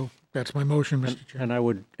 And so that's my motion, Mr. Chairman. And I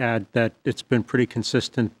would add that it's been pretty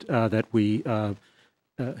consistent that we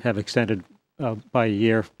have extended by a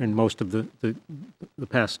year in most of the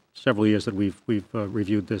past several years that we've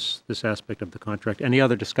reviewed this aspect of the contract. Any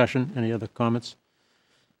other discussion? Any other comments?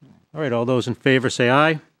 All right, all those in favor say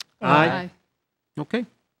aye. Aye. Okay.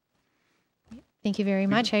 Thank you very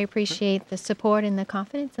much. I appreciate the support and the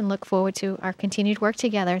confidence and look forward to our continued work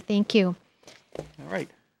together. Thank you. All right.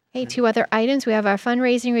 Okay, 2 other items. We have our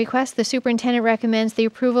fundraising request. The superintendent recommends the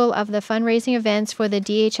approval of the fundraising events for the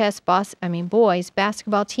DHS boys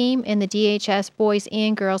basketball team and the DHS boys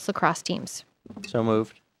and girls lacrosse teams. So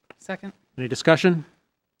moved. Second. Any discussion?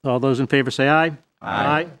 All those in favor say aye.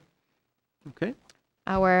 Aye. Okay.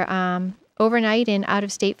 Our overnight and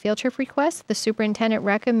out-of-state field trip request. The superintendent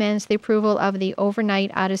recommends the approval of the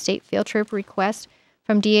overnight out-of-state field trip request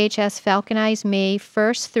from DHS Falcon Eyes May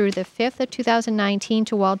 1st through the 5th of 2019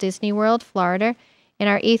 to Walt Disney World, Florida, and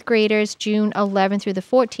our 8th graders June 11th through the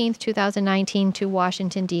 14th, 2019 to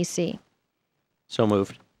Washington, D.C. So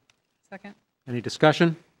moved. Second. Any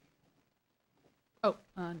discussion? Oh,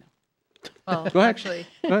 no. Well, Go ahead. Actually,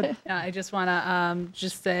 Go ahead. I just want to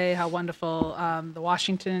just say how wonderful the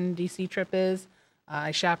Washington, D.C. trip is.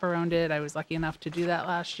 I chaperoned it. I was lucky enough to do that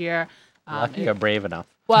last year. Lucky or brave enough.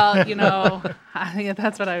 Well, you know, I think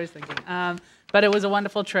that's what I was thinking. But it was a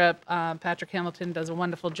wonderful trip. Patrick Hamilton does a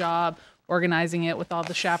wonderful job organizing it with all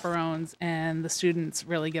the chaperones, and the students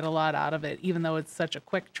really get a lot out of it, even though it's such a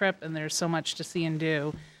quick trip and there's so much to see and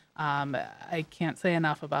do. I can't say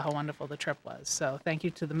enough about how wonderful the trip was. So thank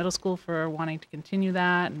you to the middle school for wanting to continue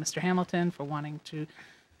that, and Mr. Hamilton for wanting to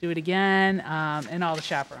do it again, and all the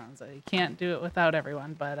chaperones. I can't do it without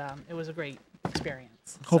everyone, but it was a great experience.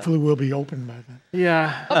 Hopefully we'll be open by then. Yeah.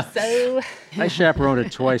 Hope so. I chaperoned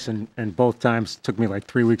it twice, and both times took me like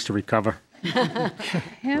 3 weeks to recover. Yeah,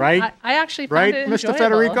 Right? I actually found Right, it Mr.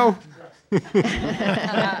 enjoyable. Federico?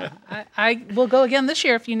 I will go again this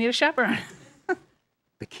year if you need a chaperone.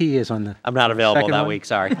 The key is on the I'm not available second that one. week,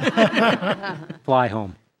 sorry. Fly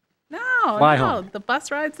home. No, Fly no, home. the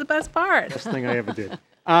bus ride's the best part. Best thing I ever did.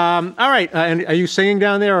 All right, and are you singing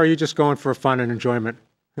down there, or are you just going for fun and enjoyment?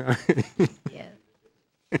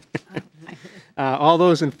 All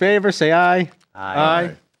those in favor, say aye.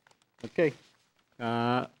 Aye. Okay.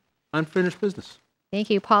 Unfinished business. Thank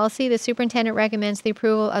you. Policy, the superintendent recommends the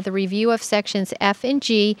approval of the review of sections F and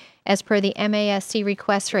G as per the MASC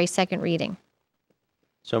request for a second reading.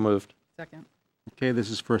 So moved. Second. Okay, this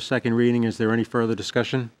is for a second reading. Is there any further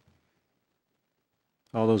discussion?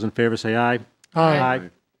 All those in favor say aye. Aye.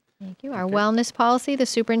 Thank you. Our wellness policy, the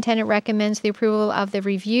superintendent recommends the approval of the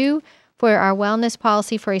review for our wellness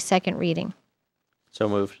policy for a second reading. So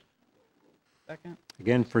moved. Second.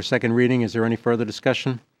 Again, for second reading, is there any further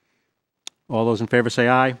discussion? All those in favor say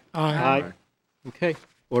aye. Aye. Okay,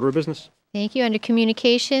 order of business. Thank you. Under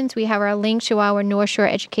communications, we have our link to our North Shore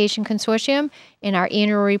Education Consortium, and our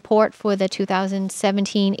annual report for the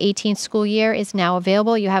 2017-18 school year is now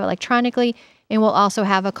available. You have it electronically, and we'll also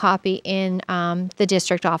have a copy in the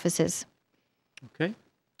district offices. Okay.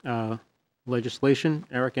 Legislation.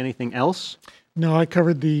 Eric, anything else? No, I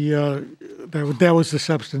covered the, that was the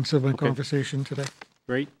substance of my conversation today.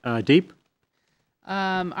 Great. Deep?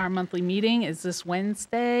 Our monthly meeting is this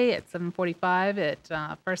Wednesday at 7:45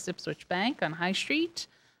 at First Ipswich Bank on High Street.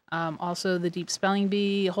 Also, the Deep Spelling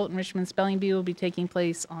Bee, Holton Richmond Spelling Bee will be taking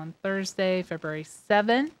place on Thursday, February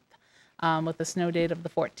 7th, with a snow date of the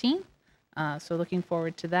 14th. So looking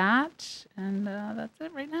forward to that. And that's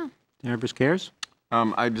it right now. Danvers Cares?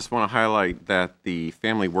 I just want to highlight that the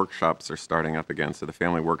family workshops are starting up again. So the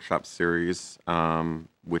family workshop series,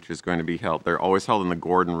 which is going to be held, they're always held in the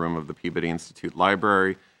Gordon Room of the Peabody Institute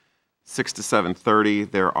Library, 6 to 7:30.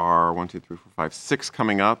 There are 6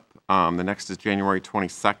 coming up. The next is January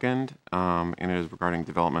 22nd, and it is regarding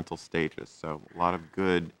developmental stages. So a lot of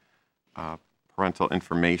good parental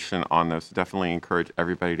information on those. Definitely encourage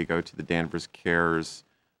everybody to go to the Danvers Cares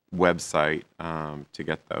website to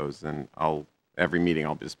get those. And every meeting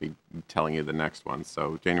I'll just be telling you the next one.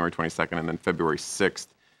 So January 22nd, and then February 6th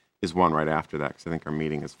is one right after that, because I think our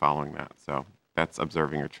meeting is following that. So that's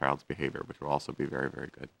observing your child's behavior, which will also be very, very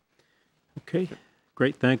good. Okay,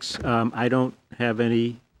 great, thanks. I don't have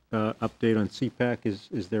any update on CPAC.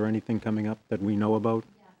 Is there anything coming up that we know about?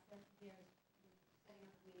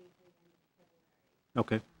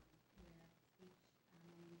 Okay.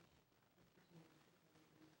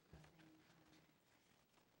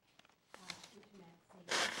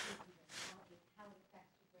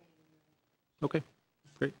 Okay,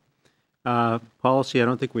 great. Policy, I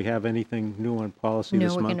don't think we have anything new on policy this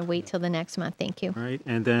No, we're month. going to wait till the next month. Thank you. All right,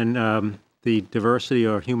 and then the Diversity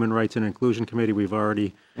or Human Rights and Inclusion Committee, we've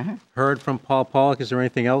already heard from Paul Pollack. Is there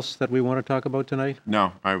anything else that we want to talk about tonight?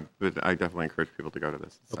 No, I definitely encourage people to go to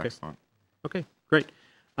this. It's excellent. Okay, great.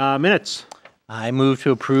 Minutes. I move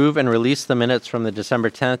to approve and release the minutes from the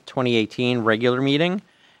December 10th, 2018 regular meeting.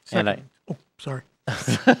 Second. Sorry.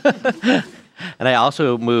 And I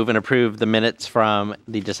also move and approve the minutes from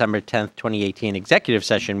the December 10th, 2018 executive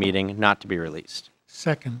session meeting not to be released.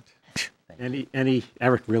 Second.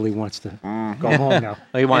 Eric really wants to go home now.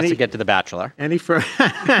 Well, he wants to get to The Bachelor. That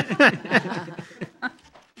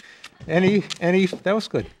was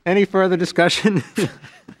good. Any further discussion?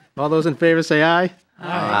 All those in favor say aye.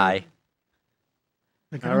 Aye.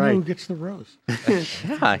 I gotta know who gets the rose.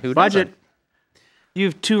 Yeah, who Budget. doesn't? You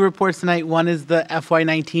have two reports tonight. One is the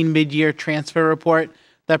FY19 mid-year transfer report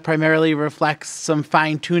that primarily reflects some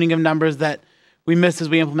fine-tuning of numbers that we missed as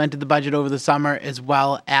we implemented the budget over the summer, as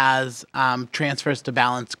well as transfers to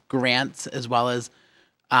balance grants, as well as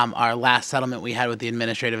our last settlement we had with the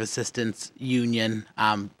Administrative Assistants Union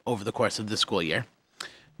over the course of the school year.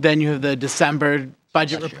 Then you have the December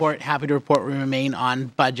budget report. Happy to report we remain on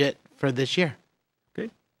budget for this year. Okay.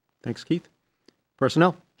 Thanks, Keith.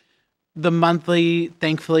 Personnel. the monthly,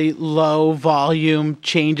 thankfully, low volume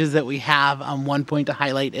changes that we have. One point to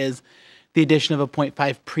highlight is the addition of a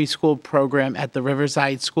 0.5 preschool program at the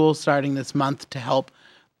Riverside School starting this month to help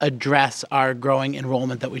address our growing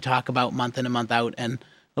enrollment that we talk about month in and month out, and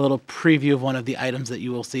a little preview of one of the items that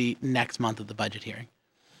you will see next month at the budget hearing.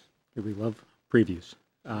 We love previews.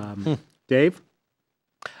 Dave?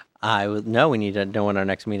 No, we need to know when our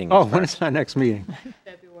next meeting is. Oh, when is our next meeting?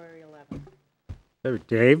 February 11th.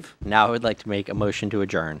 Dave? Now I would like to make a motion to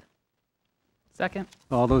adjourn. Second.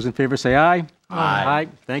 All those in favor say aye. Aye.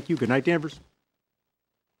 Thank you. Good night, Danvers.